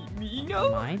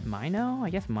 Mino? Mino? I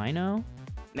guess Mino?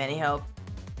 Many help.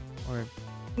 Or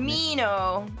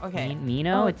Mino. Okay.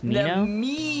 Mino? It's Mino? The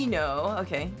Mino.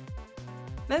 Okay.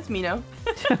 That's Mino.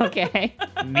 Okay.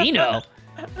 Mino.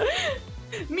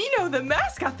 Mino, the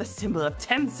mascot, the symbol of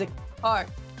Temsic Park.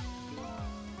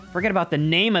 Forget about the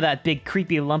name of that big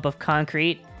creepy lump of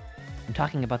concrete. I'm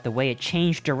talking about the way it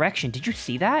changed direction. Did you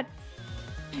see that?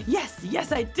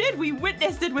 Yes, I did. We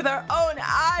witnessed it with our own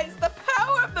eyes. The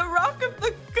power of the Rock of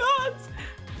the Gods.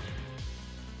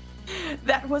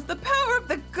 That was the power of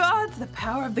the gods. The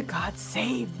power of the gods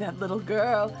saved that little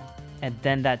girl. And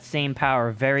then that same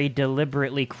power very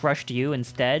deliberately crushed you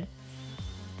instead?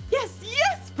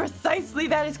 Yes, precisely.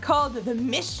 That is called the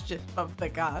mischief of the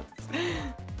gods.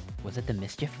 Was it the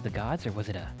mischief of the gods, or was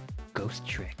it a ghost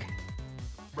trick?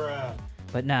 Bruh.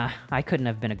 But nah, it couldn't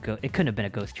have been a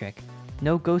ghost trick.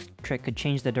 No ghost trick could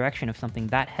change the direction of something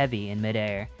that heavy in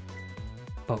midair.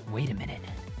 But wait a minute.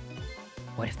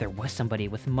 What if there was somebody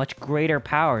with much greater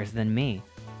powers than me?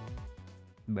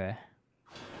 Bruh.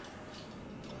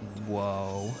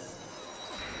 Whoa.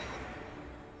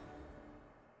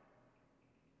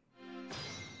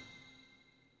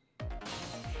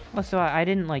 Oh, so I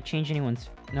didn't, like, change anyone's...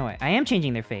 No, I am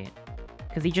changing their fate.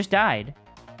 Because he just died.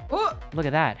 Oh, Look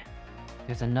at that.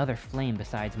 There's another flame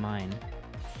besides mine.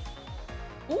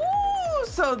 ooh,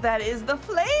 so that is the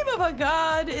flame of a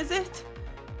god, is it?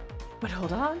 But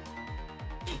hold on.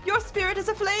 Your spirit is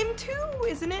a flame too,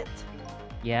 isn't it?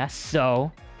 Yeah,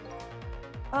 so?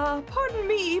 Pardon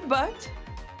me, but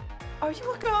are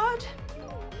you a god?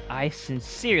 I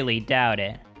sincerely doubt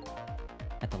it.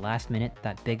 At the last minute,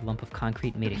 that big lump of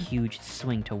concrete made a huge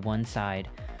swing to one side.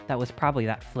 That was probably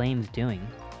that flame's doing.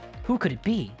 Who could it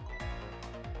be?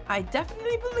 I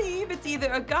definitely believe it's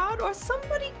either a god or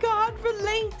somebody god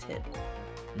related.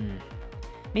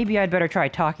 Maybe I'd better try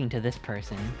talking to this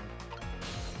person.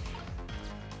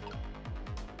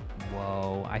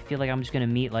 Whoa, I feel like I'm just gonna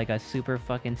meet like a super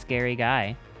fucking scary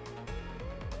guy.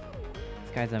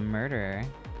 This guy's a murderer.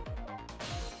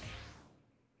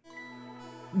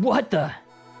 What the?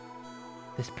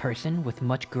 This person with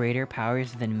much greater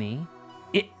powers than me?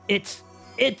 It's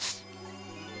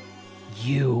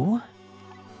you?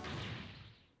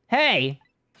 Hey!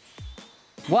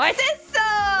 What?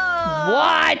 Sissel!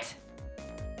 What?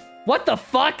 What the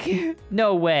fuck?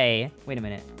 No way. Wait a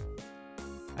minute.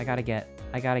 I gotta get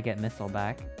missile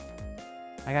back.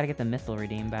 I gotta get the missile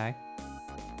redeem back.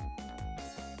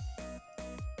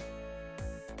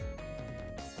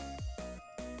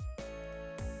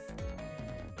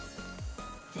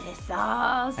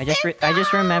 Sissel! I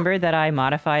just remembered that I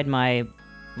modified my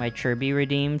Chirby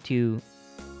redeem to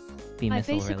be I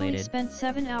missile basically related. spent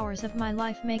 7 hours of my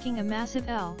life making a massive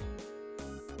L.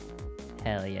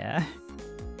 Hell yeah.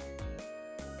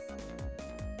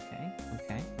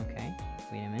 Okay.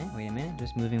 Wait a minute.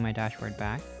 Just moving my dashboard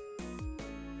back.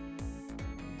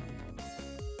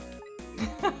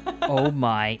 Oh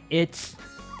my, it's...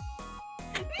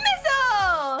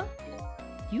 Missile!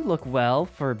 You look well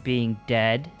for being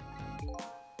dead.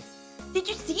 Did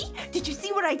you see? Did you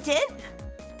see what I did?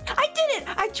 I did it!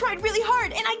 I tried really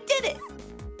hard and I did it!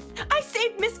 I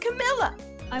saved Miss Camilla!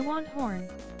 I want horn.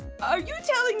 Are you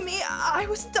telling me I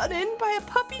was done in by a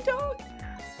puppy dog?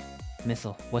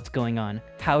 Missile, what's going on?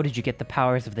 How did you get the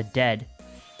powers of the dead?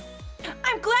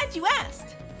 I'm glad you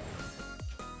asked.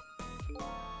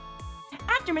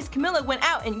 After Miss Camilla went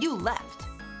out and you left.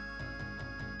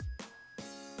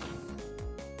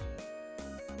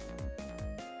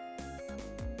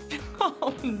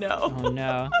 Oh no. Oh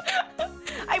no.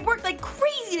 I worked like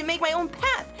crazy to make my own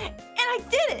path, and I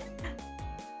did it!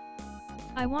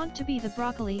 I want to be the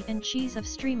broccoli and cheese of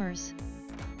streamers.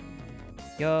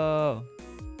 Yo.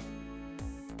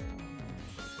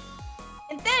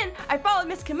 And then I followed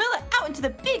Miss Camilla out into the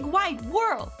big wide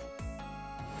world.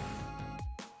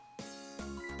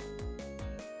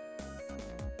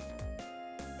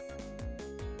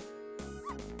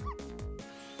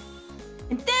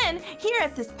 And then, here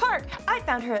at this park, I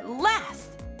found her at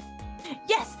last.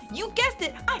 Yes, you guessed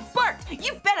it, I barked!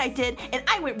 You bet I did, and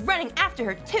I went running after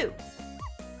her too.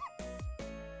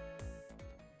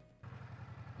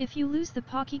 If you lose the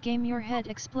Pocky game, your head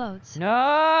explodes.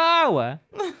 No!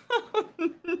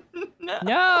 No.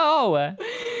 No!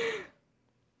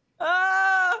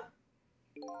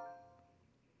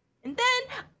 And then,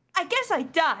 I guess I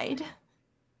died.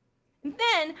 And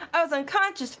then, I was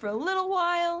unconscious for a little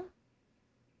while.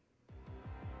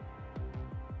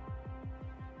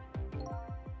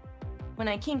 When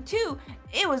I came to,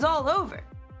 it was all over.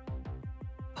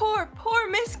 Poor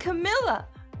Miss Camilla.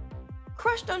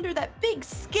 Crushed under that big,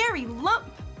 scary lump.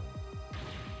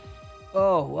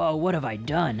 Oh, what have I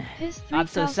done? His I'm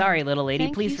so 3000. sorry, little lady.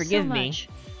 Thank Please you forgive so me. much.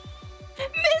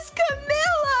 Miss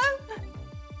Camilla!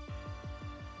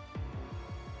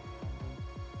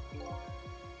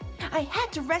 I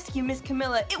had to rescue Miss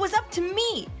Camilla. It was up to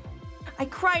me. I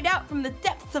cried out from the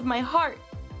depths of my heart.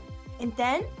 And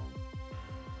then,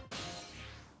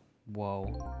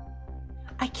 Whoa.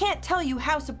 I can't tell you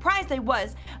how surprised I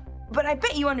was, but I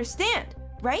bet you understand,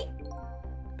 right?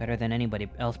 Better than anybody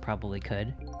else probably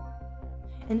could.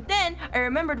 And then I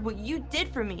remembered what you did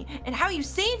for me and how you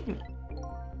saved me.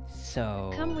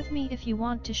 So... Come with me if you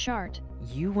want to shart.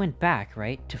 You went back,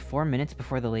 right? To 4 minutes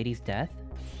before the lady's death?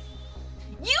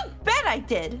 You bet I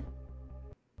did!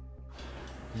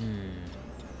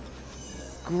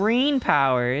 Green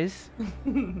powers?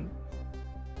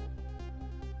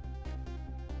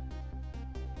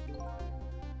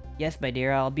 Yes, my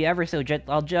dear, I'll ever so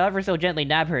gently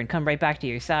nab her and come right back to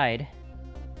your side.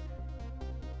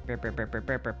 Burp, burp, burp, burp,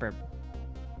 burp, burp, burp.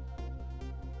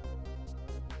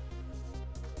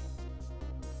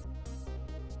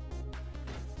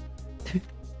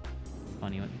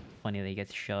 Funny that he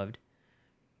gets shoved.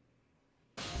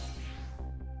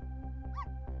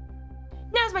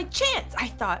 Now's my chance, I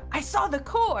thought. I saw the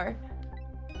core.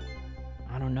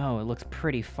 I don't know, it looks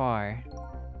pretty far.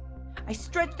 I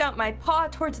stretched out my paw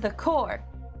towards the core.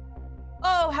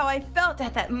 Oh, how I felt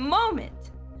at that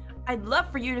moment. I'd love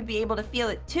for you to be able to feel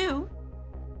it too.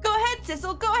 Go ahead,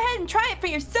 Sissel, go ahead and try it for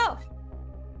yourself.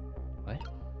 What?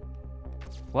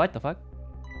 What the fuck?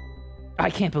 I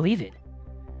can't believe it.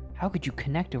 How could you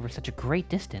connect over such a great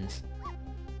distance?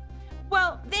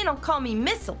 Well, they don't call me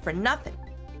Missile for nothing.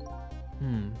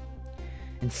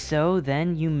 And so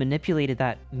then you manipulated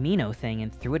that Mino thing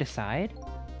and threw it aside?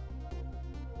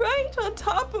 Right on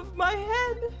top of my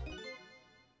head.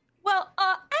 Well,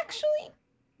 actually,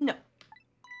 no.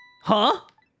 Huh?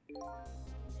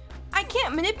 I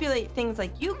can't manipulate things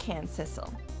like you can,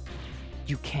 Sissel.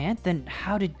 You can't? Then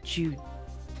how did you...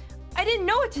 I didn't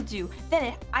know what to do.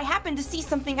 Then I happened to see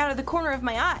something out of the corner of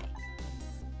my eye.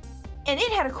 And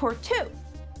it had a core too.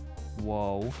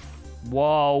 Whoa.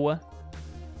 Whoa.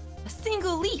 A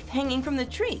single leaf hanging from the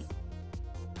tree.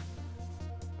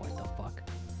 What the fuck?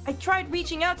 I tried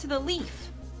reaching out to the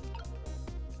leaf.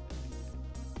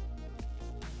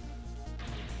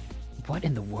 What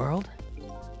in the world?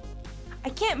 I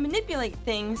can't manipulate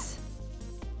things,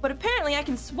 but apparently I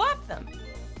can swap them.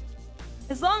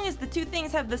 As long as the two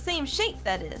things have the same shape,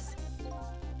 that is.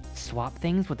 Swap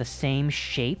things with the same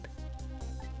shape?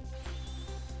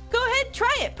 Go ahead,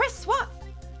 try it. Press swap.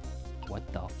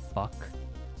 What the fuck?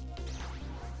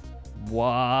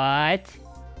 What?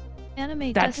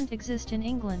 Anime That's- doesn't exist in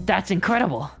England. That's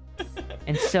incredible!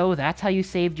 And so that's how you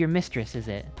saved your mistress, is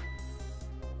it?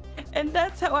 And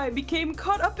that's how I became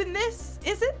caught up in this,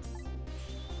 is it?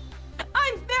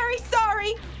 I'm very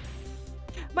sorry.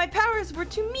 My powers were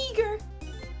too meager.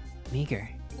 Meager.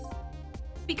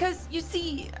 Because, you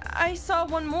see, I saw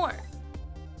one more.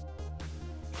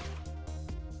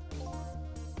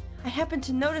 I happened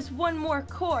to notice one more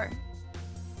core.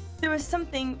 There was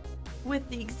something with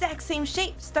the exact same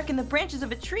shape stuck in the branches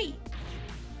of a tree.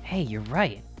 Hey, you're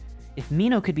right. If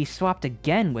Mino could be swapped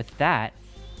again with that...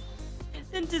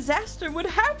 then disaster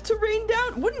wouldn't have to rain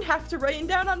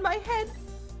down on my head.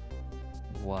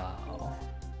 Whoa.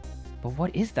 But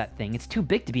what is that thing? It's too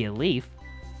big to be a leaf.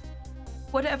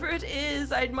 Whatever it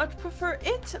is, I'd much prefer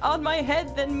it on my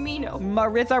head than Mino.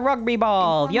 Maritza Rugby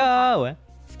Ball! Yo!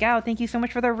 Scout, thank you so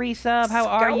much for the resub. How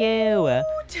are you?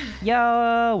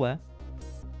 Yo!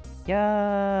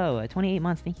 Yo! 28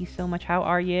 months, thank you so much. How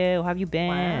are you? How have you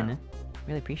been? Wow.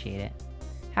 Really appreciate it.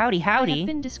 Howdy, I howdy! have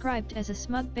been described as a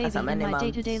smug baby That's how in many my months.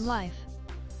 day-to-day life.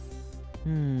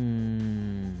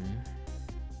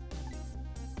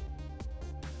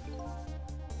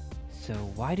 So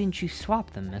why didn't you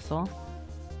swap them, Missile?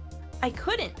 I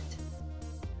couldn't.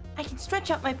 I can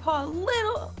stretch out my paw a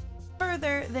little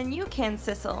further than you can,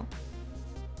 Sissel.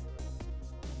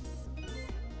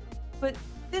 But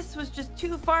this was just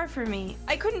too far for me.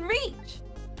 I couldn't reach.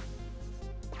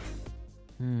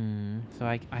 So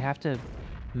I have to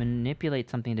manipulate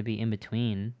something to be in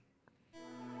between.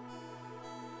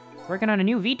 Working on a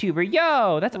new VTuber.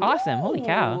 Yo, that's awesome. Holy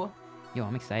cow. Ooh. Yo,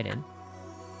 I'm excited.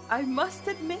 I must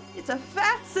admit, it's a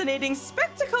fascinating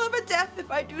spectacle of a death, if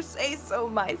I do say so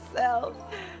myself.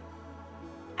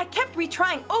 I kept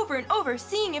retrying over and over,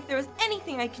 seeing if there was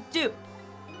anything I could do.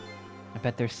 I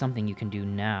bet there's something you can do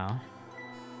now.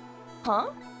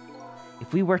 Huh?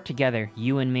 If we work together,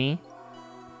 you and me,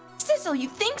 Sissel, you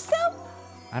think so?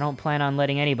 I don't plan on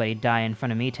letting anybody die in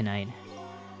front of me tonight.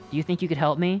 Do you think you could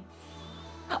help me?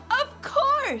 Of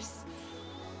course!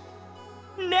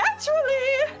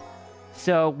 Naturally!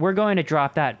 So, we're going to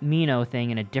drop that Mino thing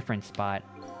in a different spot.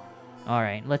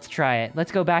 Alright, let's try it.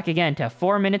 Let's go back again to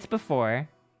 4 minutes before.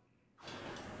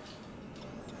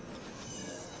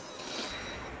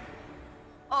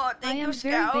 Oh, thank I you, am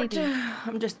very Scout. baby.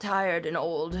 I'm just tired and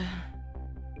old.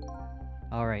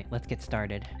 Alright, let's get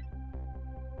started.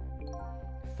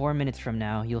 4 minutes from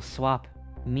now, you'll swap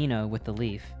Mino with the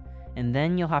leaf. And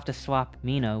then you'll have to swap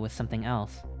Mino with something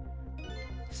else.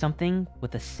 Something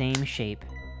with the same shape.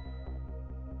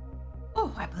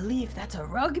 Oh, I believe that's a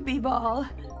rugby ball.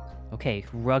 Okay,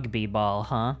 rugby ball,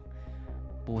 huh?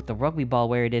 But with the rugby ball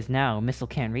where it is now, Missile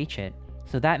can't reach it.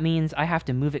 So that means I have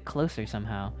to move it closer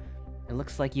somehow. It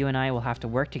looks like you and I will have to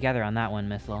work together on that one,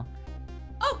 Missile.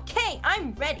 Okay,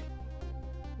 I'm ready.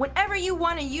 Whenever you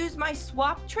want to use my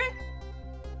swap trick,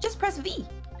 just press V.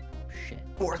 Shit.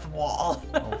 Fourth wall.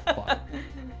 Oh, fuck.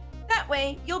 That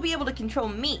way, you'll be able to control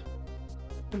me.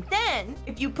 And then,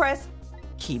 if you press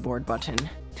keyboard button.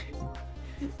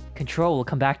 Control will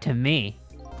come back to me.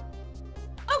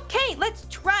 Okay, let's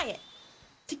try it.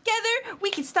 Together,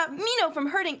 we can stop Mino from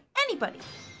hurting anybody.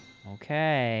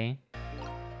 Okay.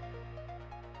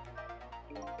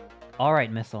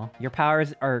 Alright, Missile. Your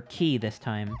powers are key this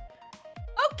time.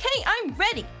 Okay, I'm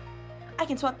ready. I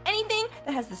can swap anything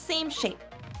that has the same shape.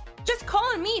 Just call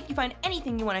on me if you find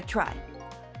anything you want to try.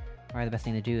 Alright, the best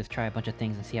thing to do is try a bunch of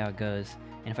things and see how it goes.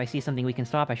 And if I see something we can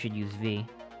stop, I should use V.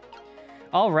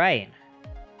 Alright.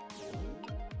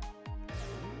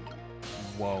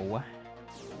 Whoa.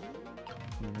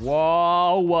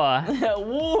 Whoa!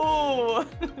 Whoa!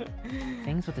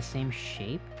 Things with the same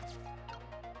shape?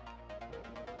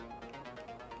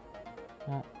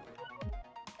 Well...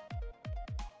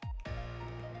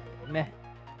 Meh.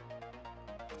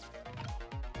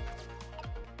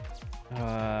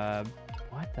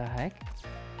 What the heck?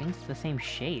 Things the same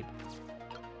shape.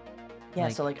 Yeah,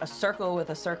 Like- so like a circle with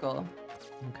a circle.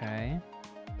 Okay.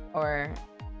 Or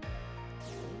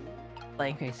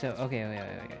like Okay, so, okay.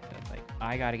 So it's like,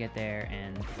 I gotta get there,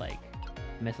 and, like,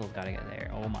 Missile's gotta get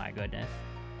there. Oh my goodness.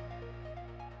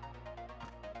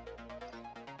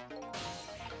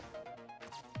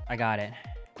 I got it.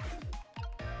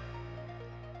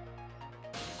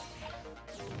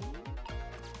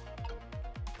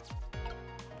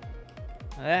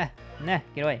 Nah,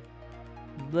 get away.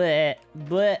 Bleh,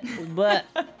 bleh, bleh.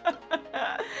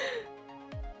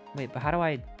 Wait, but how do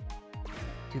I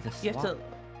do the swap? you have to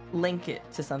link it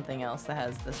to something else that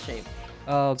has this shape.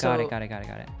 Oh, got So- it. Let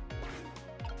me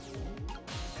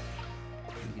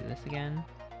do this again.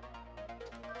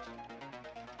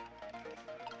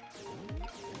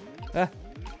 Ah!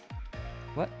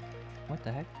 What? What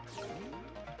the heck?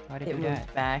 Why did It it do moved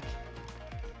that? back.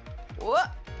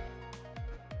 What?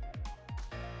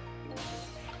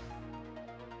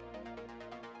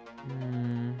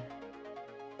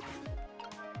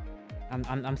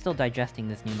 I'm still digesting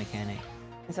this new mechanic.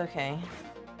 It's okay.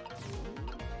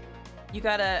 You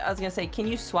gotta, I was gonna say, can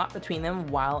you swap between them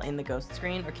while in the ghost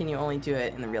screen, or can you only do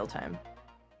it in the real time?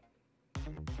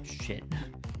 Shit.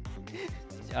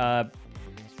 I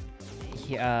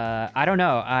don't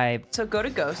know. So go to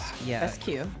ghost, Yeah. press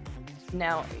Q.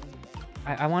 Now,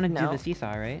 I want to do No. the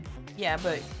seesaw, right? Yeah,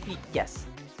 but yes.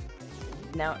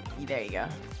 Now, there you go.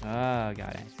 Oh,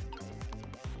 got it.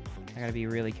 I gotta be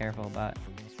really careful about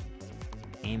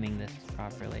aiming this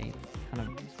properly. It's kind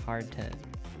of hard to...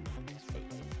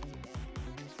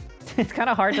 It's kind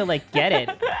of hard to, like, get it.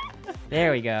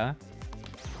 There we go.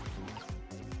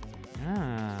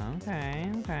 Oh,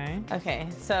 okay, okay. Okay,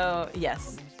 so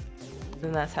yes.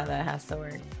 Then that's how that has to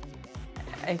work.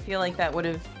 I feel like that would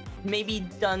have maybe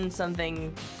done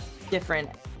something different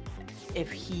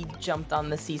if he jumped on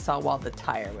the seesaw while the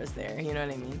tire was there. You know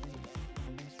what I mean?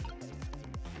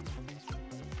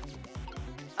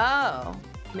 Oh,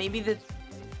 maybe the...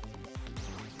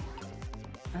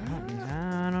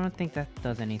 I don't think that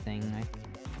does anything.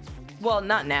 Well,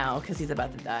 not now, because he's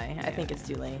about to die. I think it's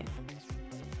too late.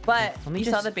 But Let me you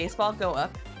saw just- the baseball go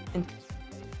up, and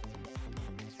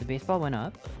The baseball went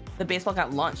up? the baseball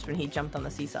got launched when he jumped on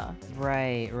the seesaw.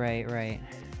 Right.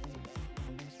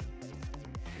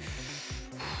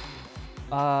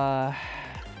 Uh, I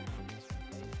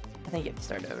think you have to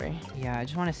start over. yeah, I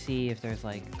just want to see if there's,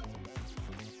 like,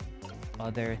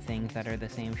 other things that are the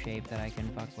same shape that I can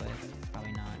fuck with.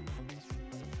 Probably not.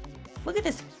 Look at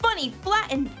this funny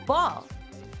flattened ball.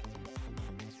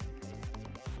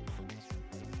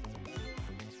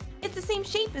 It's the same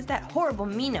shape as that horrible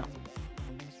Mino.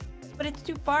 But it's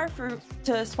too far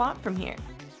to swap from here.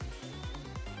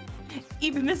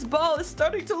 Even this ball is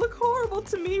starting to look horrible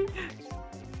to me.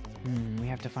 We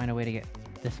have to find a way to get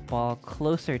this ball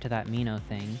closer to that Mino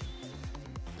thing.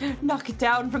 Knock it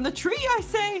down from the tree, I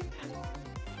say.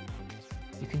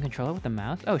 You can control it with the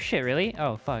mouse? Oh shit, really?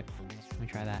 Oh fuck. Let me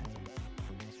try that.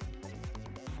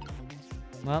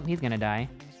 Well, he's gonna die.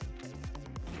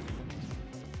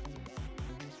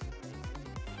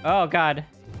 Oh god.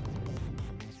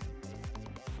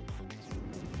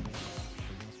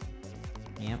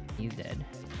 Yep, he's dead.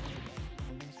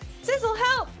 Sizzle,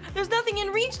 help! There's nothing in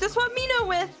reach to swap Mino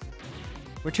with.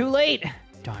 We're too late!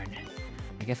 Darn.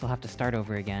 I guess we'll have to start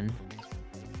over again.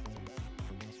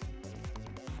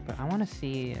 But I want to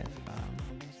see if,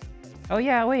 Oh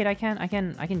yeah, wait, I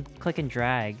can click and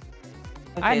drag.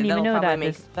 I didn't even know that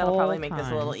this that'll probably whole make this a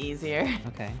time. little easier.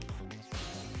 Okay.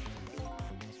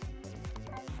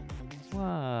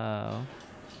 Whoa.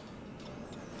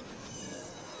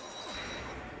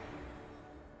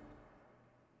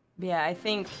 Yeah, I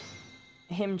think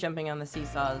him jumping on the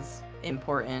seesaw is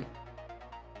important.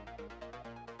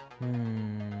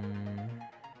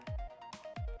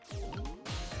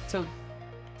 So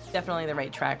definitely the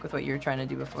right track with what you were trying to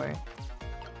do before.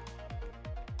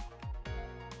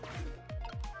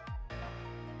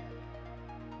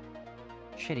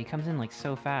 Shit, he comes in like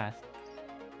so fast.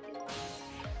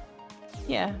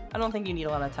 Yeah, I don't think you need a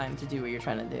lot of time to do what you're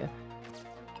trying to do.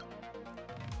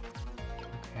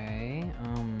 Okay,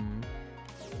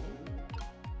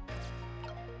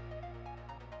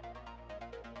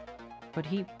 But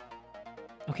he...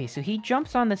 Okay, so he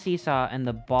jumps on the seesaw and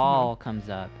the ball comes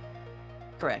up.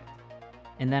 Correct.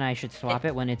 And then I should swap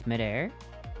it when it's midair?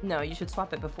 No, you should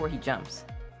swap it before he jumps.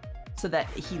 So that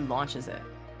he launches it.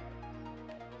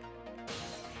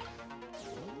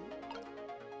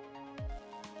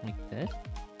 Like this?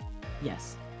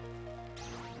 Yes.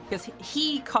 Because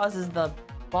he causes the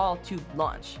ball to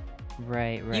launch.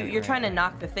 Right. You're trying to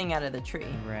knock the thing out of the tree.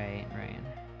 Right.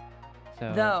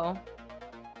 So... Though,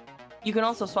 you can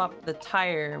also swap the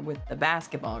tire with the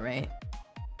basketball, right?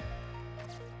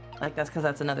 Like, that's because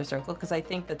that's another circle. Because I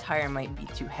think the tire might be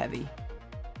too heavy.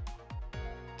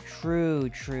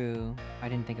 True. I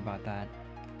didn't think about that.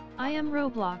 I am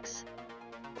Roblox.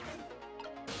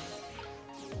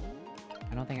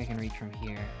 I don't think I can reach from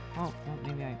here. Oh, well,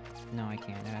 maybe I... No, I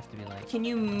can't. It has to be like... Can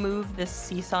you move this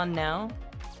seesaw now?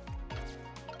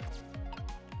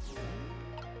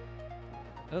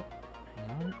 Oh,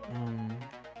 hang on.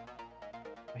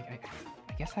 I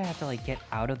guess I have to, like, get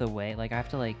out of the way. Like, I have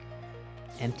to, like,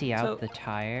 empty out the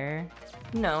tire.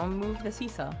 No, move the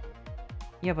seesaw.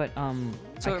 Yeah, but,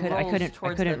 So I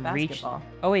couldn't reach... basketball.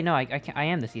 Oh, wait, no, I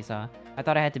am the seesaw. I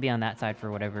thought I had to be on that side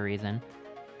for whatever reason.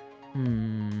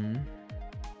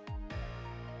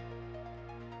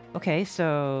 Okay,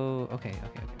 so... Okay.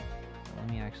 So let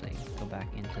me actually go back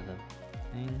into the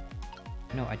thing.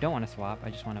 No, I don't want to swap. I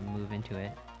just want to move into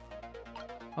it.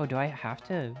 Oh, do I have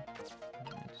to... Let's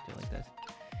do it like this.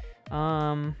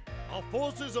 Our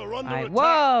forces are under attack.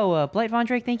 Whoa! Blight Von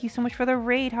Drake, thank you so much for the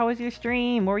raid. How was your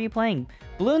stream? What were you playing?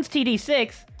 Bloons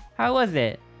TD6? How was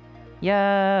it?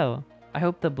 Yo! I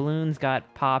hope the balloons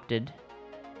got popped.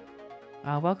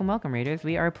 Welcome, raiders.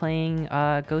 We are playing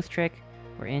Ghost Trick.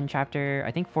 We're in chapter,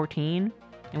 I think, 14.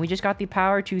 And we just got the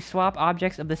power to swap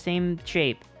objects of the same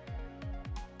shape.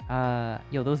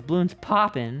 Yo, those balloons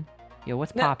poppin'. Yo,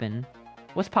 what's No. poppin'?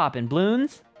 What's poppin'?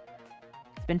 Balloons?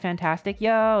 It's been fantastic.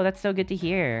 Yo, that's so good to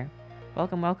hear.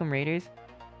 Welcome, welcome, Raiders.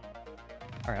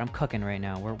 Alright, I'm cooking right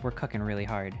now. We're cooking really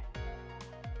hard.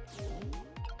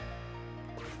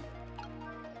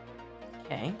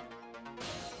 Okay.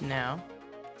 Now,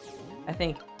 I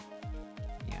think,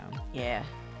 Yeah. yeah.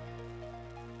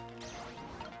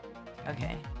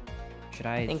 Okay. Should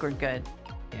I think we're good.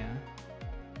 Yeah.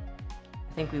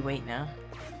 I think we wait now.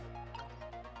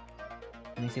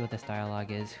 Let me see what this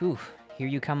dialogue is. Whew, here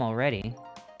you come already.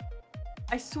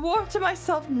 I swore to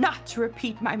myself not to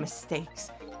repeat my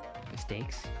mistakes.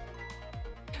 Mistakes?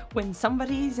 When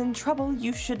somebody's in trouble,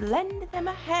 you should lend them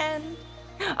a hand.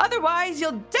 Otherwise,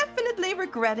 you'll definitely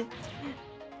regret it.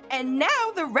 And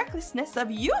now the recklessness of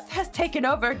youth has taken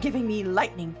over, giving me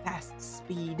lightning fast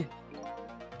speed.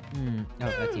 Oh,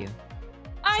 that's you.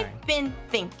 I've Sorry. been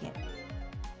thinking.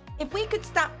 If we could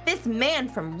stop this man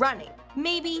from running,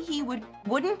 maybe he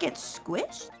wouldn't get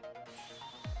squished?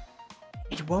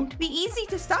 It won't be easy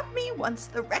to stop me once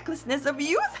the recklessness of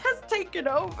youth has taken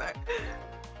over.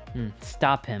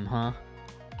 Stop him, huh?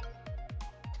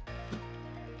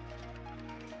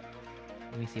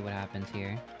 Let me see what happens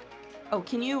here. Oh,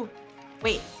 can you...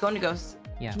 Wait, going to Ghost.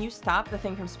 Yeah. Can you stop the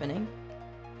thing from spinning?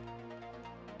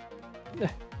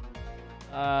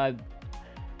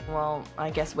 Well, I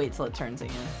guess wait till it turns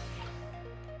again.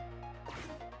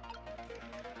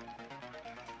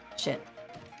 Shit.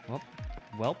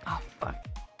 Welp. Oh, fuck.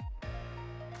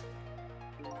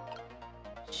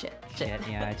 Shit. Shit,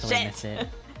 yeah, I totally missed it.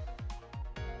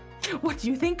 What do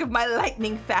you think of my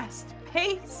lightning fast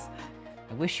pace?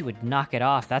 I wish you would knock it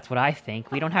off, that's what I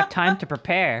think. We don't have time to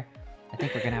prepare. I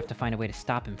think we're gonna have to find a way to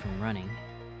stop him from running.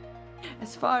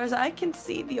 As far as I can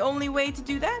see, the only way to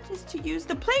do that is to use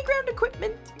the playground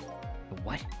equipment. The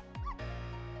what?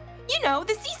 You know,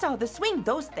 the seesaw, the swing,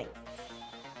 those things.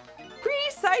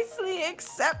 Precisely,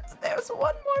 except there's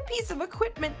one more piece of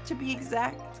equipment to be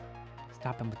exact.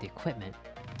 Stop him with the equipment.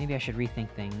 Maybe I should rethink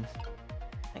things.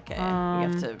 Okay, we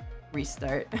have to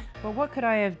restart. Well, what could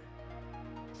I have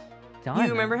done? You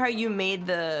remember how you made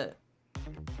that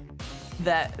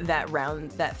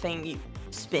thing you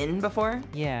spin before?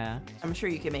 Yeah. I'm sure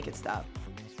you can make it stop.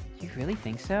 Do you really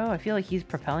think so? I feel like he's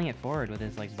propelling it forward with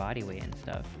his, like, body weight and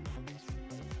stuff.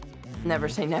 Never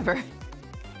say never.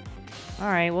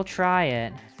 Alright, we'll try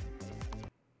it.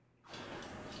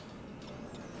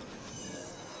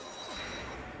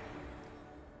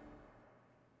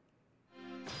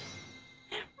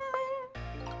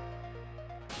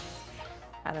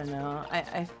 I don't know.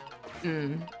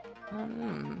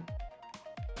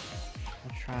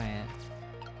 We'll try it.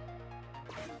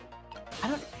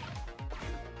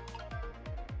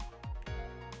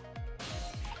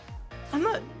 I'm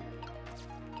not.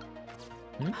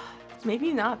 Hmm?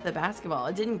 Maybe not the basketball.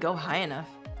 It didn't go high enough.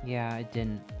 Yeah, it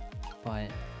didn't.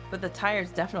 But... But the tire's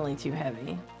definitely too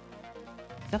heavy.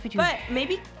 Stuff it But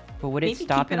maybe would it maybe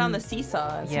stop keep him? it on the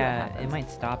seesaw and see what Yeah, happens. it might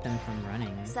stop him from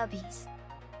running. Subbies.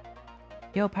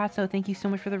 Yo, Patso, thank you so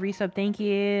much for the resub. Thank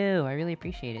you. I really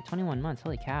appreciate it. 21 months.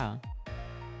 Holy cow.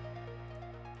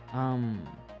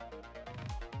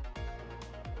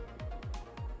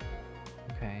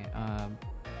 Okay,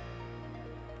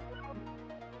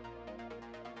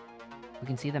 we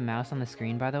can see the mouse on the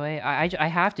screen, by the way. I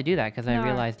have to do that because I No.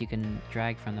 realized you can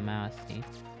drag from the mouse, see?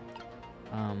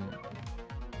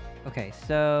 Okay,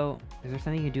 so... Is there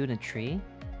something you can do in a tree?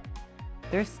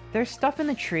 There's stuff in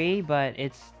the tree, but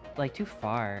it's, like, too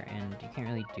far, and you can't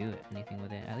really do anything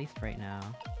with it, at least right now.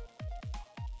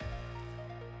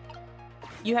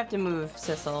 You have to move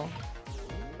Sissel,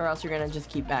 or else you're gonna just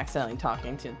keep backselling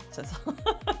talking to Sissel.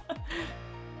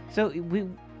 So,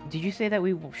 did you say that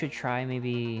we should try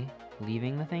maybe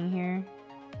leaving the thing here?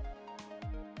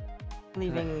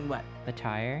 Leaving what? The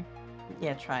tire?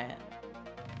 Yeah, try it.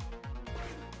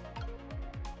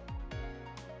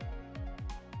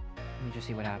 Let me just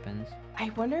see what happens. I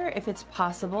wonder if it's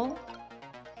possible.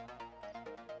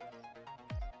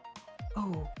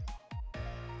 Oh.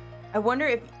 I wonder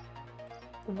if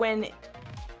when...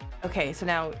 Okay, so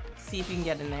now see if you can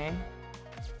get in there.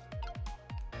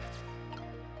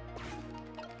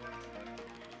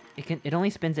 It only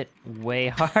spins it way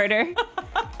harder.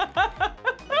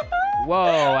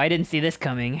 Whoa, I didn't see this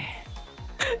coming.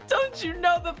 Don't you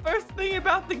know the first thing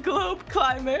about the globe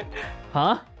climber?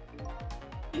 Huh?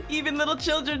 Even little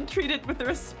children treat it with the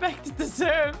respect it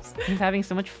deserves. He's having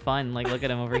so much fun. Like, look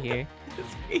at him over here. His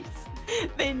face.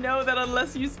 They know that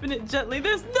unless you spin it gently,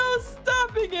 there's no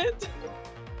stopping it.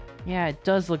 Yeah, it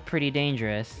does look pretty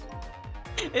dangerous.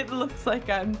 It looks like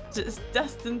I'm just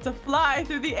destined to fly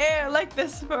through the air like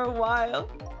this for a while.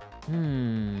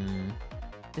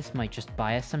 This might just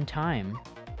buy us some time.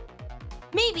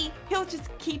 Maybe he'll just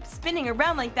keep spinning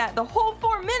around like that the whole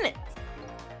 4 minutes.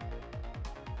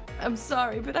 I'm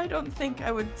sorry, but I don't think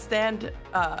I would stand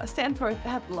for it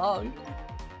that long.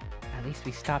 At least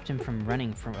we stopped him from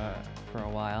running for a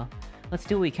while. Let's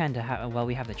do what we can to while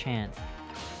we have the chance.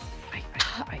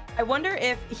 I wonder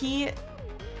if he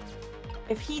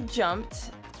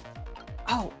jumped.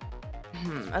 Oh,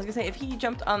 I was gonna say if he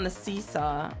jumped on the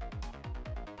seesaw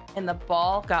and the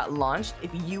ball got launched.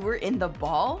 If you were in the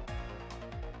ball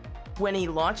when he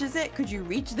launches it, could you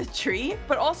reach the tree?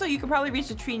 But also, you could probably reach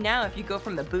the tree now if you go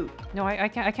from the boot. No, I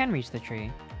can reach the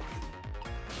tree.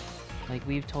 Like,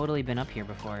 we've totally been up here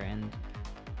before, and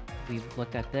we've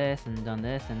looked at this and done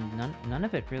this, and none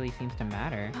of it really seems to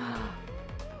matter.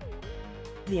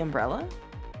 The umbrella?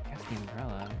 I guess the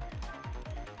umbrella.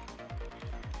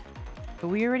 But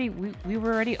we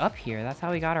were already up here. That's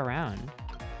how we got around.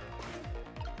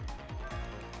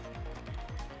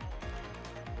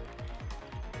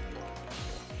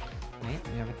 Wait,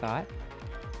 you have a thought?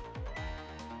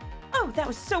 Oh, that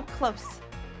was so close.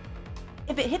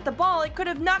 If it hit the ball, it could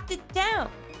have knocked it down.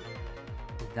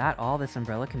 Is that all this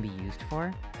umbrella can be used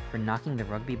for? For knocking the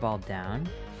rugby ball down?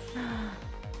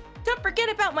 Don't forget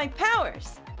about my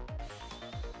powers.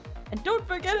 And don't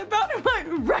forget about my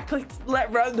reckless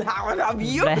let run of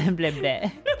you. Blah, blah,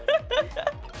 blah.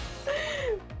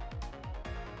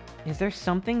 Is there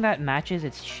something that matches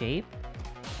its shape?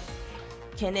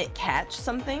 Can it catch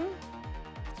something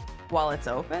while it's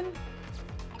open?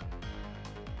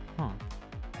 Huh.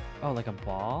 Oh, like a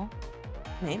ball?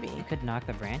 Maybe. You could knock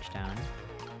the branch down.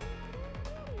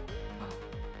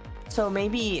 So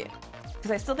maybe,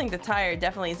 because I still think the tire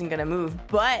definitely isn't gonna move,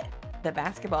 but the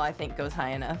basketball I think goes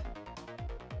high enough.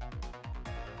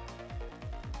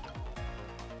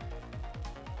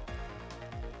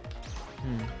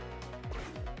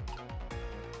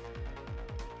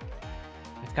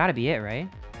 It's gotta be it, right?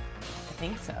 I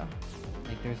think so.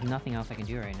 Like, there's nothing else I can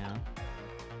do right now.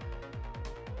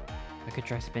 I could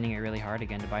try spinning it really hard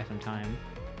again to buy some time.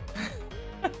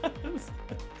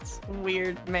 It's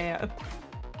weird, man.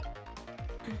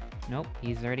 Nope,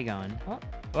 he's already gone. Oh.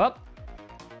 Whoop!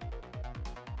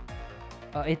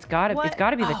 It's gotta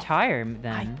be the tire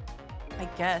then. I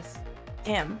guess.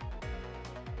 Damn.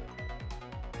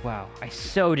 Wow, I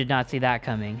so did not see that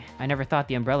coming. I never thought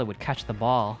the umbrella would catch the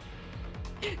ball.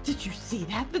 Did you see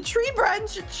that? The tree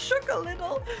branch, it shook a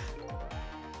little.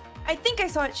 I think I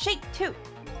saw it shake too.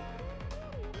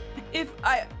 If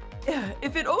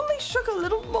it only shook a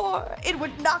little more, it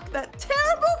would knock that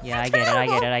terrible. Yeah, I get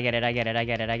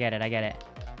it.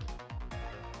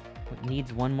 It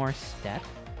needs one more step.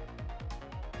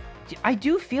 I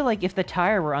do feel like if the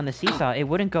tire were on the seesaw, it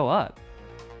wouldn't go up.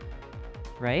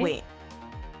 Right? Wait.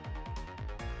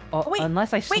 Oh, wait.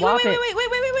 Unless I swap it.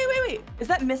 Wait. Is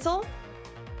that missile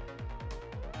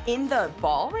in the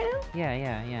ball right now?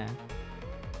 Yeah.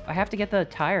 I have to get the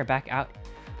tire back out.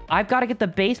 I've got to get the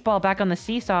baseball back on the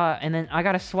seesaw, and then I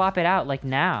got to swap it out, like,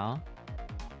 now.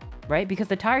 Right? Because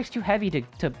the tire's too heavy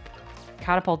to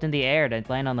catapult in the air to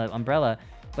land on the umbrella.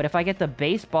 But if I get the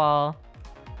baseball,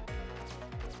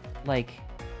 like...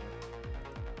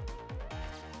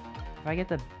 If I get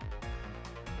the...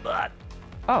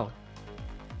 Oh.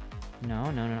 No.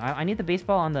 I need the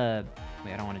baseball on the...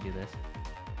 Wait, I don't want to do this.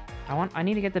 I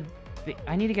need to get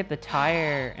the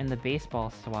tire and the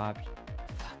baseball swapped.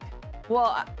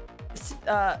 Well,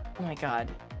 oh my god.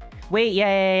 Wait,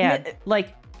 yeah.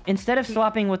 Like, instead of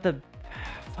swapping with the...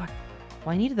 Fuck.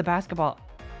 Well, I needed the basketball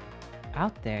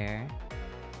out there,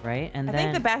 right? And I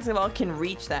think the basketball can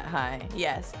reach that high,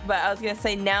 yes. But I was gonna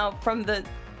say now from the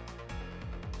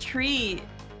tree,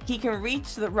 he can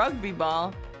reach the rugby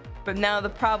ball. But now the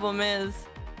problem is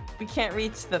we can't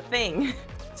reach the thing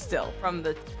still from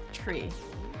the tree.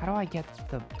 How do I get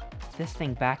this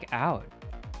thing back out?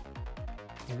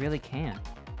 I really can't.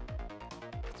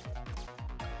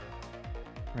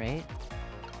 Right?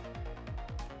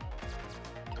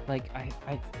 Like, I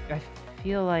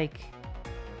feel like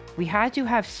we had to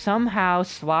have somehow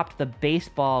swapped the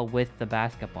baseball with the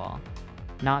basketball,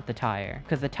 not the tire.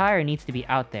 Because the tire needs to be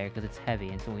out there because it's heavy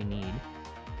and it's what we need.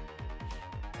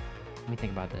 Let me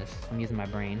think about this. I'm using my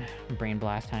brain. Brain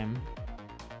blast time.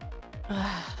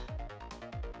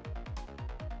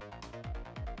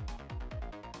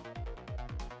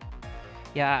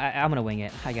 Yeah, I'm gonna wing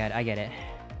it. I get it.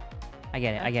 Let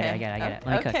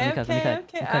me cook.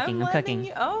 I'm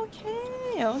cooking.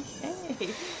 Okay.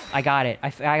 I got it. I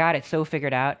got it so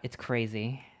figured out. It's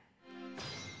crazy.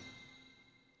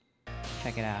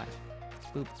 Check it out.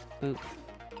 Boop, boop.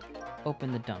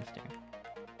 Open the dumpster.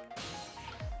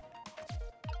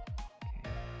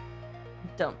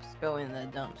 Dumps. Go in the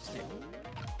dumpster.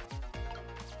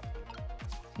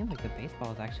 Seems like the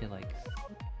baseball is actually like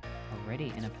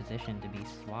already in a position to be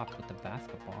swapped with the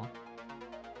basketball,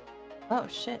 Oh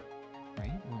shit.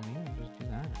 right? Well, maybe we'll just do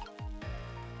that.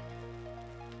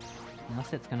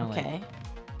 Unless it's gonna like. Okay.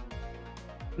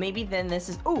 Maybe then this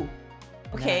is. Ooh.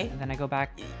 And Okay. then I go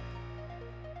back.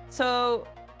 So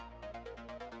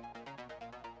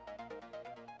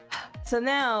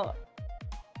now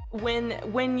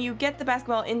when you get the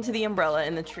basketball into the umbrella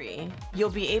in the tree, you'll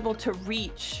be able to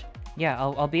reach Yeah,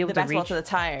 I'll be able the to basketball reach. to the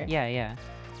tire. Yeah, yeah.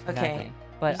 Okay. Exactly.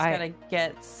 But Just I gotta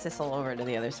get Sissel over to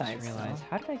the other just side. realized, Still.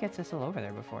 how did I get Sissel over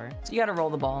there before? So you gotta roll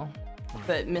the ball,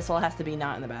 but Missile has to be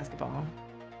not in the basketball.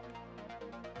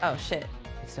 Oh shit.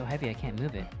 It's so heavy I can't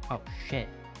move it. Oh shit.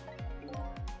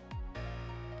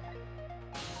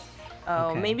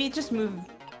 Oh, Okay. maybe just move.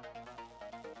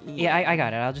 Yeah, I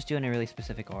got it. I'll just do it in a really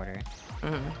specific order.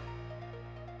 Mhm.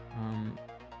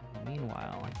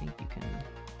 Meanwhile, I think you can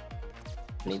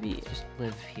Maybe. just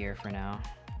live here for now.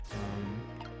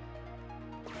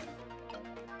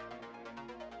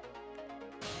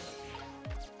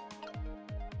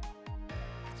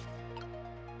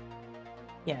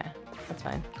 Yeah, that's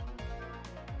fine.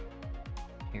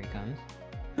 Here he comes.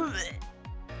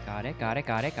 Got it, got it,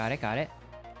 got it, got it, got it.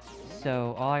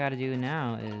 So all I gotta do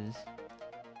now is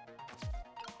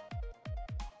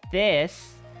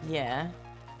this, Yeah.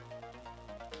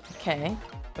 Okay.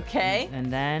 Okay.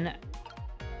 and then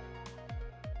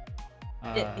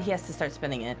He has to start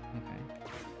spinning it. Okay.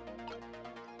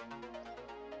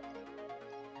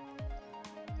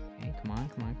 Okay, come on,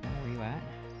 come on, come on. Where you at?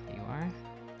 There you are.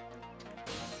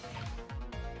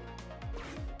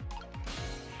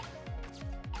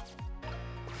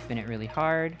 Spin it really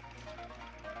hard.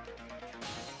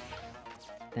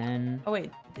 Then, Oh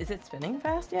wait, is it spinning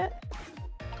fast yet?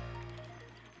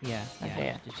 yeah, Okay,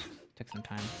 yeah. it just took some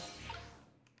time.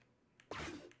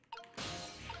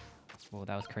 Whoa,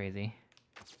 that was crazy.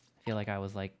 I feel like I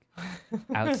was like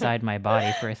outside my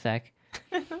body for a sec.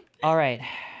 All right.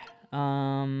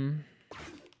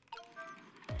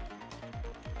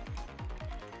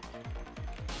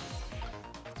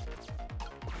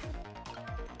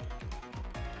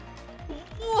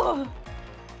 Whoa.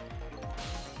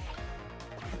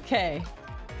 Okay.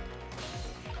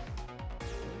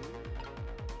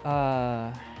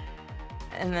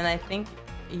 And then I think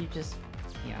you just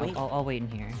Yeah, wait. I'll wait in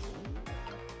here.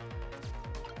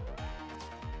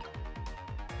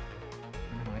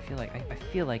 I don't know, I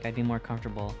feel like I'd be more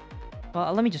comfortable.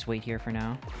 Well, let me just wait here for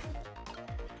now.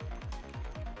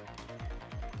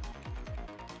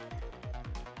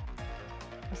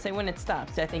 I'll say when it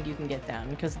stops, I think you can get down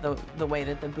because the way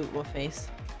that the boot will face,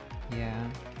 Yeah.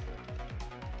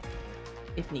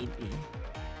 if need be.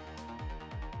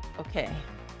 Okay.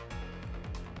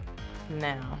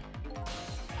 Now.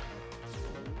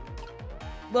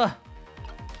 Ugh.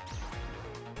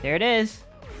 There it is.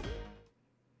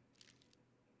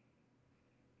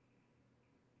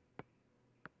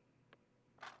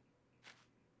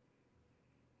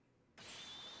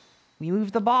 We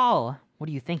moved the ball. What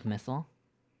do you think, Missile?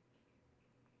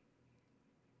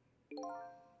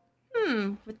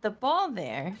 With the ball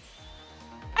there,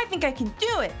 I think I can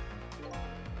do it.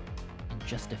 In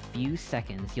just a few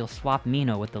seconds, you'll swap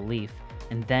Mino with the leaf,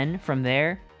 and then, from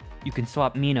there, you can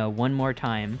swap Mino one more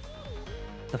time.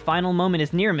 The final moment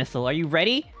is near, Missile. Are you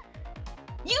ready?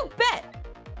 You bet.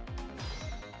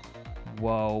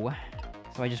 Whoa.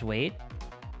 So I just wait?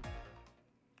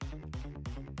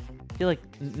 I feel like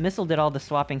Missile did all the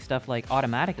swapping stuff, like,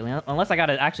 automatically, unless I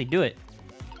gotta actually do it.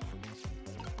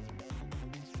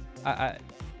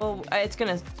 Well, it's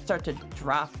gonna start to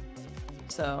drop,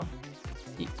 so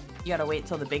you gotta wait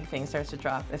till the big thing starts to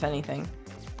drop, if anything.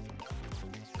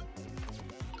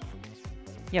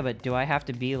 Yeah, but do I have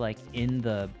to be, like, in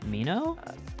the Mino?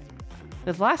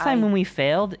 Because last time when we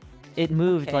failed, it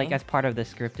moved, like, Okay. as part of the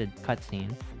scripted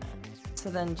cutscene.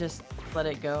 So then just let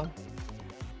it go.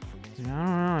 I don't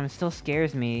know, it still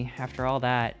scares me after all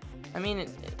that. I mean,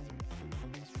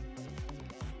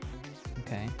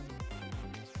 Okay.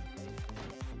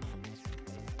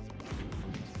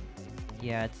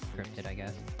 Yeah, it's scripted, I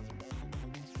guess.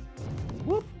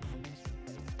 Whoop!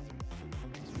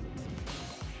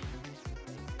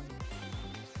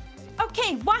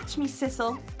 okay, watch me,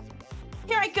 Sissel.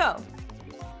 Here I go.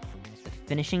 The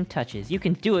finishing touches. You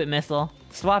can do it, Missile.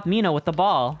 Swap Mino with the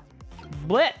ball.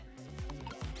 Blip!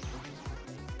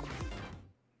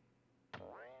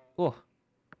 Oh.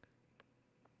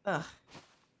 Ugh.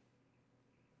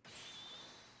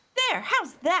 There,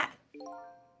 how's that?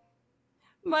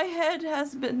 My head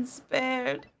has been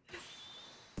spared.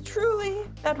 Truly,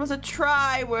 that was a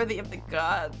try worthy of the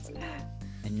gods.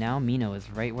 And now Mino is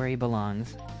right where he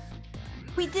belongs.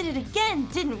 We did it again,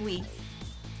 didn't we?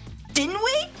 Didn't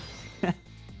we?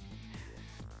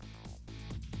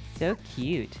 So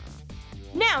cute.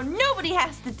 Now nobody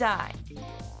has to die.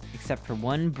 Except for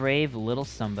one brave little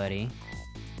somebody.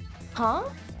 Huh?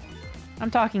 I'm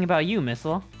talking about you,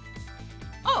 Missile.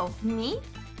 Oh, me?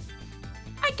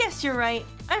 I guess you're right.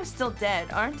 I'm still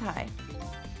dead, aren't I?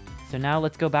 So now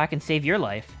let's go back and save your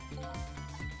life.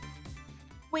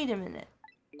 Wait a minute.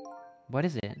 What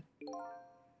is it?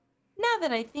 Now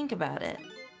that I think about it,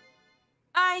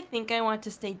 I think I want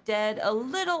to stay dead a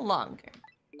little longer.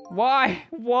 Why?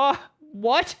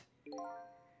 What?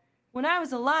 When I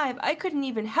was alive, I couldn't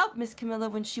even help Miss Camilla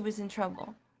when she was in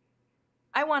trouble.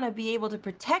 I want to be able to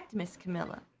protect Miss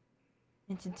Camilla.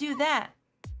 And to do that,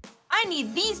 I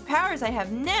need these powers I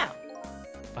have now.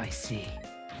 I see.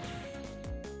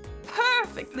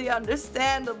 Perfectly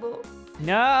understandable.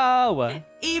 No!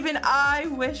 Even I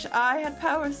wish I had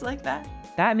powers like that.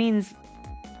 That means...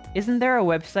 Isn't there a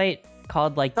website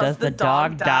called, like, Does the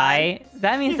dog Dog Die?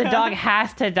 That means the Yeah. dog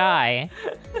has to die.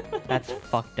 That's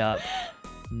fucked up.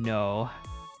 No.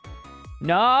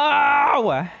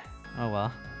 No! Oh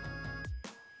well.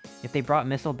 If they brought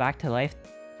Missile back to life,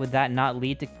 would that not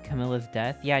lead to Camilla's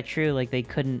death? Yeah, true, like, they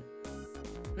couldn't...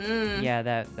 Yeah,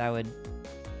 that would...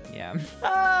 Yeah.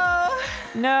 Oh.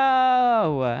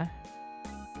 No!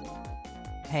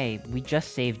 Hey, we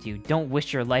just saved you. Don't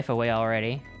wish your life away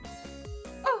already.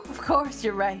 Oh, of course,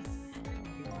 you're right.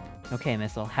 Okay,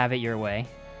 Missile, have it your way.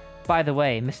 By the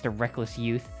way, Mr. Reckless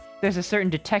Youth, there's a certain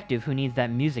detective who needs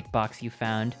that music box you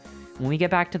found. When we get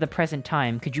back to the present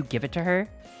time, could you give it to her?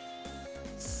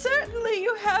 Certainly,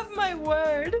 you have my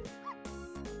word.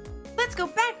 Let's go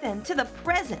back then to the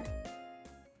present.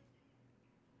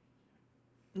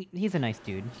 He's a nice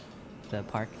dude. The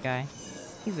park guy.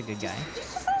 He's a good guy. It's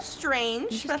just so strange.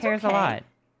 He just That's cares okay. a lot.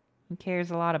 He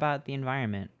cares a lot about the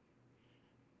environment.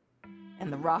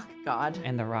 And the rock god.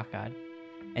 And the rock god.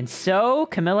 And so,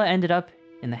 Camilla ended up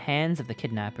in the hands of the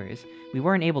kidnappers. We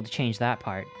weren't able to change that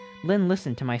part. Lynn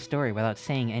listened to my story without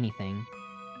saying anything.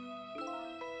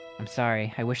 I'm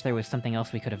sorry. I wish there was something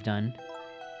else we could have done.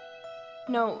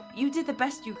 No, you did the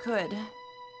best you could.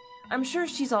 I'm sure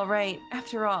she's all right,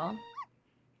 after all.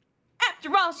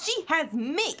 After all, she has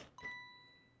me!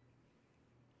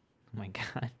 Oh my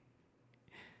god.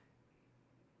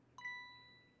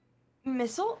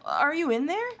 Missile, are you in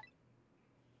there?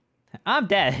 I'm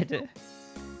dead.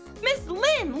 Miss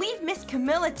Lynn, leave Miss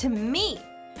Camilla to me.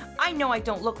 I know I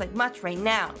don't look like much right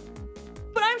now,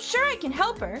 but I'm sure I can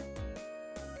help her.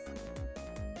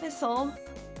 Missile.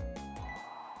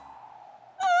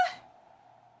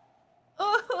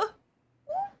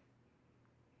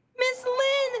 Miss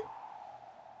Lynn!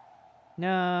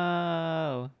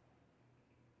 No.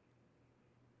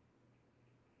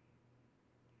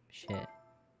 Shit.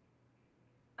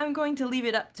 I'm going to leave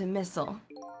it up to Missile.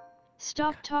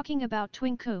 Stop talking about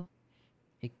Twinku.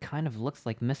 It kind of looks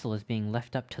like Missile is being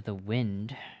left up to the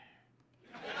wind.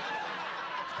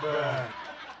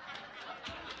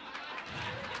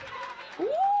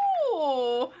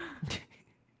 Ooh!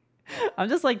 I'm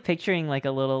just like picturing like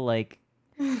a little like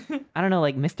I don't know,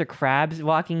 like Mr. Krabs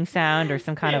walking sound or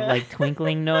some kind of Yeah. like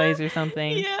twinkling noise or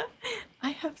something. Yeah, I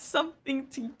have something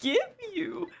to give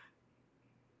you.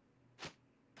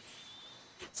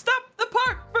 Stop the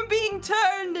park from being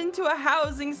turned into a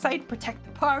housing site. Protect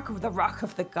the park with the rock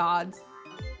of the gods.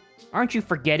 Aren't you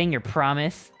forgetting your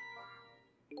promise?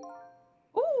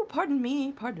 Oh, pardon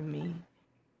me, pardon me.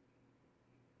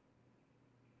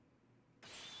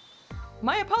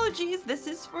 My apologies, this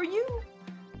is for you.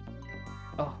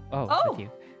 Oh, Oh. with you.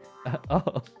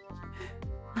 Oh.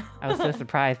 I was so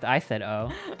surprised I said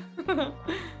oh.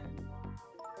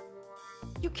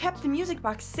 You kept the music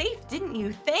box safe, didn't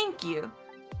you? Thank you.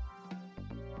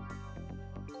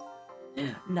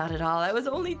 Not at all. I was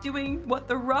only doing what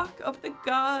the rock of the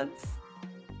gods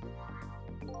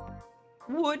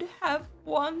would have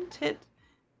wanted.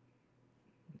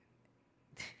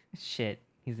 Shit,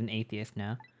 he's an atheist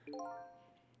now.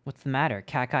 What's the matter?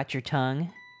 Cat got your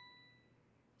tongue?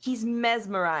 He's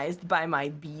mesmerized by my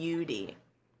beauty.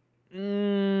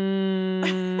 Mm.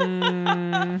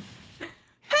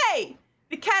 Hey!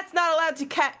 The cat's not allowed to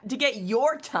get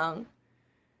your tongue.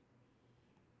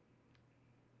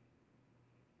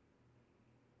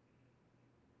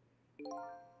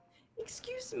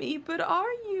 Excuse me, but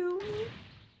are you?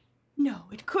 No,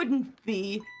 it couldn't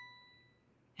be.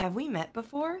 Have we met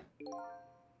before?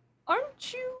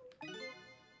 Aren't you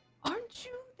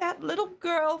that little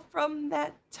girl from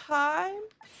that time?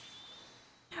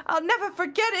 I'll never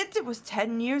forget it. It was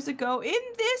 10 years ago in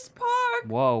this park.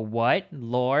 Whoa, what?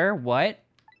 Lore? What?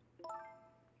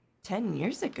 10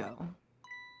 years ago?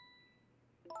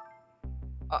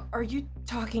 Are you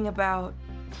talking about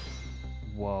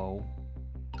Whoa.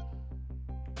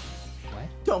 What?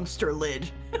 dumpster lid?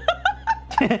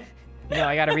 No,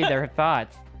 I gotta read their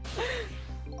thoughts.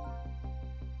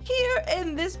 Here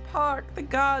in this park, the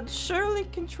gods surely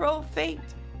control fate.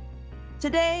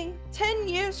 Today, 10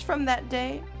 years from that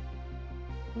day,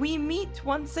 we meet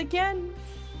once again.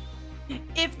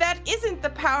 If that isn't the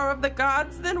power of the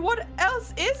gods, then what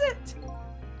else is it?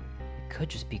 It could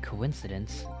just be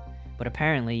coincidence. But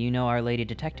apparently you know Our Lady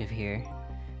Detective here.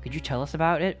 Could you tell us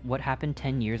about it? What happened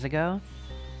 10 years ago?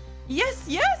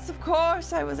 Yes, of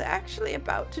course. I was actually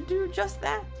about to do just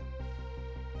that.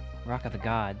 Rock of the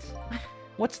Gods.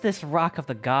 What's this Rock of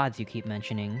the Gods you keep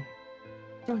mentioning?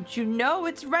 Don't you know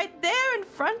it's right there in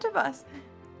front of us?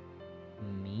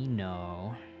 Me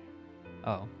no.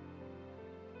 Oh.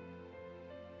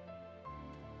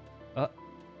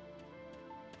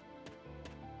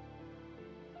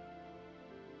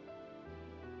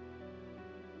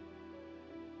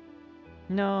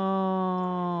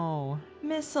 No.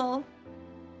 Missile.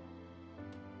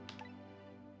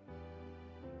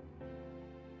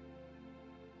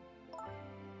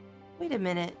 Wait a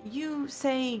minute. You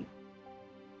say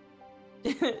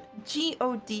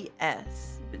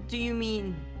G-O-D-S. Do you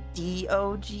mean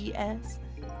D-O-G-S?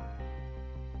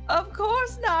 Of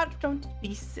course not. Don't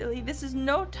be silly. This is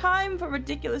no time for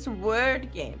ridiculous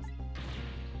word games.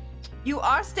 You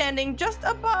are standing just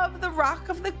above the Rock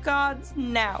of the Gods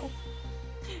now.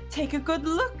 Take a good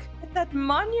look at that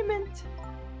monument.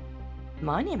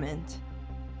 Monument?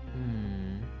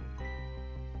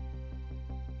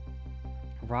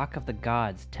 Rock of the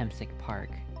Gods, Temsic Park.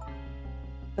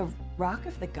 The Rock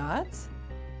of the Gods?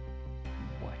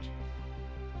 What?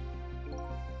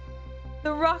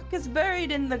 The rock is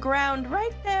buried in the ground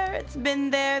right there. It's been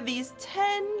there these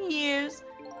 10 years.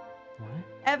 What?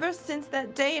 Ever since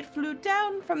that day it flew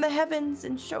down from the heavens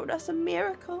and showed us a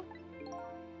miracle.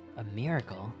 A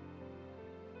miracle?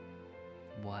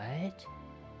 What?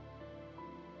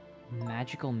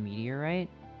 Magical meteorite?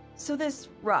 So this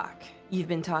rock you've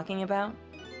been talking about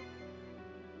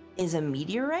is a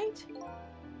meteorite?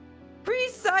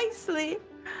 Precisely!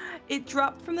 It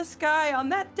dropped from the sky on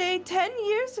that day 10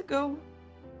 years ago.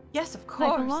 Yes, of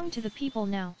course. I belong to the people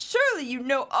now. Surely you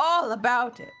know all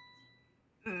about it.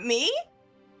 Me?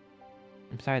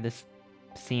 I'm sorry, this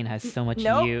scene has so much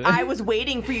No, you. I was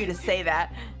waiting for you to say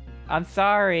that. I'm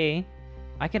sorry.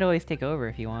 I could always take over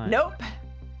if you want. Nope.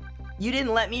 You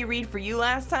didn't let me read for you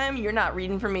last time. You're not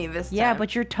reading for me this time. Yeah,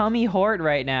 but you're tummy hort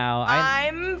right now.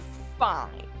 I'm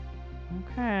fine.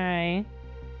 Okay.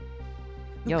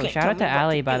 You Yo, can't shout tell out to me what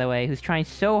Allie, by do. the way, who's trying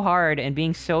so hard and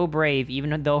being so brave,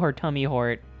 even though her tummy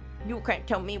hort. You can't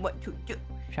tell me what to do.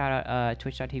 Shout out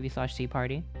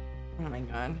twitch.tv/cparty. Oh my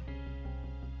god.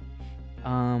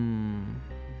 10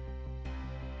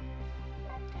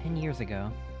 years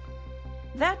ago.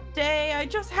 That day, I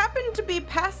just happened to be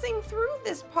passing through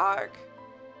this park.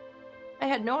 I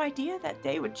had no idea that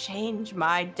day would change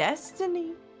my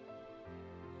destiny.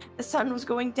 The sun was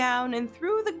going down, and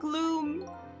through the gloom,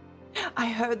 I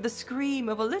heard the scream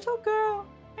of a little girl.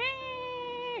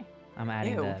 I'm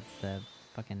adding Ew. the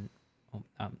fucking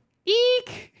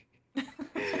eek.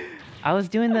 I was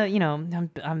doing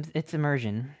the, it's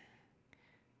immersion.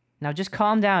 Now just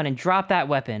calm down and drop that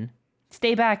weapon.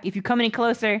 Stay back. If you come any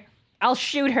closer, I'll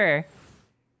shoot her.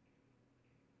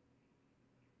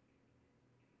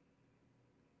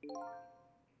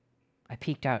 I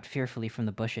peeked out fearfully from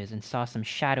the bushes and saw some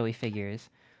shadowy figures.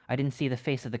 I didn't see the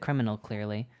face of the criminal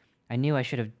clearly. I knew I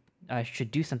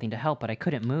should do something to help, but I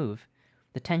couldn't move.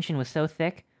 The tension was so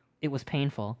thick, it was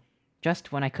painful.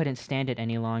 Just when I couldn't stand it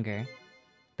any longer.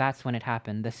 That's when it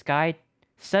happened. The sky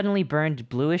suddenly burned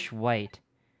bluish white.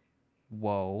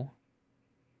 Whoa.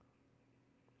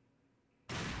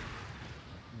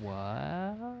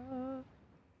 What?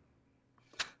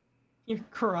 You're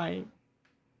crying.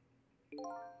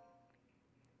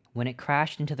 When it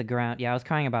crashed into the ground... Yeah, I was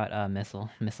crying about Missile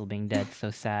being dead.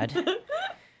 So sad.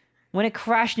 When it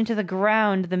crashed into the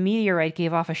ground, the meteorite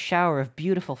gave off a shower of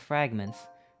beautiful fragments.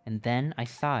 And then I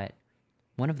saw it.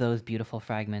 One of those beautiful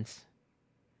fragments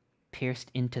pierced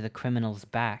into the criminal's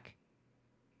back.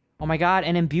 Oh my god,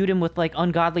 and imbued him with, like,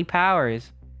 ungodly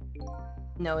powers.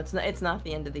 No, it's not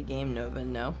the end of the game, Nova.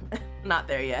 No. Not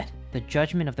there yet. The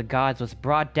judgment of the gods was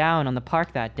brought down on the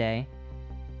park that day.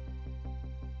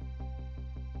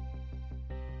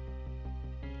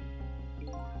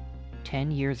 "10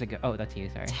 years ago." Oh, that's you,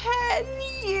 sorry. 10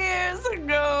 years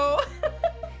ago!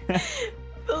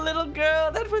 little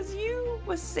girl, that was you,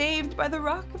 was saved by the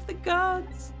Rock of the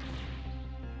Gods.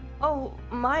 Oh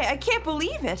my, I can't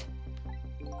believe it.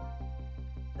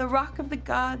 The Rock of the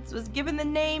Gods was given the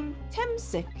name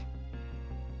Temsik,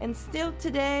 and still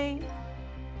today,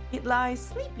 it lies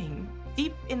sleeping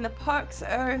deep in the park's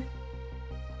earth.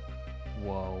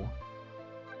 Whoa.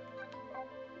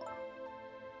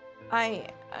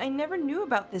 I never knew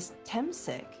about this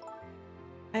Temsik.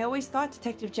 I always thought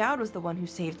Detective Jowd was the one who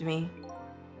saved me.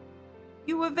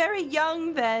 You were very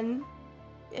young then,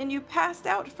 and you passed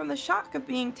out from the shock of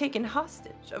being taken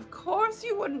hostage. Of course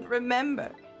you wouldn't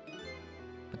remember.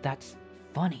 But that's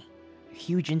funny. A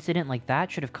huge incident like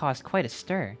that should have caused quite a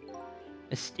stir.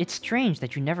 It's strange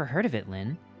that you never heard of it,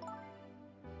 Lynn.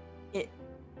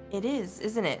 It is,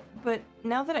 isn't it? But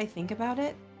now that I think about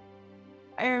it,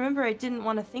 I remember I didn't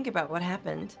want to think about what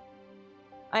happened.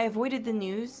 I avoided the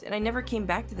news, and I never came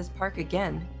back to this park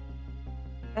again.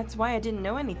 That's why I didn't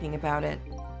know anything about it.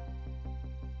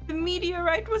 The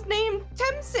meteorite was named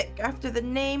Temsik after the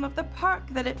name of the park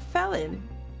that it fell in.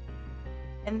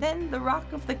 And then the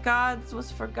Rock of the Gods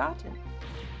was forgotten.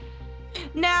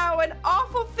 Now an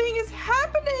awful thing is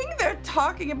happening! They're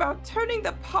talking about turning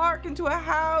the park into a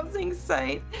housing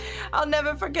site. I'll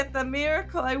never forget the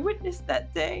miracle I witnessed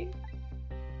that day.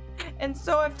 And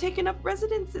so I've taken up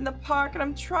residence in the park, and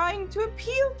I'm trying to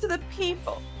appeal to the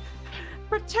people.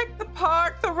 Protect the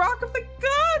park, the Rock of the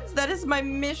Gods! That is my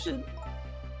mission.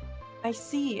 I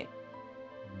see.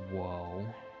 Whoa.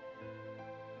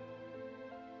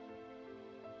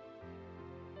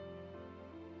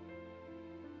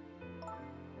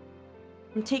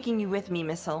 I'm taking you with me,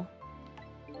 Missile.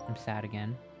 I'm sad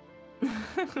again.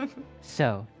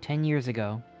 So, 10 years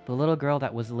ago, the little girl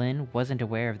that was Lynn wasn't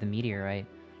aware of the meteorite.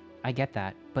 I get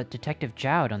that, but Detective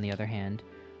Jowd, on the other hand,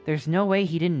 there's no way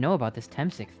he didn't know about this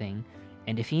Temsik thing,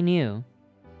 and if he knew...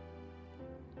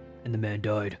 And the man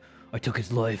died. I took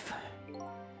his life.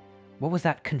 What was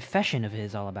that confession of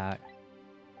his all about?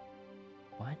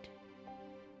 What?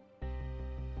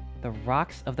 The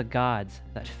rocks of the gods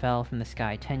that fell from the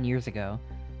sky 10 years ago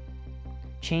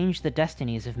changed the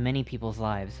destinies of many people's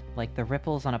lives, like the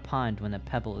ripples on a pond when a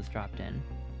pebble is dropped in.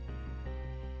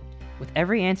 With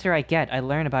every answer I get, I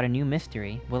learn about a new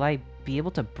mystery. Will I be able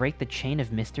to break the chain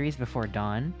of mysteries before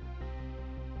dawn?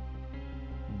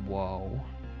 Whoa.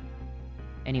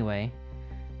 Anyway,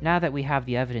 now that we have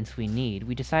the evidence we need,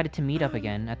 we decided to meet up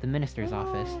again at the minister's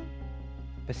office.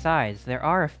 Besides, there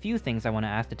are a few things I want to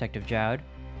ask Detective Jowd.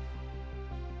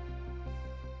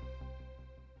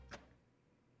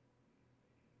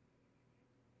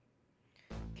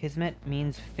 Kismet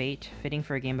means fate, fitting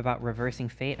for a game about reversing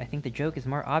fate. I think the joke is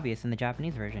more obvious in the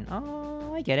Japanese version.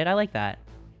 Oh, I get it. I like that.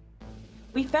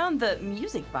 We found the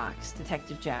music box,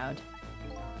 Detective Jowd.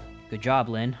 Good job,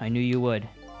 Lynn. I knew you would.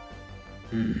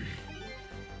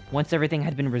 Once everything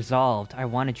had been resolved, I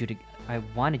wanted you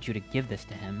to give this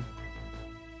to him.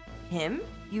 Him?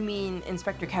 You mean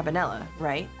Inspector Cabanela,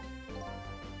 right?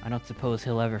 I don't suppose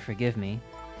he'll ever forgive me.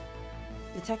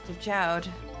 Detective Jowd.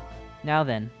 Now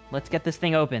then, let's get this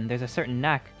thing open. There's a certain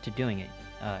knack to doing it.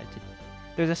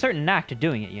 There's a certain knack to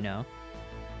doing it, you know.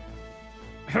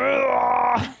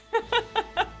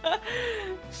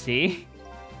 See?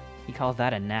 He calls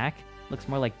that a knack? Looks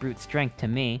more like brute strength to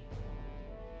me.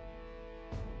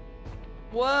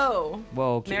 Whoa!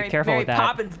 Whoa, careful Mary with that.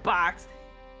 Poppins box.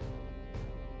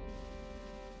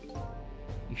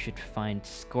 You should find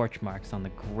scorch marks on the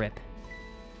grip.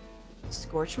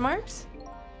 Scorch marks?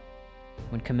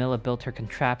 When Camilla built her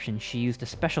contraption, she used a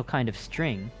special kind of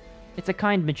string. It's a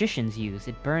kind magicians use.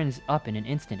 It burns up in an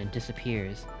instant and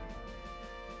disappears.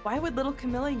 Why would little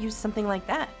Camilla use something like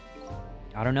that?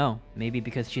 I don't know. Maybe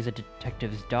because she's a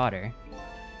detective's daughter.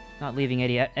 Not leaving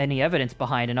any evidence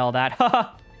behind and all that.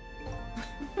 Haha!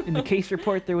 In the case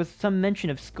report, there was some mention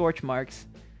of scorch marks.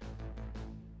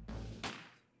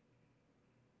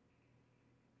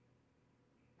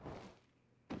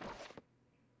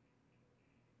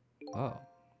 Oh.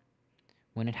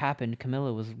 When it happened,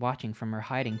 Camilla was watching from her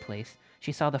hiding place.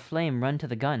 She saw the flame run to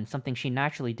the gun, something she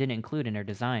naturally didn't include in her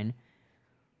design.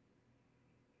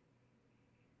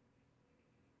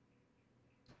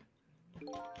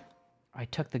 I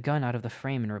took the gun out of the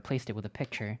frame and replaced it with a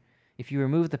picture. If you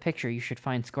remove the picture, you should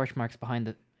find scorch marks behind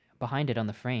it on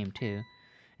the frame, too.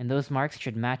 And those marks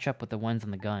should match up with the ones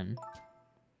on the gun.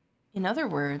 In other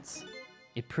words...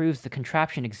 It proves the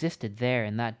contraption existed there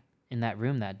in that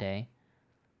room that day.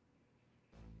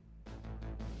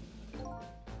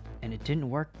 And it didn't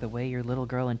work the way your little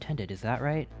girl intended, is that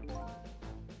right?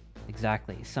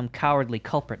 Exactly. Some cowardly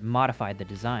culprit modified the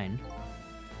design.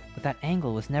 But that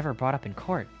angle was never brought up in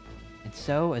court. And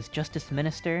so, as Justice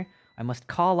Minister, I must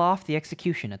call off the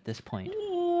execution at this point.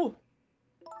 Ooh.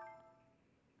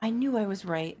 I knew I was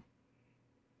right.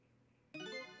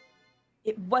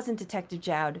 It wasn't Detective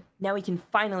Jowd. Now we can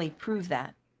finally prove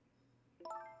that.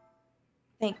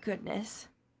 Thank goodness.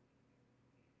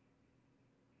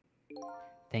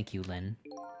 Thank you, Lynn.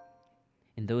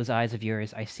 In those eyes of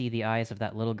yours, I see the eyes of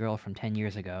that little girl from 10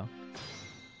 years ago.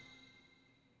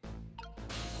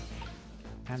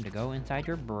 Time to go inside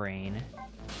your brain.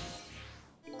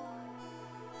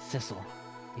 Sissel,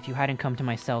 if you hadn't come to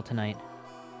my cell tonight,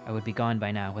 I would be gone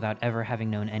by now without ever having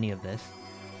known any of this.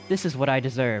 This is what I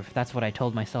deserve. That's what I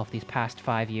told myself these past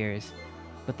 5 years.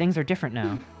 But things are different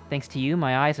now. Thanks to you,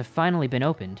 my eyes have finally been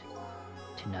opened.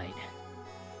 Tonight.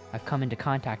 I've come into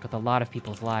contact with a lot of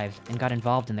people's lives and got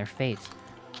involved in their fates.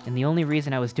 And the only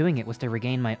reason I was doing it was to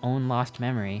regain my own lost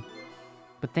memory.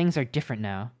 But things are different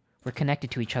now. We're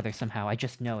connected to each other somehow, I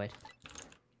just know it.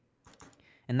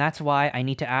 And that's why I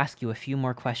need to ask you a few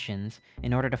more questions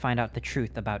in order to find out the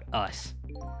truth about us.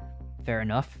 Fair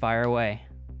enough, fire away.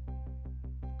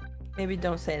 Maybe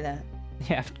don't say that.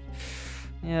 Yeah.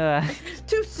 Yeah.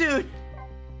 Too soon!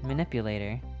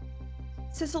 Manipulator.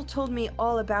 Sissel told me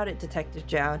all about it, Detective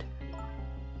Jowd.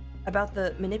 About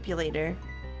the manipulator.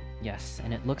 Yes,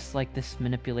 and it looks like this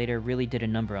manipulator really did a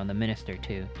number on the minister,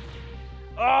 too.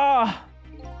 Ah!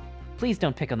 Please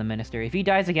don't pick on the minister. If he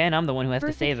dies again, I'm the one who has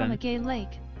to save him. From a gay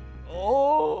lake.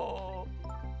 Oh!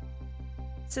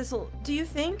 Sissel, do you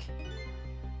think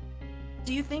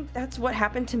that's what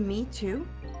happened to me, too?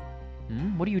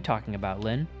 What are you talking about,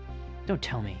 Lynn? Don't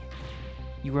tell me.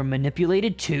 You were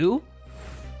manipulated, too?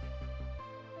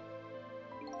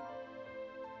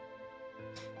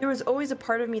 There was always a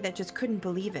part of me that just couldn't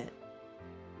believe it.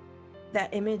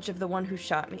 That image of the one who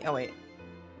shot me. Oh, wait.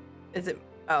 Is it?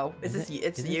 Oh, it's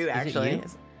you, actually.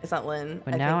 It's not Lynn.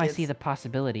 But now I see the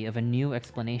possibility of a new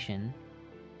explanation.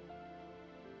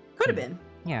 Could have been.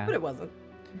 Yeah. But it wasn't.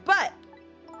 But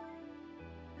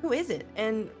who is it?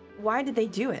 And why did they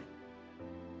do it?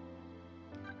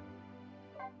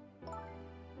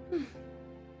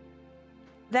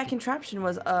 That contraption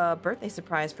was a birthday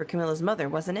surprise for Camilla's mother,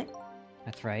 wasn't it?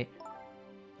 That's right.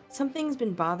 Something's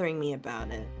been bothering me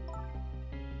about it.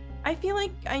 I feel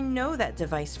like I know that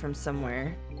device from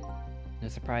somewhere. No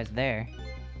surprise there.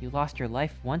 You lost your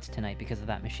life once tonight because of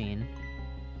that machine.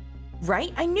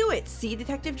 Right? I knew it! See,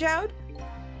 Detective Jowd?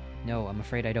 No, I'm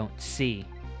afraid I don't see.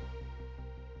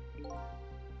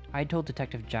 I told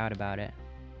Detective Jowd about it.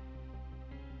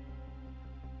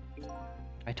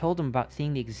 I told him about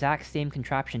seeing the exact same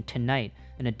contraption tonight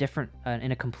in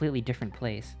a completely different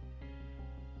place.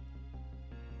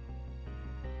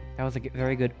 That was a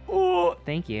very good. Oh,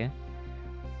 thank you.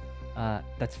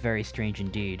 That's very strange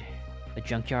indeed. A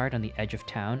junkyard on the edge of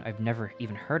town. I've never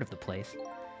even heard of the place.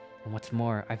 And what's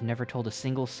more, I've never told a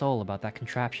single soul about that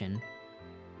contraption.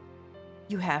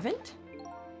 You haven't?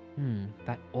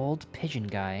 That old pigeon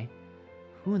guy.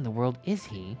 Who in the world is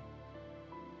he?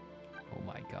 Oh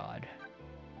my god.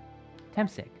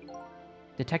 Temsic.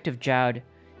 Detective Jowd,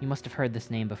 you must have heard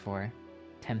this name before.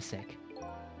 Temsic.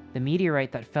 The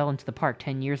meteorite that fell into the park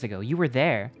 10 years ago. You were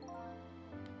there.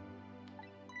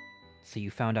 So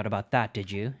you found out about that, did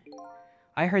you?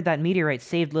 I heard that meteorite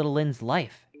saved little Lynn's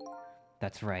life.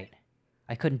 That's right.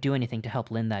 I couldn't do anything to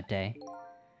help Lynn that day.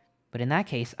 But in that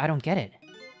case, I don't get it.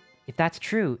 If that's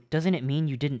true, doesn't it mean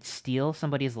you didn't steal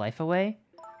somebody's life away?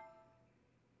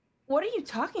 What are you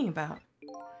talking about?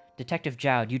 Detective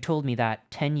Jowd, you told me that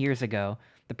 10 years ago,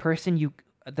 the person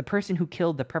who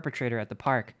killed the perpetrator at the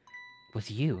park was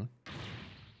you.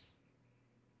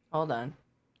 Hold on.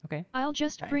 Okay. I'll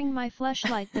just bring my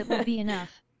fleshlight, that will be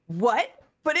enough. What?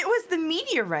 But it was the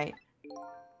meteorite.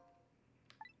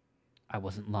 I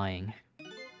wasn't lying.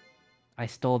 I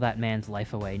stole that man's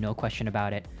life away, no question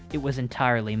about it. It was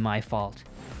entirely my fault.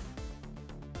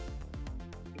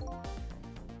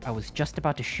 I was just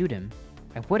about to shoot him.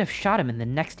 I would have shot him in the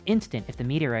next instant if the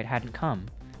meteorite hadn't come.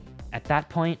 At that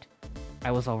point,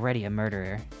 I was already a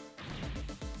murderer.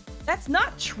 That's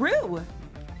not true!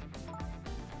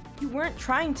 You weren't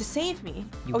trying to save me.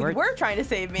 You were trying to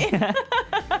save me.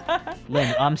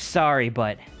 Lynn, I'm sorry,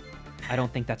 but I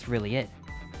don't think that's really it.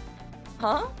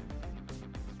 Huh?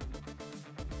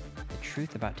 The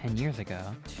truth about 10 years ago.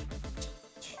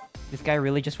 This guy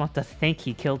really just wants to think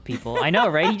he killed people. I know,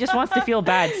 right? He just wants to feel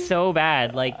bad so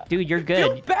bad. Like, dude, you're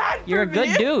good. Feel bad for You're a me.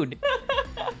 good dude.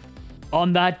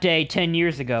 On that day, 10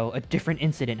 years ago, a different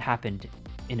incident happened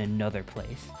in another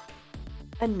place.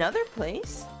 Another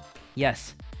place?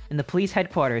 Yes, in the police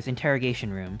headquarters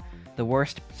interrogation room. The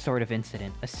worst sort of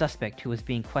incident. A suspect who was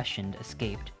being questioned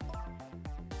escaped.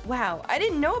 Wow, I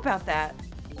didn't know about that.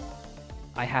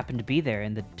 I happened to be there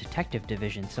in the detective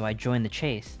division, so I joined the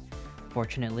chase.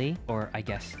 Fortunately, or I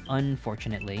guess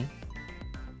unfortunately,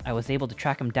 I was able to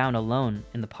track him down alone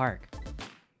in the park.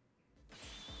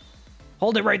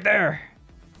 Hold it right there!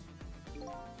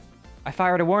 I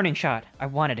fired a warning shot. I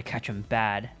wanted to catch him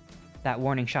bad. That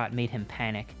warning shot made him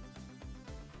panic.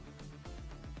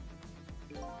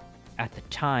 At the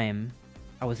time,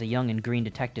 I was a young and green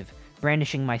detective,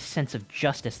 brandishing my sense of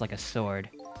justice like a sword.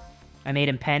 I made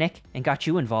him panic and got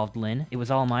you involved, Lynn. It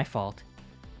was all my fault.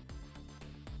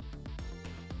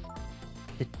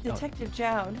 Detective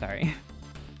Jowd. Sorry.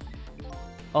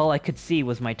 All I could see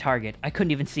was my target. I couldn't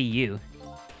even see you.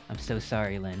 I'm so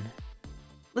sorry, Lynn.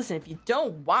 Listen, if you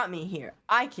don't want me here,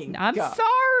 I can I'm go.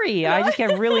 sorry! I just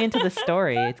get really into the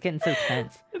story. It's getting so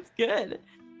tense. It's good.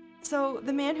 So,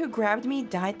 the man who grabbed me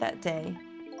died that day.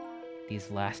 These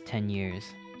last 10 years,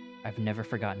 I've never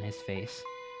forgotten his face.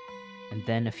 And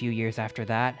then a few years after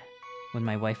that, when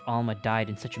my wife Alma died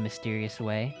in such a mysterious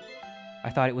way, I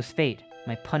thought it was fate,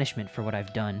 my punishment for what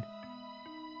I've done.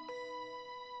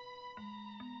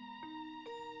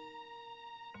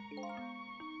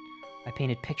 I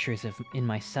painted pictures in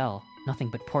my cell, nothing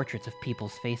but portraits of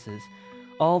people's faces.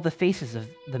 All the faces of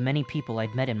the many people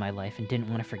I'd met in my life and didn't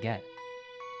want to forget.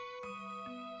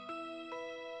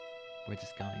 Where's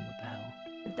this going? What the hell?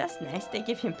 That's nice. They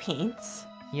give him paints.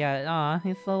 Yeah,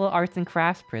 it's a little arts and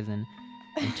crafts prison.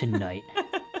 And tonight.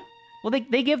 Well,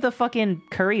 they give the fucking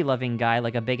curry-loving guy,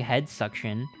 like, a big head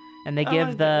suction. And they give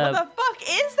What the fuck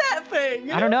is that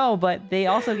thing? I don't know, but they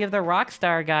also give the rock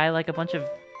star guy, like, a bunch of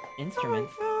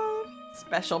instruments. Oh my God.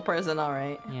 Special prison,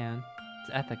 alright. Yeah,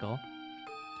 it's ethical.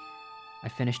 I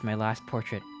finished my last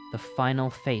portrait. The final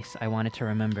face I wanted to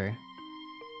remember.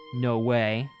 No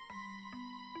way.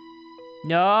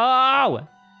 No!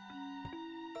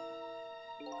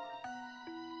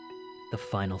 The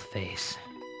final face.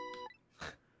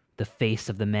 The face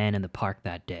of the man in the park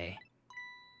that day.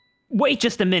 Wait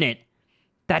just a minute!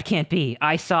 That can't be.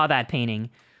 I saw that painting.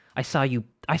 I saw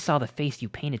the face you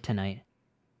painted tonight.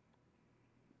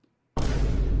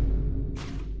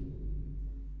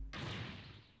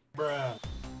 Bruh.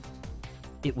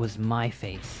 It was my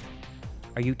face.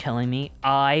 Are you telling me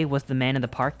I was the man in the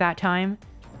park that time?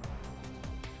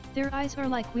 Their eyes are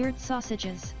like weird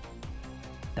sausages.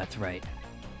 That's right.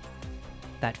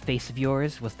 That face of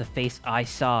yours was the face I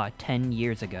saw 10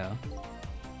 years ago.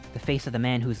 The face of the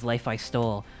man whose life I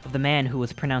stole, of the man who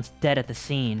was pronounced dead at the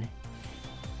scene.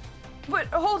 But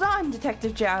hold on,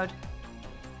 Detective Jowd.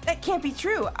 That can't be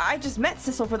true. I just met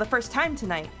Sissel for the first time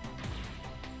tonight.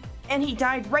 And he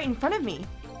died right in front of me.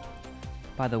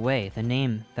 By the way, the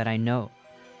name that I know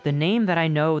the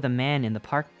man in the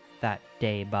park that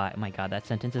day by... Oh my god, that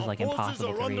sentence is, like, Our forces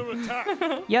impossible are to read. under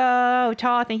attack. Yo,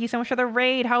 Ta, thank you so much for the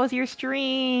raid. How was your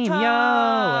stream?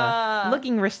 Ta! Yo,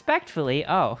 looking respectfully.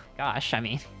 Oh, gosh, I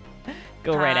mean,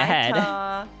 go right Hi, ahead.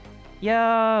 Ta.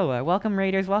 Yo, welcome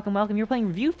raiders, welcome, welcome. You're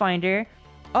playing Viewfinder.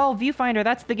 Oh, Viewfinder,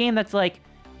 that's the game that's like...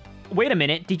 Wait a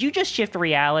minute, did you just shift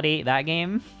reality, that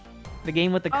game? The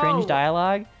game with the cringe Oh.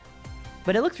 dialogue?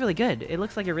 But it looks really good. It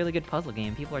looks like a really good puzzle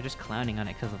game. People are just clowning on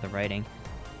it because of the writing.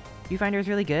 Viewfinder is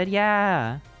really good,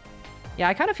 yeah. Yeah,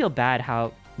 I kind of feel bad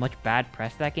how much bad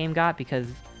press that game got because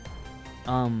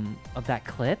of that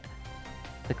clip.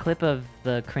 The clip of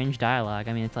the cringe dialogue.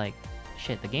 I mean, it's like,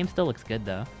 shit, the game still looks good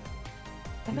though.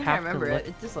 I You think I have to remember look- it.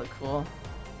 It just looked cool.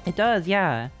 It does,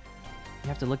 yeah. You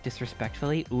have to look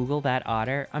disrespectfully, oogle that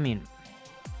otter. I mean,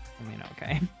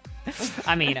 okay.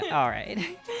 I mean, alright.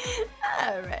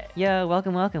 Alright. Yeah,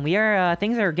 welcome, welcome. We are,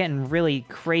 things are getting really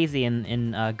crazy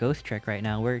in Ghost Trick right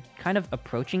now. We're kind of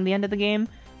approaching the end of the game,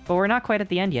 but we're not quite at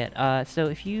the end yet. So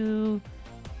if you...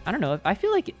 I don't know, I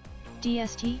feel like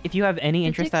DST. if you have any The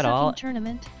interest dick at all, sucking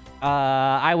tournament.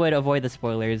 I would avoid the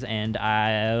spoilers and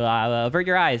I'll avert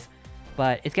your eyes.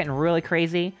 But it's getting really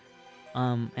crazy,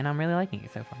 and I'm really liking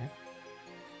it so far.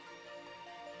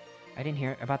 I didn't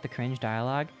hear about the cringe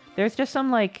dialogue. There's just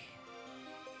some, like...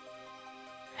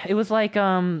 It was like,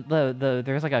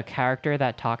 there's like a character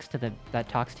that talks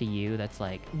to you that's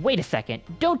like, wait a second,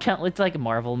 don't tell... It's like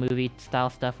Marvel movie style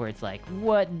stuff where it's like,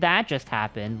 what? That just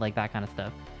happened? Like, that kind of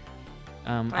stuff.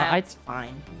 That's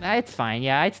fine. It's fine,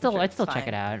 yeah, I'd still Sure, it's check fine.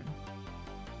 it out.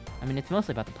 I mean, it's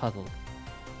mostly about the puzzles.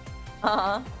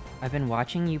 Uh-huh. I've been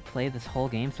watching you play this whole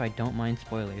game, so I don't mind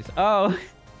spoilers. Oh!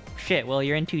 Shit, well,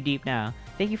 you're in too deep now.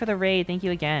 Thank you for the raid, thank you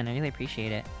again, I really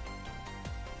appreciate it.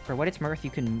 For what it's worth,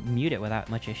 you can mute it without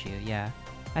much issue, yeah.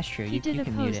 That's true, He you did a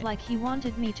can mute pose it. like he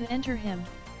wanted me to enter him.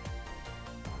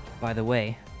 By the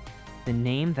way, the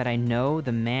name that I know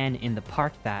the man in the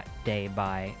park that day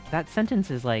by... That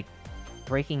sentence is, like,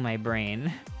 breaking my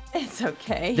brain. It's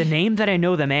okay. The name that I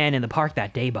know the man in the park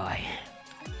that day by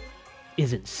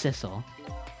isn't Sissel.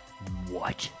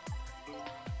 What?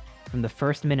 From the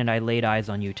first minute I laid eyes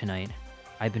on you tonight,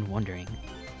 I've been wondering,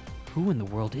 who in the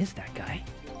world is that guy?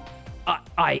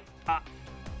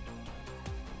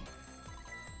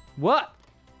 What?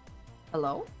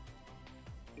 Hello?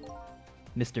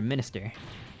 Mr. Minister.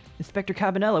 Inspector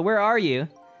Cabanela, where are you?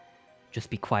 Just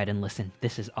be quiet and listen.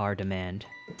 This is our demand.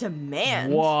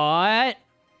 Demand? What?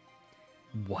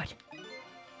 What?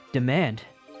 Demand?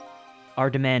 Our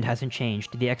demand hasn't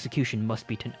changed. The execution must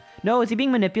be No, is he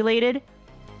being manipulated?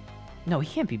 No,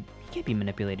 he can't be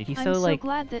manipulated. He's I'm so like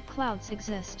glad that clouds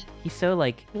exist. he's so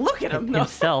like Look at him. No.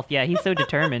 himself. Yeah, he's so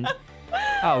determined.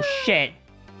 Oh shit.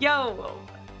 Yo.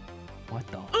 What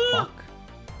the fuck?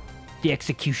 The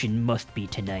execution must be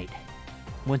tonight.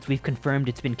 Once we've confirmed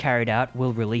it's been carried out,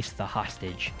 we'll release the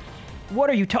hostage. What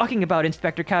are you talking about,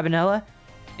 Inspector Cabanela?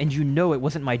 And you know it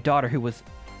wasn't my daughter who was...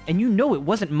 And you know it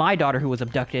wasn't my daughter who was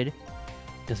abducted.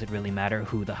 Does it really matter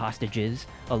who the hostage is?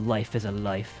 A life is a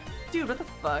life. Dude, what the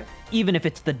fuck? Even if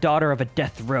it's the daughter of a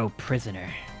death row prisoner.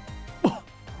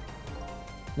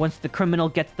 Once the criminal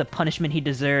gets the punishment he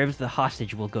deserves, the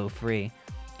hostage will go free.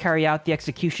 Carry out the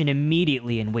execution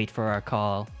immediately and wait for our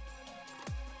call.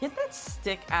 Get that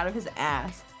stick out of his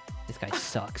ass. This guy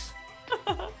sucks.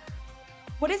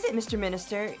 What is it, Mr.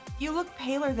 Minister? You look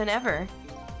paler than ever.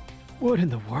 What in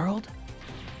the world?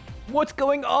 What's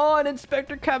going on,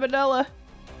 Inspector Cabanela?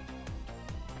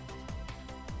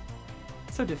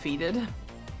 So defeated.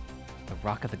 The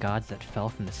rock of the gods that fell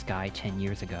from the sky 10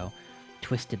 years ago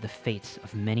twisted the fates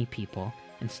of many people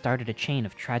and started a chain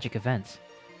of tragic events.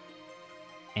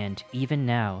 And even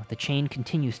now, the chain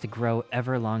continues to grow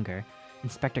ever longer.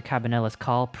 Inspector Cabanela's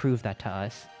call proved that to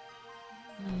us.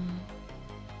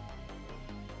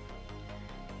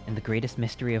 And the greatest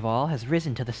mystery of all has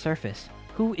risen to the surface.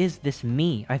 Who is this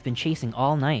me I've been chasing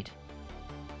all night?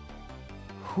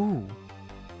 Who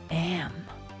am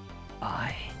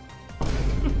I?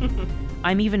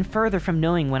 I'm even further from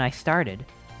knowing when I started.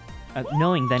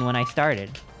 Knowing than when I started.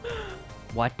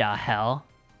 What the hell?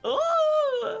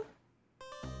 Ooh.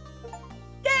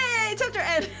 Yay! Chapter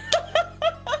end!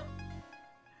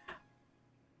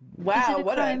 Wow, Is it a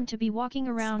what crime a to be walking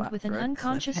around spot with for an a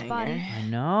unconscious body? cliffhanger. I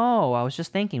know. I was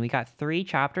just thinking. We got 3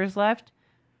 chapters left.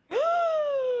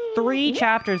 3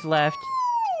 chapters left.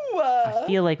 I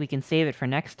feel like we can save it for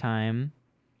next time.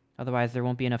 Otherwise, there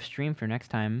won't be enough stream for next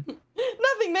time.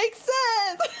 Nothing makes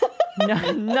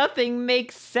sense! Nothing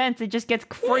makes sense. It just gets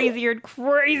crazier and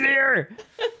crazier.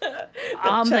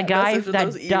 The chat guy message and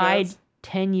that those died emails.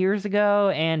 10 years ago,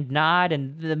 and Nod,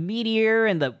 and the meteor,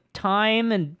 and the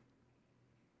time, and...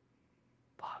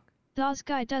 Fuck. Those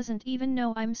guy doesn't even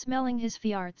know I'm smelling his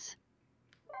farts.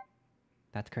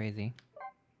 That's crazy.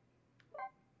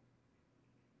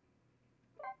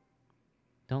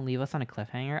 Don't leave us on a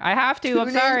cliffhanger. I have to. I'm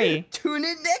sorry. Tune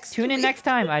in next Tune in week. next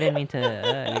time. I didn't mean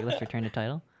to. Let's return to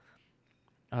title.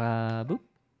 Boop.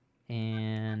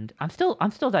 And I'm still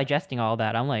digesting all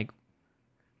that. I'm like,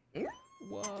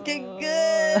 Get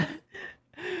good.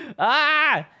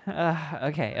 ah.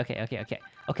 Okay.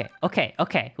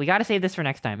 We gotta save this for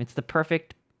next time. It's the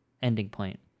perfect ending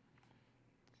point.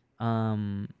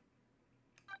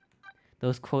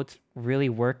 Those quotes really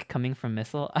work coming from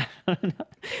Missile.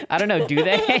 I don't know. Do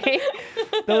they?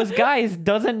 Those guys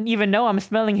doesn't even know I'm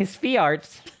smelling his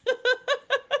farts.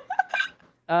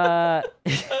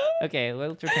 Okay,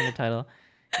 let's return the title,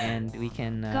 and we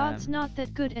can. God's not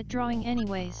that good at drawing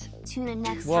anyways. Tune in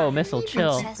next Whoa, time. Missile,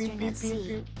 chill. Manchester Net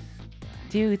Sea.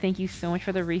 Dude, thank you so much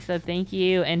for the resub. Thank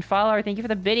you, and follower, thank you for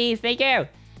the biddies. Thank you.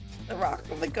 The Rock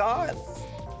of the Gods.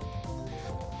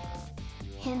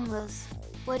 Hinlos.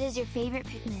 What is your favorite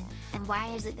Pikmin, and why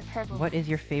is it the purple? What is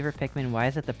your favorite Pikmin? Why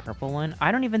is it the purple one?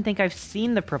 I don't even think I've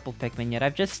seen the purple Pikmin yet.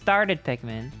 I've just started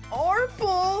Pikmin.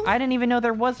 Orpal. I didn't even know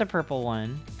there was a purple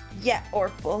one. Yeah,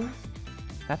 Orpal.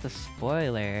 That's a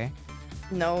spoiler.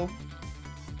 No,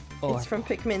 Oh, it's from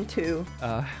Pikmin 2.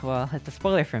 well, it's a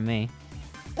spoiler from me.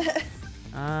 All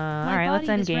right, let's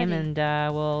body end is game, ready. and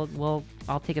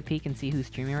I'll take a peek and see who's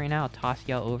streaming right now. I'll toss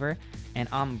y'all over, and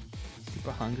I'm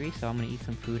super hungry, so I'm gonna eat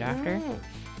some food after.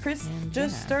 Chris And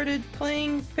just yeah. started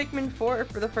playing Pikmin 4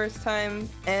 for the first time,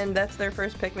 and that's their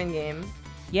first Pikmin game.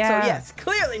 Yeah. So yes,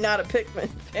 clearly not a Pikmin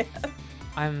fan.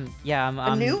 I'm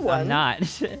new I'm one.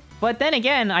 not. But then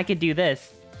again, I could do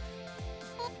this.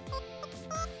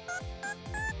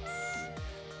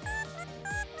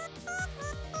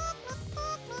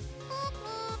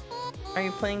 Are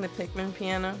you playing the Pikmin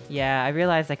piano? Yeah, I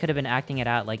realized I could have been acting it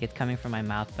out like it's coming from my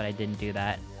mouth, but I didn't do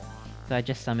that. So I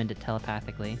just summoned it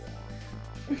telepathically.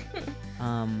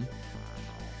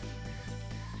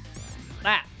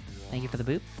 Thank you for the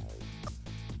boop.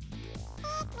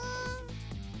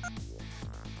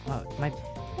 Oh, my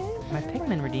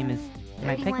Pikmin redeem is...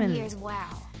 My 31 years, Pikmin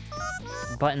wow.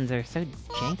 buttons are so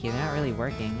janky, they're not really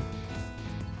working.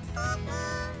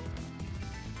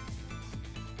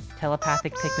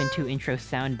 Telepathic Pikmin 2 intro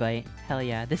soundbite. Hell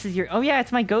yeah. This is your... Oh yeah,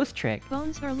 it's my ghost trick.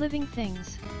 Bones are living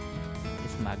things.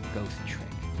 It's my ghost trick.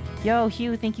 Yo,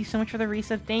 Hugh, thank you so much for the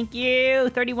resub. Thank you!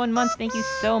 31 months, thank you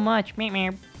so much. Meow,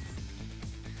 meow.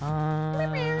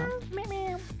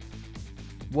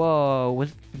 Whoa,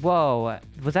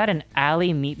 was that an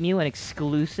Alley Meet Mew, an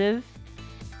exclusive?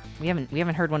 We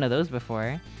haven't heard one of those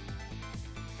before.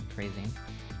 Crazy.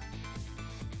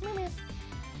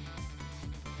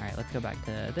 Alright, let's go back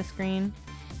to this screen.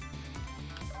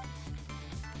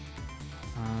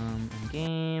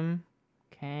 Game.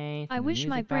 Okay. I wish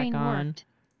my brain worked.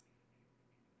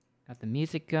 Got the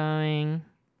music going.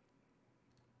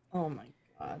 Oh my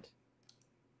god.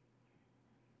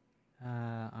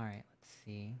 Alright, let's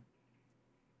see.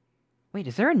 Wait,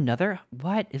 is there another...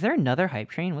 What? Is there another hype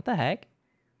train? What the heck?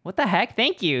 What the heck?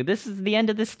 Thank you! This is the end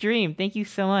of the stream. Thank you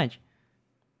so much.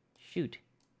 Shoot.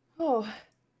 Oh.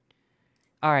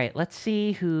 Alright, let's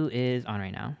see who is on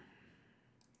right now.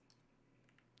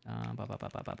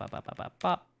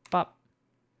 Bop.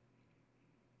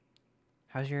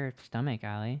 How's your stomach,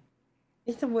 Allie?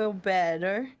 It's a little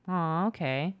better. Aw,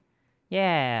 okay.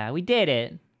 Yeah, we did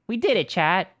it. We did it,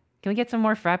 chat. Can we get some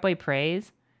more frat boy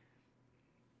praise?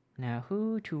 Now,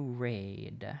 who to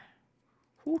raid?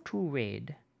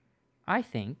 I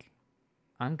think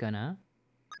I'm gonna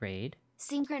raid...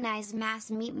 Synchronized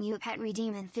mass meet Mew pet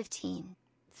redeem in 15.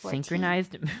 14,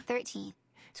 Synchronized... 13.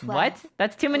 12, What?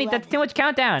 That's too many. 11, That's too much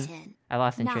countdown. 10, I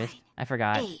lost interest. 9, I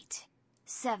forgot. 8,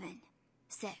 7,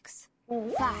 6,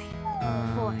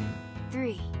 5, 4,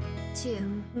 3, 2,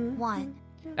 1.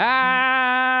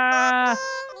 Ah!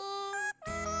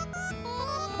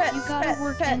 You gotta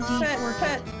work indeed, work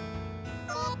it.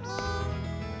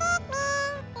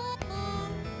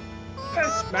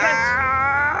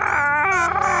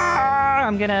 Ah!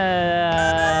 I'm gonna.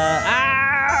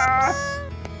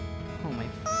 Oh my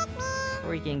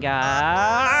freaking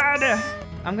god!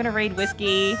 I'm gonna raid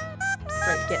Whiskey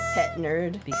Right, get pet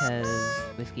nerd. because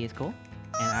Whiskey is cool,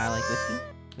 and I like Whiskey.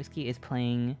 Whiskey is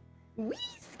playing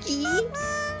Whiskey.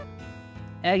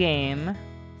 a game,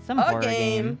 some A horror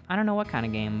game. game. I don't know what kind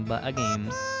of game, but a game.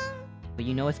 But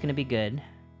you know it's gonna be good,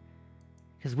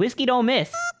 cause Whiskey don't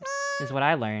miss, is what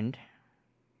I learned.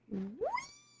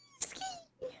 Whiskey.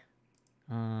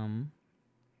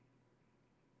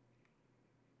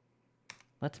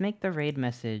 Let's make the raid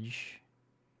message.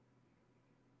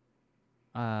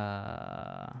 Give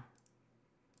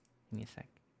me a sec.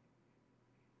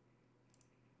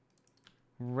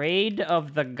 Raid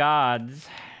of the Gods.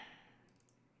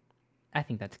 I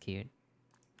think that's cute.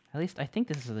 At least I think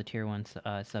this is the tier 1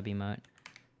 sub emote.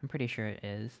 I'm pretty sure it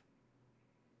is.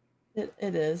 It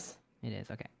is. It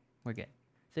is, okay. We're good.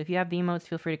 So if you have the emotes,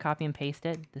 feel free to copy and paste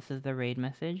it. This is the raid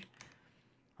message.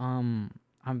 I'm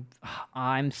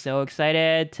so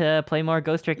excited to play more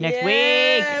Ghost Trick next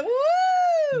week!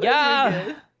 Woo!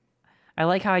 Yeah! I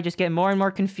like how I just get more and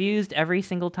more confused every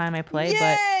single time I play,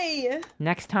 Yay! but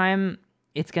next time,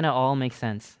 it's gonna all make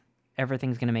sense.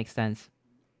 Everything's gonna make sense.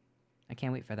 I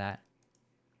can't wait for that.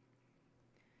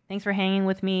 Thanks for hanging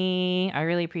with me. I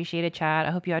really appreciate it, chat.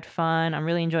 I hope you had fun. I'm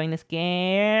really enjoying this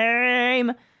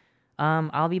game.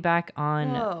 I'll be back on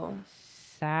Whoa.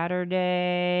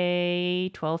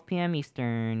 Saturday, 12 p.m.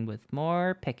 Eastern, with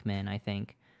more Pikmin, I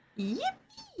think.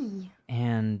 Yippee!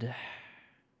 And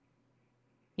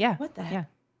yeah, What the heck? yeah, I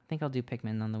think I'll do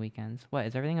Pikmin on the weekends. What,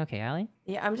 is everything okay, Allie?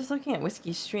 Yeah, I'm just looking at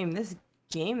Whiskey's stream. This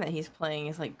game that he's playing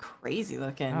is like crazy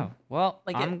looking. Oh, well,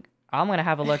 Like I'm gonna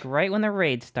have a look right when the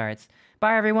raid starts.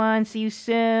 Bye, everyone. See you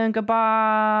soon.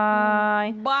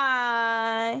 Goodbye.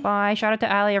 Bye. Bye. Shout out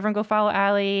to Allie. Everyone go follow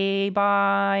Allie.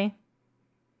 Bye.